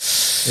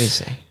 What do you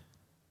say?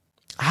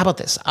 How about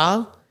this?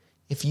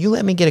 If you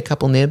let me get a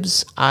couple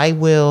nibs,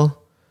 I'll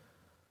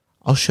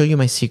show you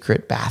my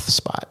secret bath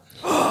spot.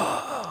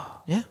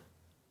 Yeah.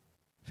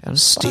 Found a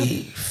spot.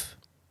 Steve,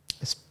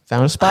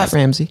 Found a spot,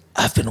 Ramsey.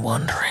 I've been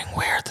wondering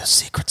where the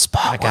secret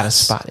spot I got a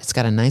spot. It's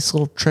got a nice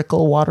little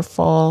trickle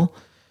waterfall.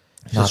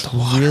 Not It's the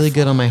water. really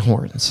good on my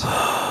horns.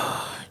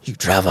 You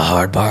drive a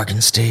hard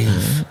bargain,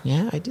 Steve.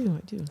 Yeah, I do.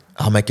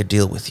 I'll make a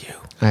deal with you.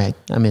 All right,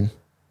 I'm in.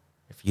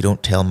 If you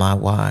don't tell my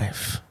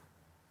wife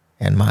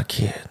and my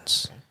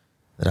kids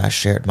that I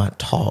shared my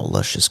tall,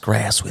 luscious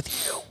grass with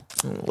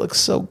you, It looks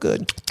so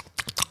good.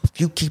 if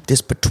you keep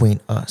this between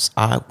us,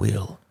 I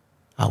will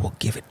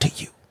give it to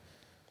you.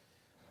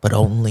 But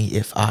only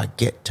if I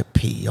get to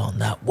pee on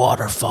that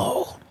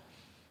waterfall.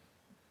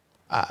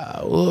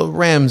 Well,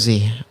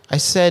 Ramsey, I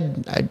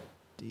said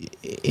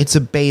it's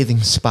a bathing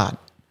spot.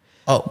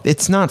 Oh,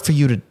 It's not for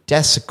you to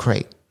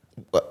desecrate.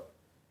 but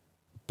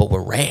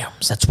we're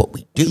rams. That's what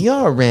we do. We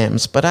are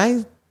Rams, but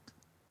I'm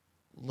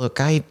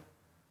kind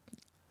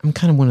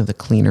of one of the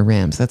cleaner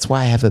Rams. That's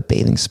why I have a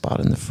bathing spot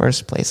in the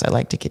first place. I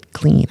like to get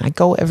clean. I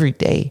go every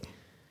day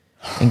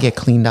and get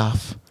cleaned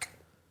off.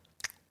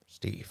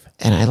 Steve.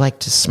 And I like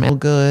to smell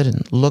good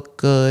and look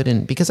good.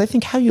 And because I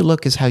think how you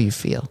look is how you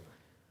feel.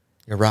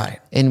 You're right.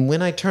 And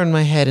when I turn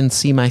my head and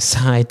see my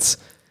sides,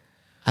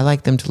 I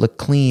like them to look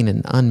clean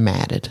and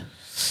unmatted.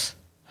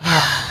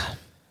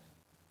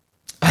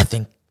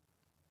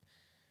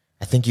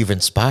 I think you've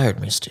inspired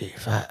me,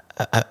 Steve.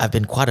 I've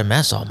been quite a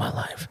mess all my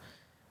life.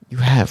 You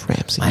have,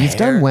 Ramsey. My You've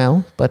hair. done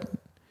well, but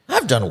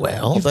I've done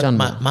well, You've but done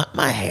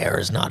my hair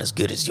is not as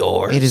good as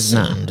yours. it is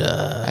not. And,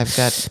 I've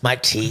got my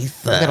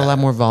teeth. I've got a lot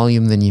more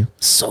volume than you.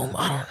 So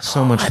I don't know.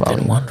 So much I've volume.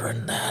 been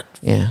wondering that.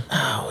 Yeah.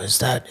 Oh, is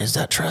that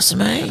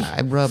Tresemme?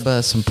 I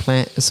rub some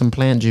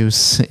plant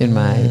juice in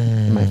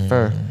my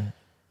fur.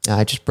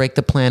 I just break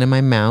the plant in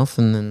my mouth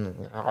and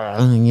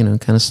then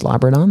kind of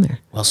slobber it on there.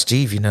 Well,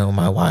 Steve,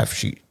 my wife,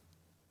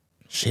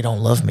 she don't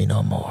love me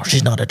no more.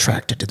 She's not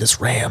attracted to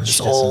this ram. This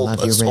doesn't old, love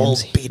you, this old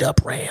Ramsey. beat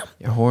up ram.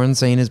 Your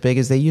horns ain't as big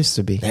as they used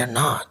to be. They're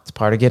not. It's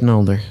part of getting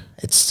older.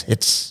 It's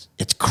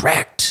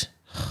cracked.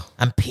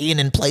 I'm peeing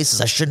in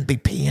places I shouldn't be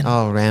peeing.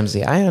 Oh,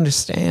 Ramsey, I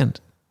understand.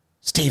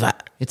 Steve,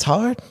 It's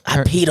hard. I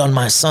peed on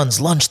my son's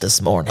lunch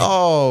this morning.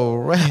 Oh,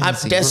 Ramsey. I'm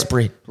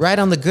desperate. Right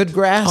on the good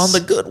grass? On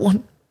the good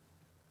one.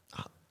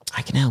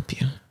 I can help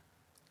you.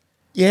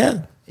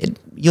 Yeah.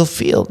 You'll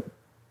feel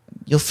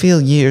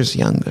years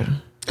younger.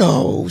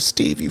 Oh,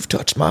 Steve, you've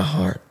touched my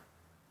heart.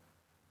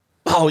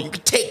 Oh, you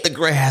can take the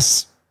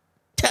grass.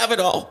 Have it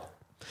all.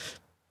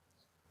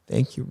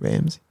 Thank you,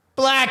 Ramsey.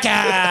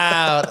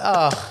 Blackout.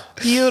 Oh,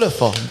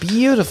 beautiful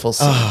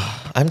scene.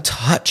 I'm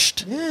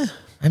touched. Yeah.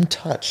 I'm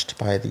touched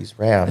by these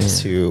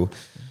rams who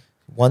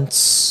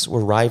once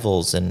were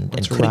rivals and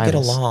couldn't get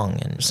rivals. along.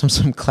 And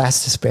Some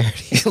class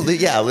disparity.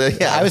 yeah.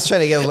 I was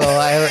trying to get a little.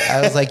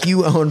 I was like,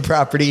 you own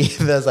property.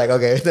 I was like,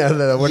 okay,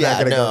 no, we're not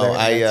going to go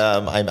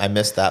there. I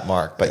missed that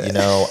mark, but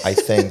I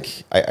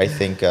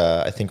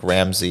think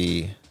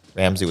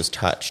Ramsey was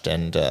touched,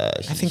 and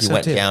he so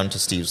went too. down to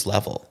Steve's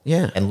level,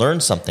 Yeah. and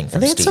learned something from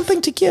And they had Steve.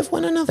 something to give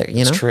one another.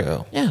 It's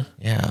true. Yeah.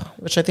 Yeah,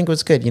 Which I think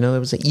was good. There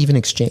was an even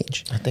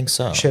exchange. I think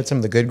so. Shared some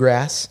of the good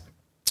grass.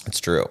 It's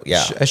true.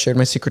 Yeah, I shared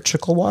my secret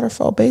trickle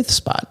waterfall bathe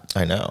spot.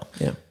 I know.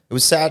 Yeah. It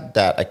was sad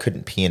that I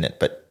couldn't pee in it,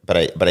 but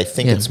I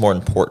think Yeah. it's more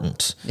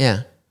important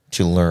Yeah.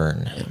 to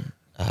learn.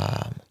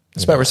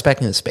 It's about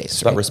respecting the space.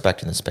 It's about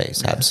respecting the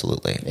space.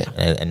 Absolutely. Yeah.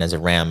 And as a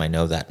ram, I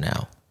know that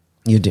now.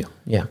 You do.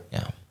 Yeah.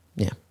 Yeah.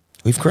 Yeah.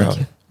 We've Thank grown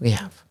you. We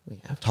have.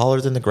 taller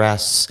than the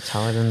grass.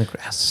 Taller than the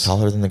grass.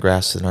 Taller than the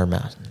grass in our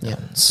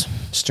mountains.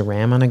 Just a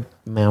ram on a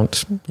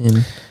mount.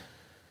 In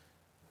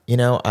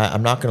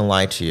I'm not going to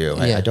lie to you.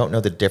 Yeah. I don't know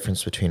the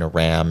difference between a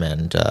ram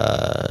and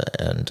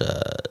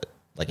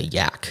like a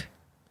yak.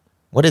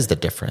 What is the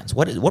difference?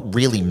 What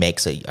really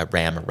makes a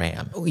ram a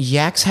ram?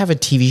 Yaks have a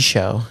TV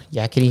show,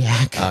 Yakety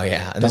Yak. Oh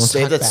yeah, and Don't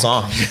save talk that back.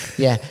 song.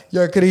 Yeah,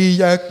 Yakety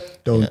Yak.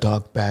 don't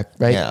talk back,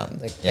 right? Yeah.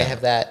 They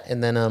have that,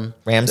 and then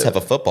Rams have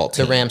a football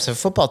team. The Rams have a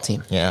football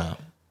team. Yeah.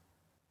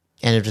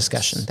 End of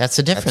discussion. That's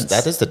the difference.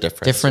 That is the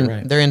difference. Different.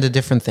 Right. They're into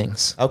different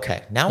things.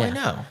 Okay, now I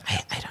know.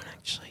 I don't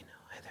actually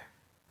know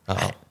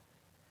either. Oh.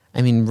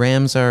 I mean,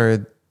 Rams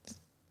are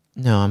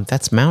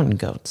that's mountain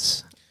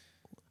goats.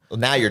 Well,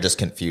 now you're just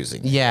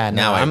confusing. Yeah.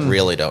 Now I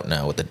really don't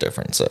know what the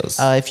difference is.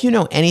 If you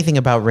know anything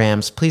about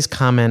Rams, please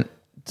comment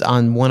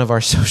on one of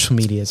our social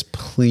medias,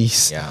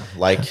 please. Yeah,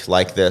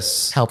 like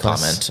this Help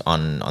comment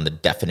on the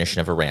definition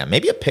of a ram.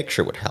 Maybe a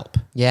picture would help.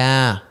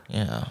 Yeah.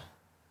 Yeah.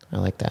 I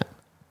like that.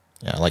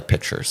 Yeah, I like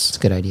pictures. It's a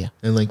good idea.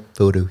 I like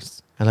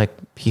photos. I like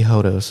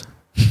pihotos.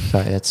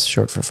 Sorry, that's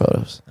short for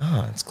photos.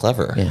 Oh, it's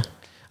clever. Yeah.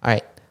 All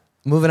right.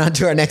 Moving on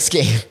to our next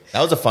game.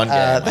 That was a fun game.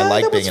 I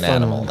like being an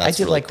animal. That's I did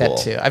really like cool.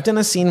 that too. I've done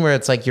a scene where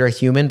it's like you're a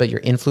human, but you're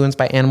influenced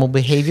by animal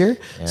behavior.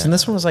 Yeah. So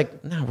this one was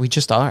like, no, we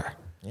just are.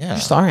 Yeah. We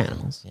just are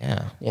animals.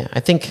 Yeah. Yeah.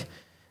 I think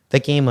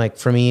that game, like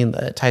for me,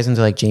 ties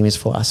into like Jamie's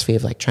philosophy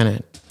of like trying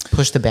to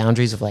push the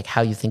boundaries of like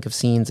how you think of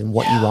scenes and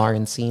what you are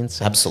in scenes.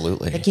 So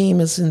absolutely. The game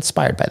is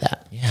inspired by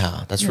that.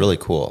 Yeah. That's really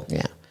cool.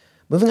 Yeah.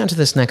 Moving on to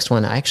this next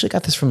one, I actually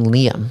got this from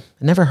Liam.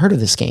 I never heard of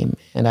this game,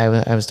 and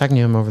I was talking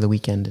to him over the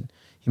weekend, and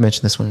he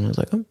mentioned this one, and I was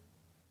like, oh,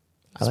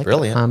 I like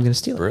brilliant. that. I'm going to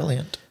steal it.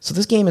 Brilliant. So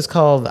this game is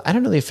called, I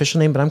don't know the official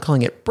name, but I'm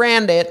calling it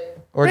Brand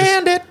It.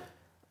 Brand It.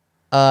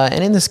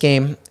 And in this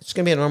game, it's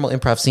going to be a normal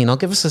improv scene. I'll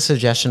give us a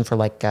suggestion for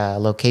like a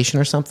location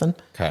or something.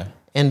 Okay.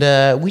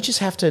 And we just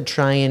have to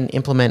try and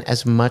implement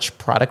as much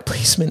product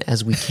placement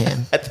as we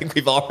can. I think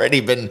we've already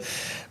been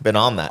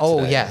on that. Oh,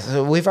 today. yeah.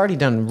 So we've already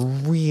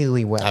done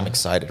really well. I'm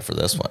excited for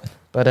this one.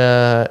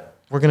 But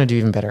we're going to do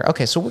even better.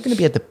 Okay, so we're going to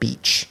be at the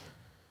beach.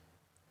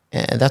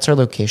 And that's our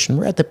location.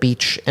 We're at the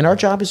beach. And our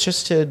job is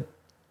just to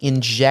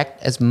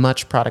inject as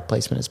much product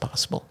placement as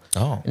possible.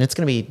 Oh. And it's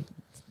going to be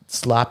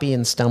sloppy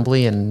and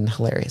stumbly and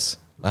hilarious.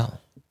 Well,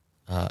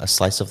 a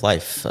slice of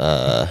life,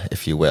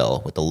 if you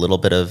will, with a little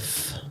bit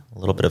of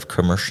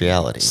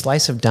commerciality.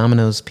 Slice of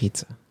Domino's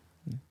pizza.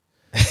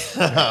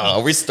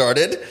 Are we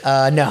started?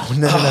 No. All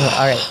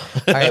right.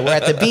 We're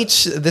at the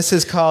beach. This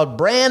is called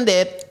Brand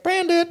It.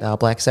 Brand It. I'll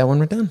black that when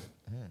we're done.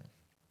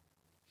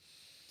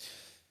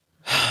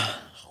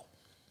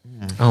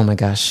 Oh my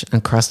gosh,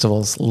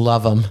 Uncrustables,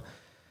 love them.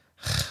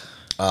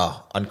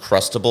 Oh,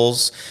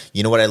 Uncrustables.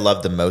 You know what I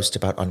love the most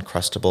about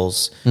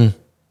Uncrustables?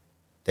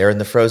 They're in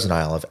the frozen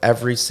aisle of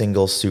every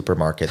single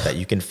supermarket that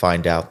you can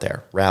find out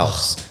there.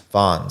 Ralph's,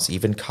 Vons,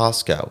 even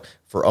Costco,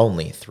 for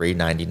only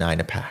 $3.99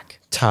 a pack.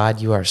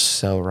 Todd, you are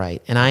so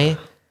right. And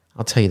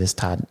I'll tell you this,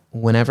 Todd.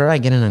 Whenever I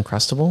get an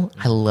Uncrustable,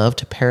 I love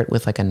to pair it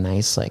with like a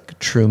nice like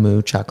True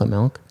Moo chocolate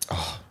milk.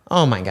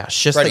 Oh my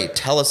gosh. Just Freddie, like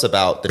tell us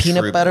about the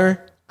peanut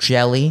butter,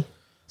 jelly,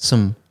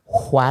 some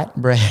white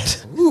bread.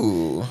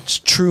 Ooh. It's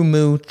True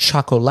Moo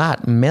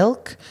chocolate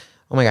milk.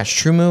 Oh my gosh,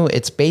 True Moo,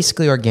 it's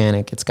basically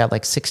organic. It's got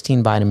like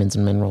 16 vitamins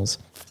and minerals.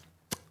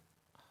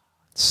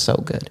 It's so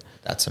good.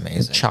 That's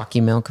amazing. Chalky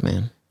milk,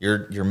 man.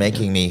 You're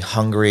making me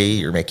hungry.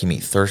 You're making me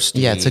thirsty.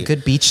 Yeah, it's a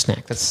good beach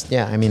snack.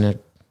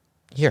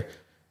 Here.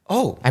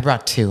 Oh. I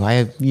brought 2.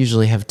 I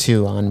usually have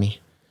 2 on me.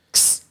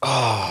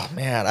 Oh,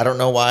 man. I don't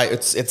know why.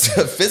 It's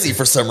fizzy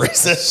for some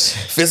reason.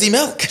 Fizzy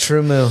milk.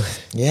 True Moo.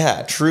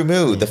 Yeah, True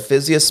Moo. The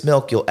fizziest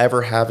milk you'll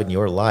ever have in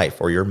your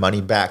life, or your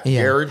money back.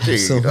 Yeah, guaranteed.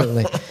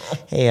 absolutely.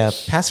 Hey,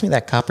 pass me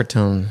that copper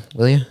tone,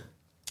 will you?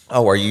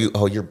 Oh,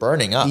 you're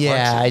burning up. Yeah,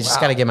 aren't you? I just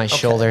got to get my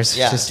shoulders.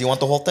 Yeah. Just, Do you want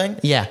the whole thing?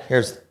 Yeah.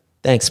 Here's.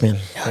 Thanks, man.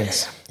 Yeah,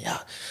 Thanks.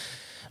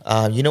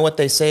 Yeah. You know what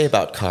they say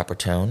about copper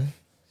tone?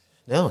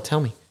 No,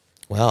 tell me.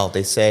 Well,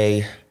 they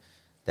say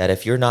that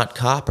if you're not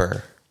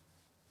copper,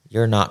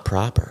 you're not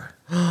proper.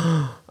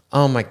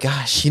 Oh my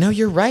gosh.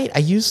 You're right. I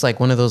use like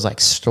one of those like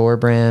store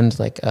brand,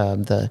 like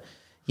the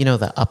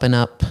Up and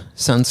Up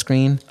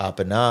sunscreen. Up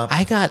and Up.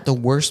 I got the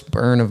worst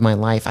burn of my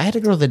life. I had to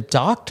go to the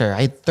doctor.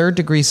 I had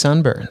 3rd-degree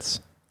sunburns.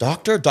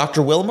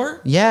 Dr.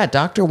 Wilmer? Yeah,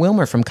 Dr.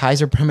 Wilmer from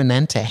Kaiser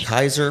Permanente.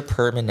 Kaiser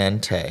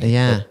Permanente.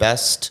 Yeah. The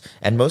best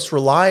and most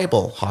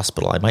reliable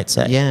hospital, I might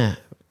say. Yeah.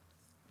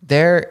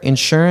 Their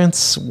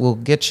insurance will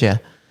get you.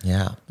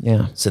 Yeah.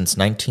 Yeah. Since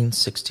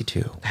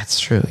 1962.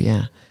 That's true,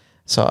 yeah.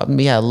 So,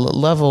 yeah,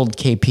 love old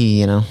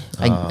KP,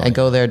 I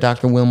go there,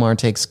 Dr. Wilmar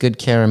takes good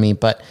care of me,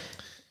 but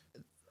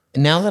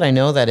now that I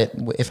know that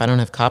if I don't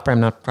have copper, I'm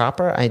not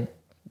proper, I'm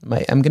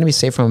going to be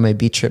safer on my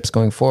beach trips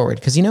going forward.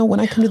 Because, when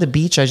I come to the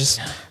beach, I just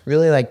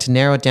really like to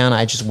narrow it down.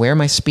 I just wear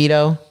my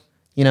Speedo,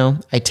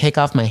 I take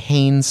off my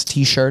Hanes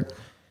t-shirt,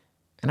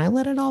 and I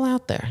let it all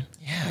out there.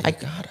 Yeah, you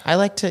got it. I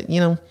like to,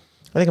 I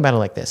think about it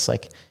like this.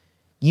 Like,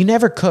 you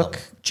never cook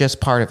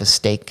just part of a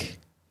steak.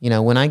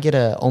 When I get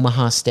a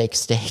Omaha steak.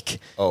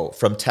 Oh,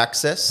 from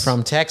Texas?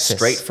 From Texas.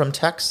 Straight from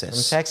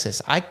Texas. From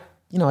Texas. I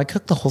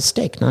cook the whole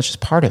steak, not just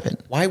part of it.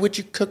 Why would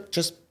you cook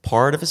just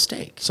part of a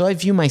steak? So I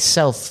view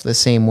myself the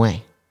same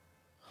way,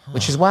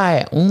 which is why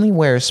I only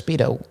wear a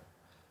Speedo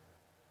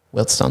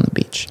whilst on the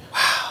beach.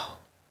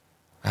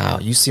 Wow,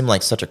 you seem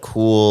like such a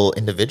cool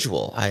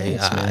individual.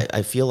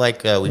 I feel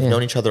like we've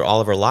known each other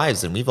all of our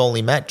lives, and we've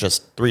only met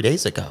just 3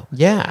 days ago.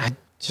 Yeah,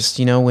 just,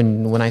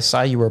 when I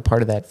saw you were a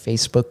part of that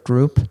Facebook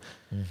group,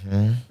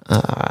 I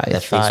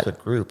thought, Facebook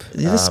group.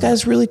 this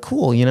guy's really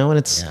cool, and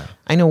it's,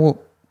 I know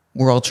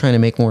we're all trying to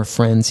make more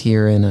friends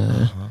here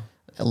in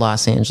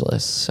Los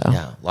Angeles.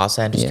 So Los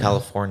Angeles,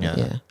 California.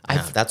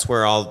 Yeah. That's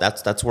where all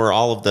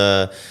of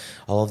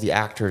the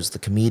actors, the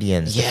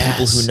comedians, the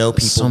people who know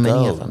people so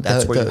many go. of them.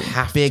 That's the where you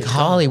have big to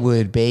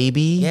Hollywood,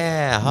 baby.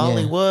 Yeah,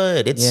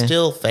 Hollywood. It's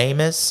still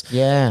famous.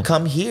 Yeah.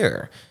 Come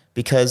here.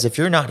 Because if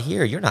you're not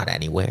here, you're not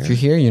anywhere. If you're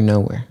here, you're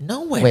nowhere.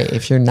 Nowhere. Wait,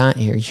 if you're not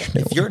here, you're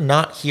nowhere. If you're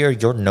not here,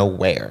 you're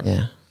nowhere.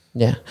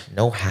 Yeah.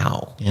 No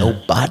how.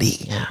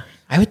 Nobody. Yeah.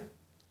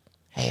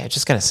 I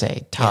just gotta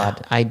say,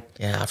 Todd,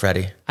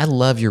 Freddie. I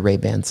love your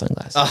Ray-Ban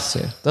sunglasses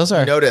too. Those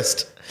are.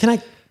 Noticed. Can I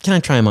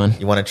try them on?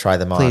 You want to try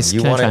them on? Please,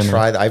 You want to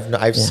try them?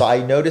 I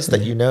noticed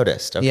that you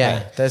noticed. Okay.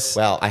 Yeah.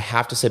 Well, I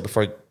have to say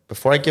before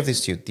I give these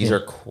to you, these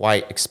are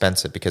quite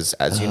expensive because,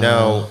 as you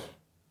know,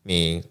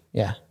 me.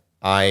 Yeah.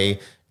 I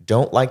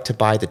don't like to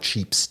buy the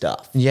cheap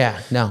stuff. Yeah,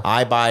 no.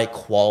 I buy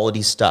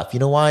quality stuff. You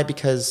know why?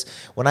 Because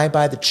when I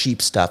buy the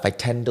cheap stuff, I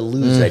tend to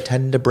lose it. I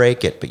tend to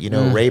break it. But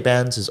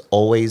Ray-Bans has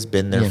always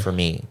been there for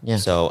me. Yeah.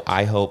 So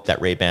I hope that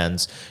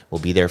Ray-Bans will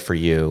be there for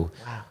you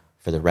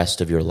for the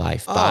rest of your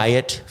life. Buy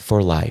it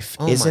for life.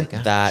 Isn't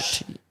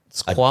that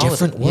a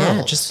different world?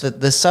 Yeah, just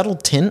the subtle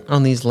tint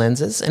on these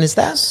lenses. And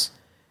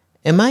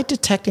am I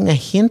detecting a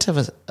hint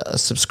of a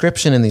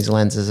subscription in these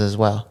lenses as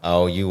well?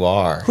 Oh, you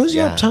are. Who's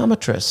your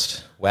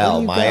optometrist?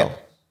 Well, my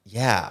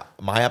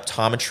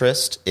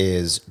optometrist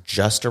is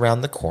just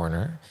around the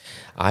corner.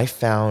 I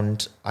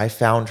found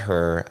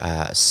her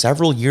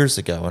several years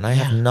ago, and I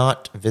have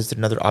not visited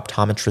another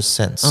optometrist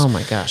since. Oh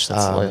my gosh,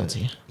 that's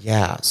loyalty.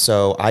 Yeah,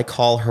 so I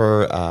call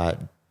her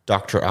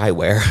Dr.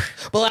 Eyewear.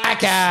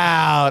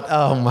 Blackout!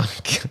 Oh my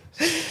god.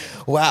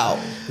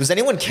 Wow. Was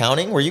anyone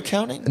counting? Were you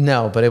counting?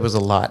 No, but it was a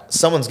lot.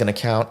 Someone's going to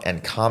count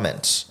and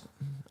comment.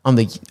 On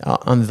the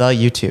YouTube. On the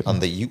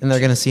YouTube. And they're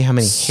going to see how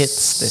many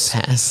hits this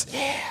has.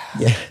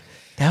 Yeah.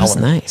 That was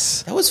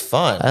nice. That was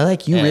fun. I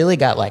you really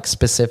got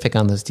specific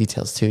on those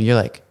details too.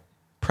 You're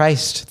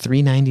priced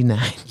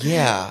 $3.99.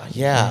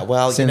 Yeah.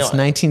 Well, since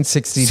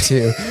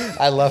 1962.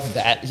 I love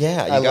that.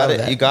 Yeah,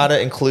 you got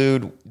to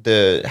include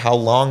how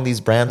long these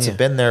brands have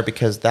been there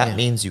because that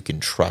means you can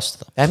trust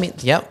them. That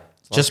means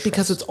just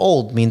because it's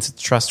old means it's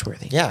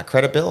trustworthy. Yeah,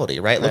 credibility,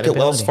 right? Look at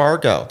Wells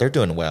Fargo. They're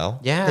doing well.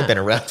 Yeah. They've been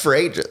around for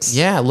ages.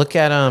 Yeah, look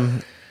at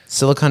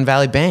Silicon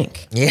Valley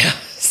Bank. Yeah.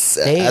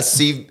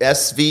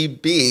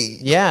 SVB.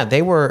 Yeah,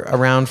 they were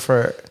around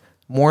for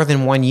more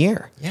than 1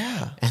 year.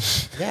 Yeah.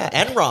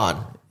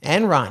 Enron.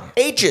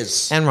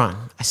 Ages. Enron.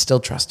 I still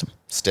trust them.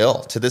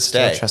 Still, to this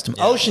day. I trust them.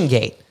 Yeah. Ocean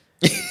Gate.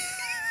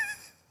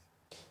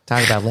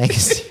 Talk about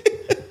legacy.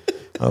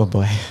 Oh,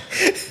 boy.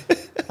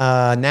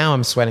 Now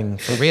I'm sweating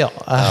for real.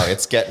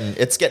 It's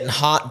getting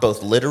hot,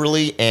 both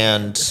literally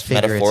and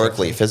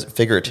metaphorically,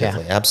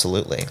 figuratively. Yeah.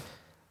 Absolutely.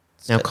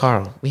 Now,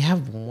 Carl, we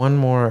have one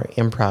more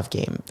improv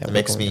game that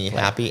makes me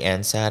happy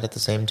and sad at the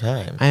same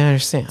time. I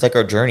understand. It's like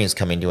our journey is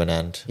coming to an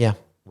end. Yeah.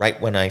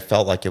 Right when I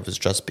felt like it was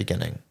just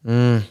beginning.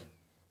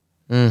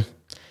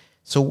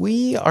 So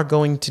we are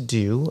going to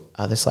do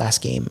this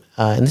last game,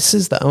 and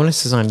the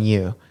onus is on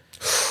you.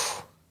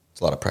 It's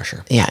a lot of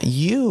pressure. Yeah, not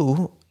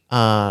you.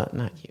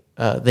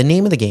 The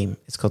name of the game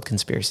is called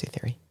Conspiracy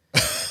Theory.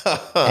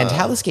 And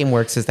how this game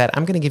works is that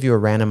I'm going to give you a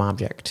random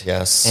object.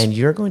 Yes. And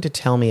you're going to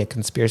tell me a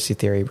conspiracy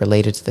theory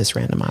related to this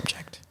random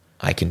object.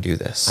 I can do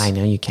this. I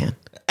know you can.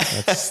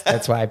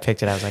 That's why I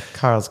picked it. I was like,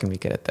 Carl's going to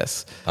be good at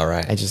this. All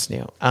right. I just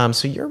knew.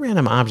 So your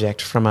random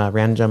object from a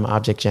random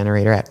object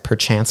generator at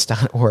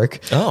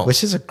perchance.org,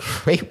 which is a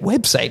great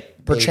website.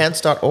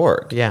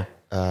 Perchance.org. Yeah.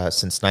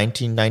 Since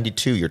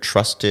 1992, your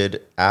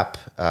trusted app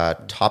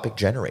topic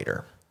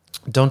generator.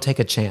 Don't take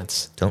a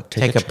chance. Don't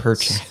take a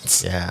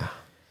perchance. Yeah.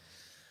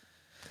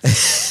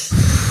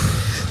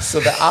 So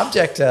the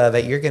object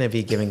that you're going to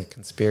be giving a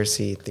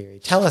conspiracy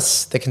theory, tell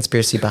us the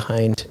conspiracy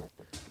behind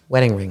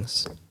wedding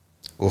rings.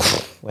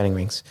 Oof. Wedding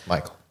rings.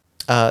 Michael.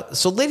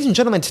 So ladies and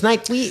gentlemen,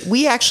 tonight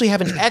we actually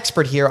have an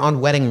expert here on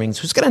wedding rings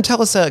who's going to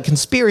tell us a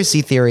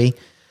conspiracy theory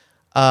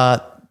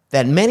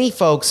that many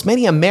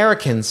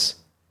Americans,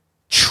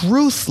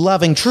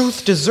 truth-loving,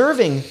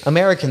 truth-deserving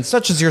Americans,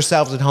 such as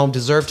yourselves at home,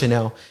 deserve to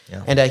know.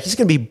 Yeah. And he's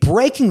going to be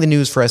breaking the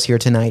news for us here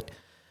tonight.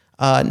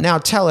 Now,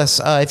 tell us,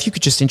 if you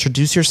could just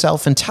introduce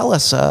yourself and tell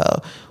us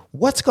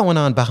what's going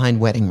on behind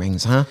wedding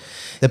rings, huh?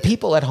 The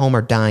people at home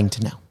are dying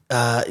to know.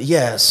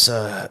 Yes.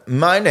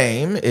 My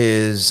name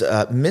is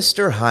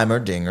Mr.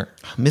 Heimerdinger.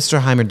 Mr.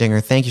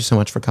 Heimerdinger, thank you so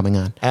much for coming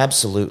on.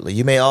 Absolutely.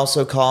 You may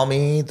also call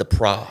me the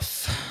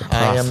Prof.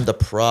 I am the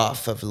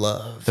Prof of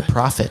love. The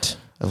Prophet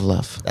of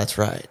love. That's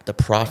right. The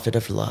Prophet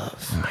of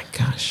love. Oh, my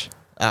gosh.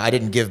 I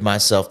didn't give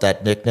myself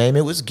that nickname.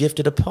 It was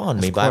gifted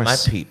upon me by my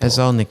people. As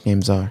all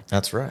nicknames are.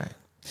 That's right.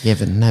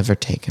 Given, never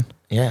taken.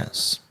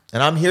 Yes.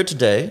 And I'm here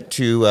today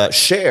to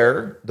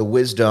share the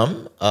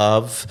wisdom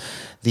of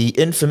the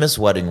infamous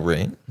wedding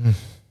ring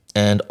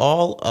and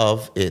all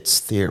of its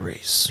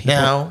theories.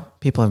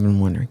 People have been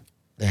wondering.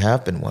 They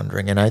have been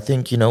wondering. And I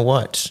think, you know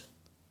what?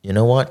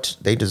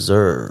 They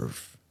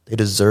deserve They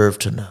deserve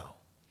to know.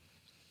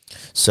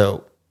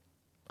 So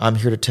I'm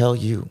here to tell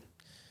you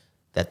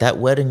that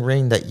wedding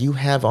ring that you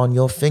have on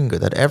your finger,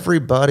 that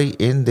everybody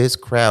in this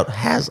crowd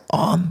has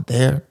on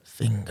their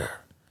finger,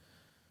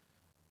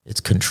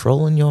 it's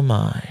controlling your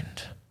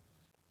mind.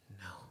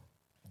 No.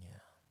 Yeah.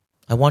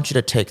 I want you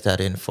to take that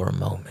in for a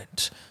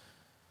moment.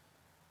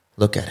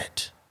 Look at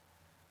it.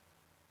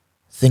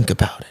 Think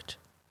about it.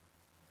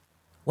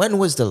 When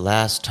was the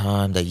last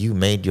time that you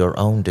made your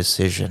own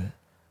decision?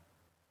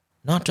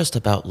 Not just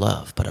about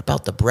love, but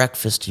about the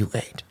breakfast you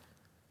ate,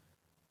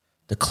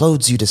 the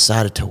clothes you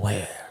decided to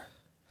wear,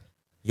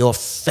 your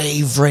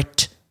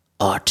favorite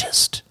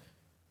artist.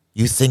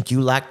 You think you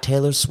like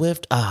Taylor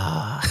Swift?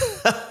 But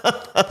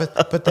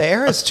the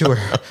Eras Tour,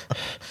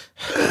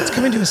 it's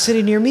coming to a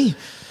city near me.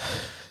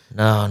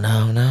 No.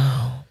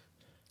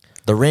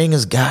 The ring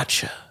has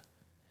got you,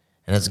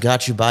 and it's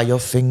got you by your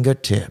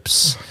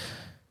fingertips,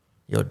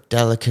 your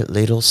delicate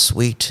little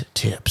sweet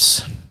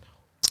tips.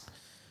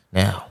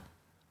 Now,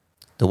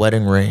 the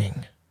wedding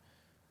ring,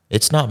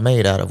 it's not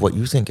made out of what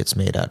you think it's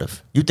made out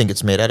of. You think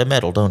it's made out of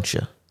metal, don't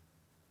you?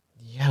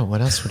 Yeah,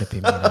 what else would it be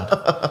made out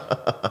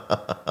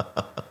of?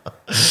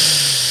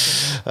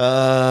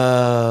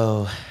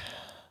 Oh,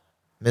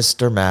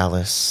 Mr.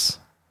 Malice,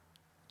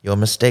 you're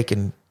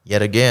mistaken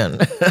yet again.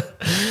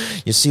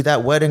 You see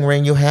that wedding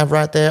ring you have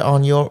right there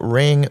on your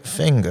ring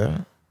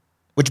finger?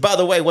 Which, by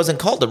the way, wasn't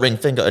called the ring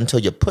finger until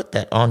you put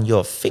that on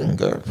your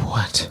finger.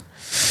 What?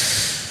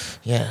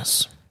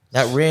 Yes.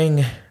 That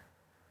ring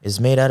is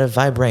made out of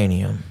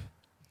vibranium.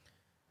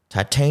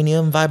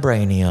 Titanium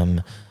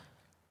vibranium.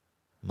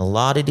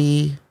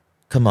 Melodity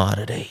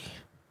commodity.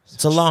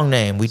 It's a long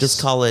name. We just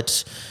call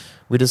it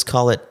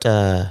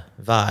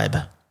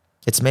vibe.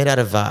 It's made out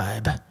of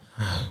vibe,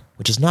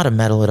 which is not a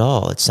metal at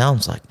all. It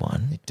sounds like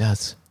one. It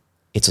does.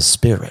 It's a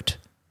spirit,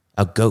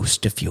 a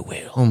ghost, if you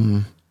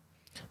will.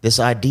 This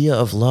idea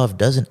of love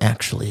doesn't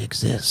actually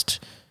exist.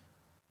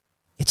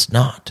 It's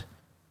not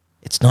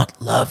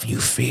love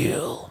you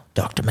feel,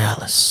 Dr.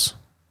 Malice.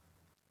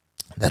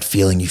 That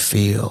feeling you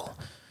feel,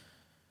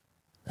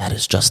 that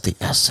is just the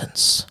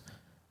essence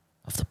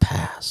of the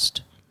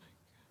past.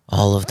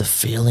 All of the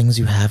feelings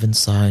you have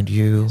inside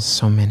you,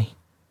 So many.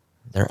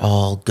 they're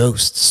all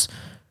ghosts.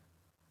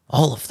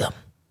 All of them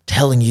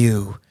telling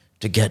you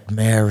to get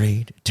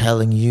married,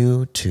 telling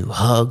you to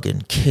hug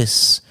and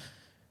kiss,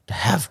 to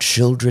have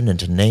children and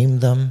to name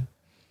them.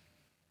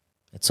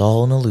 It's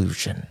all an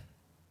illusion.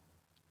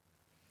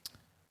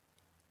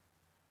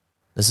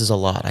 This is a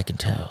lot, I can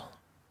tell.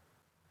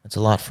 It's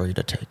a lot for you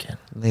to take in.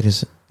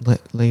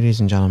 Ladies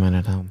and gentlemen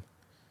at home,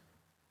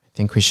 I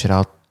think we should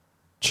all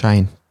try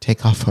and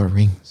take off our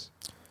rings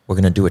We're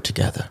going to do it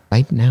together.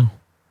 right now.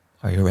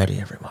 Are you ready,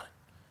 everyone?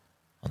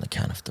 On the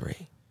count of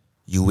 3.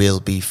 You will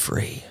be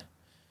free.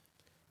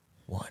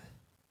 1,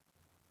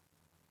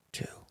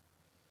 2.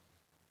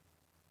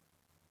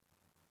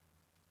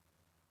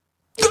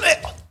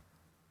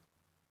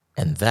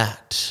 And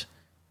that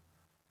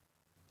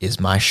is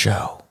my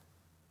show.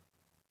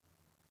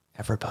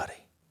 Everybody.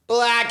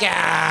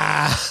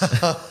 Blackouts.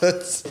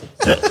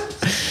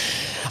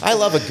 I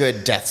love a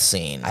good death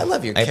scene. I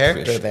love your I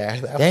character appreciate- there.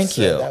 Thank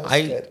you. That was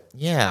good.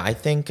 I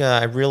think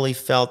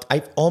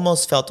I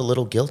almost felt a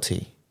little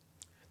guilty.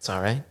 It's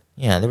all right.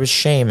 Yeah, there was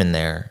shame in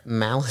there.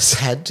 Malice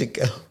had to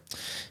go.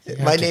 had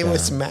My to name go.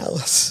 was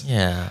Malice.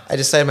 Yeah. I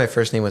decided my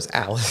first name was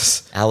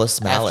Alice.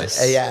 Alice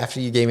Malice. After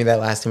you gave me that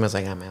last name, I was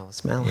like, I'm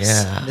Alice Malice.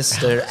 Yeah.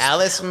 Mr.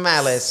 Alice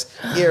Malice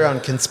here on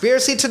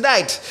Conspiracy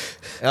Tonight.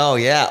 Oh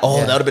yeah. Oh,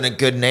 Yeah. that would have been a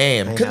good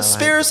name. know,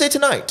 Conspiracy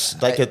Tonight.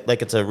 Like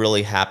it's a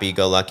really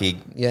happy-go-lucky.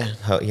 Yeah.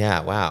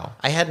 Yeah. Wow.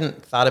 I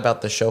hadn't thought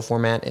about the show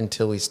format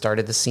until we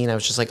started the scene. I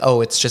was just like,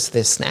 oh, it's just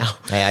this now.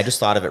 Hey, I just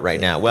thought of it right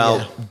now. Well,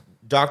 Yeah.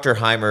 Dr.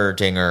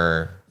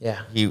 Heimerdinger.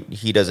 Yeah.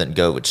 He doesn't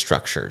go with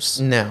structures.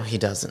 No, he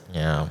doesn't.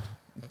 Yeah.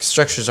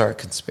 Structures are a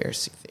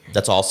conspiracy theory.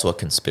 That's also a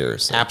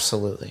conspiracy.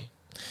 Absolutely.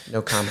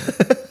 No comment.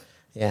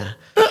 Yeah.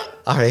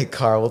 All right,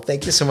 Carl. Well,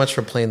 thank you so much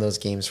for playing those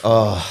games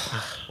for me.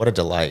 What a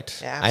delight.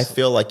 Yeah, I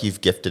feel like you've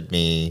gifted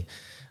me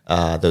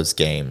those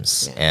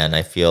games, and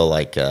I feel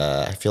like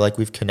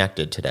we've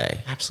connected today.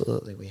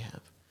 Absolutely, we have.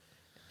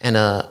 And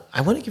I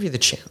want to give you the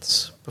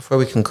chance, before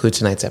we conclude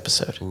tonight's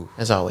episode,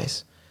 as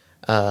always,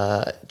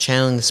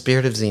 channeling the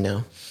spirit of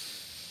Zeno.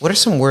 What are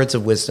some words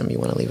of wisdom you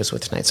want to leave us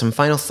with tonight? Some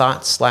final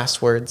thoughts,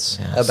 last words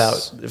about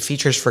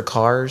features for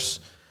cars,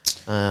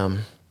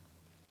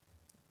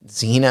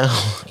 Zeno,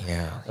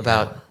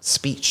 about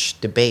speech,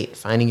 debate,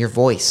 finding your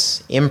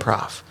voice,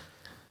 improv,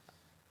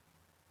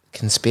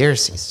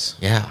 conspiracies.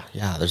 Yeah,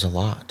 there's a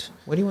lot.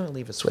 What do you want to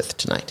leave us with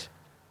tonight?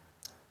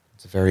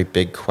 It's a very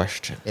big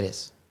question. It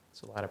is.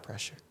 It's a lot of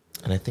pressure.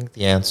 And I think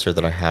the answer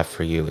that I have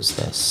for you is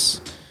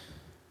this.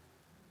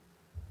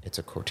 It's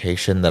a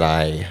quotation that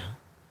I've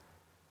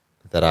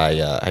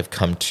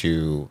come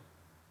to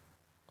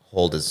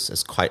hold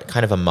as quite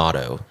kind of a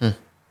motto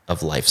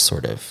of life,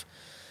 sort of,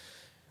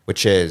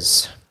 which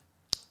is,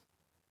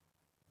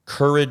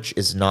 courage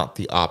is not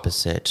the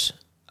opposite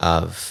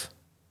of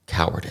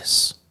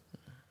cowardice.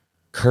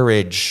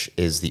 Courage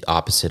is the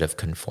opposite of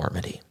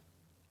conformity.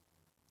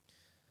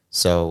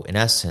 So in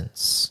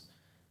essence,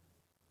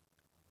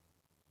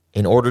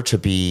 in order to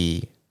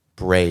be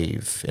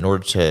brave, in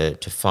order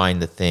to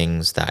find the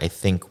things that I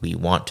think we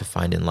want to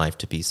find in life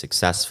to be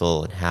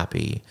successful and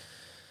happy,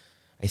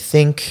 I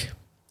think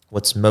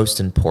what's most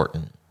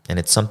important, and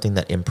it's something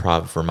that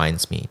improv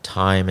reminds me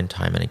time and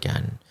time and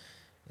again,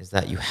 is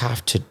that you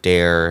have to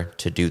dare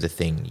to do the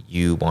thing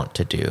you want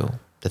to do,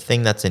 the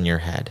thing that's in your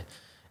head,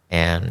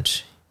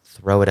 and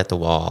throw it at the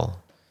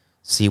wall,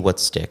 see what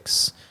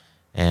sticks,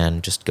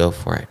 and just go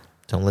for it.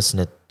 Don't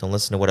listen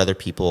to what other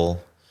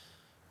people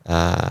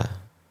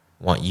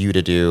want you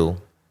to do.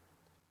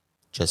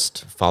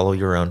 Just follow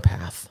your own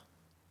path.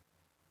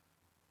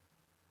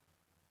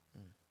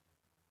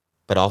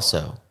 But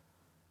also,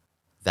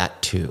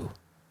 that too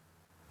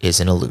is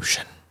an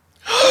illusion.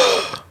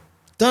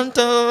 Dun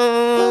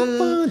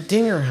dun!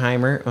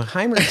 Dingerheimer.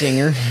 Heimer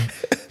Dinger.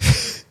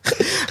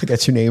 I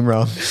got your name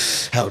wrong.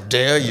 How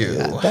dare you?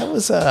 That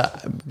was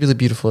really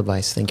beautiful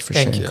advice. Thank you for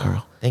sharing,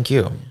 Carl. Thank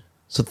you.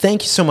 So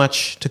thank you so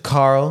much to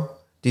Carl,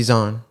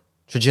 Dizon,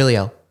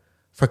 Trigilio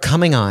for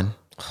coming on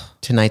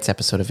tonight's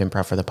episode of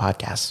Improv for the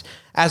Podcast.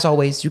 As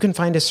always, you can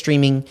find us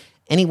streaming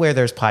anywhere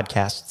there's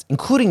podcasts,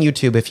 including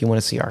YouTube if you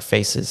want to see our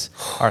faces,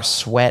 our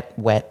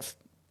wet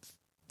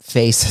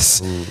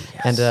faces. Ooh,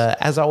 yes. And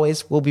as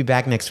always, we'll be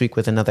back next week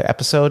with another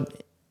episode.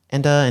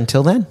 And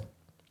until then,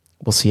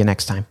 we'll see you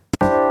next time.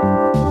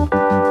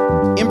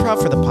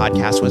 Improv for the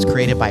Podcast was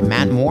created by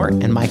Matt Moore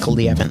and Michael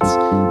Lee Evans.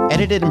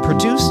 Edited and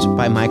produced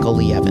by Michael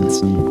Lee Evans.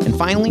 And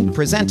finally,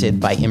 presented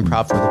by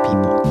Improv for the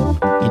People.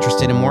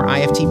 Interested in more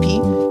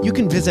IFTP? You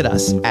can visit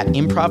us at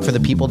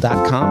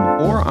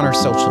improvforthepeople.com or on our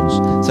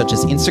socials, such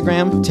as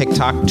Instagram,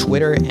 TikTok,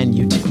 Twitter, and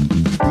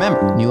YouTube.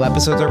 Remember, new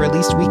episodes are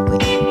released weekly.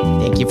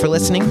 Thank you for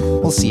listening.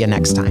 We'll see you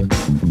next time.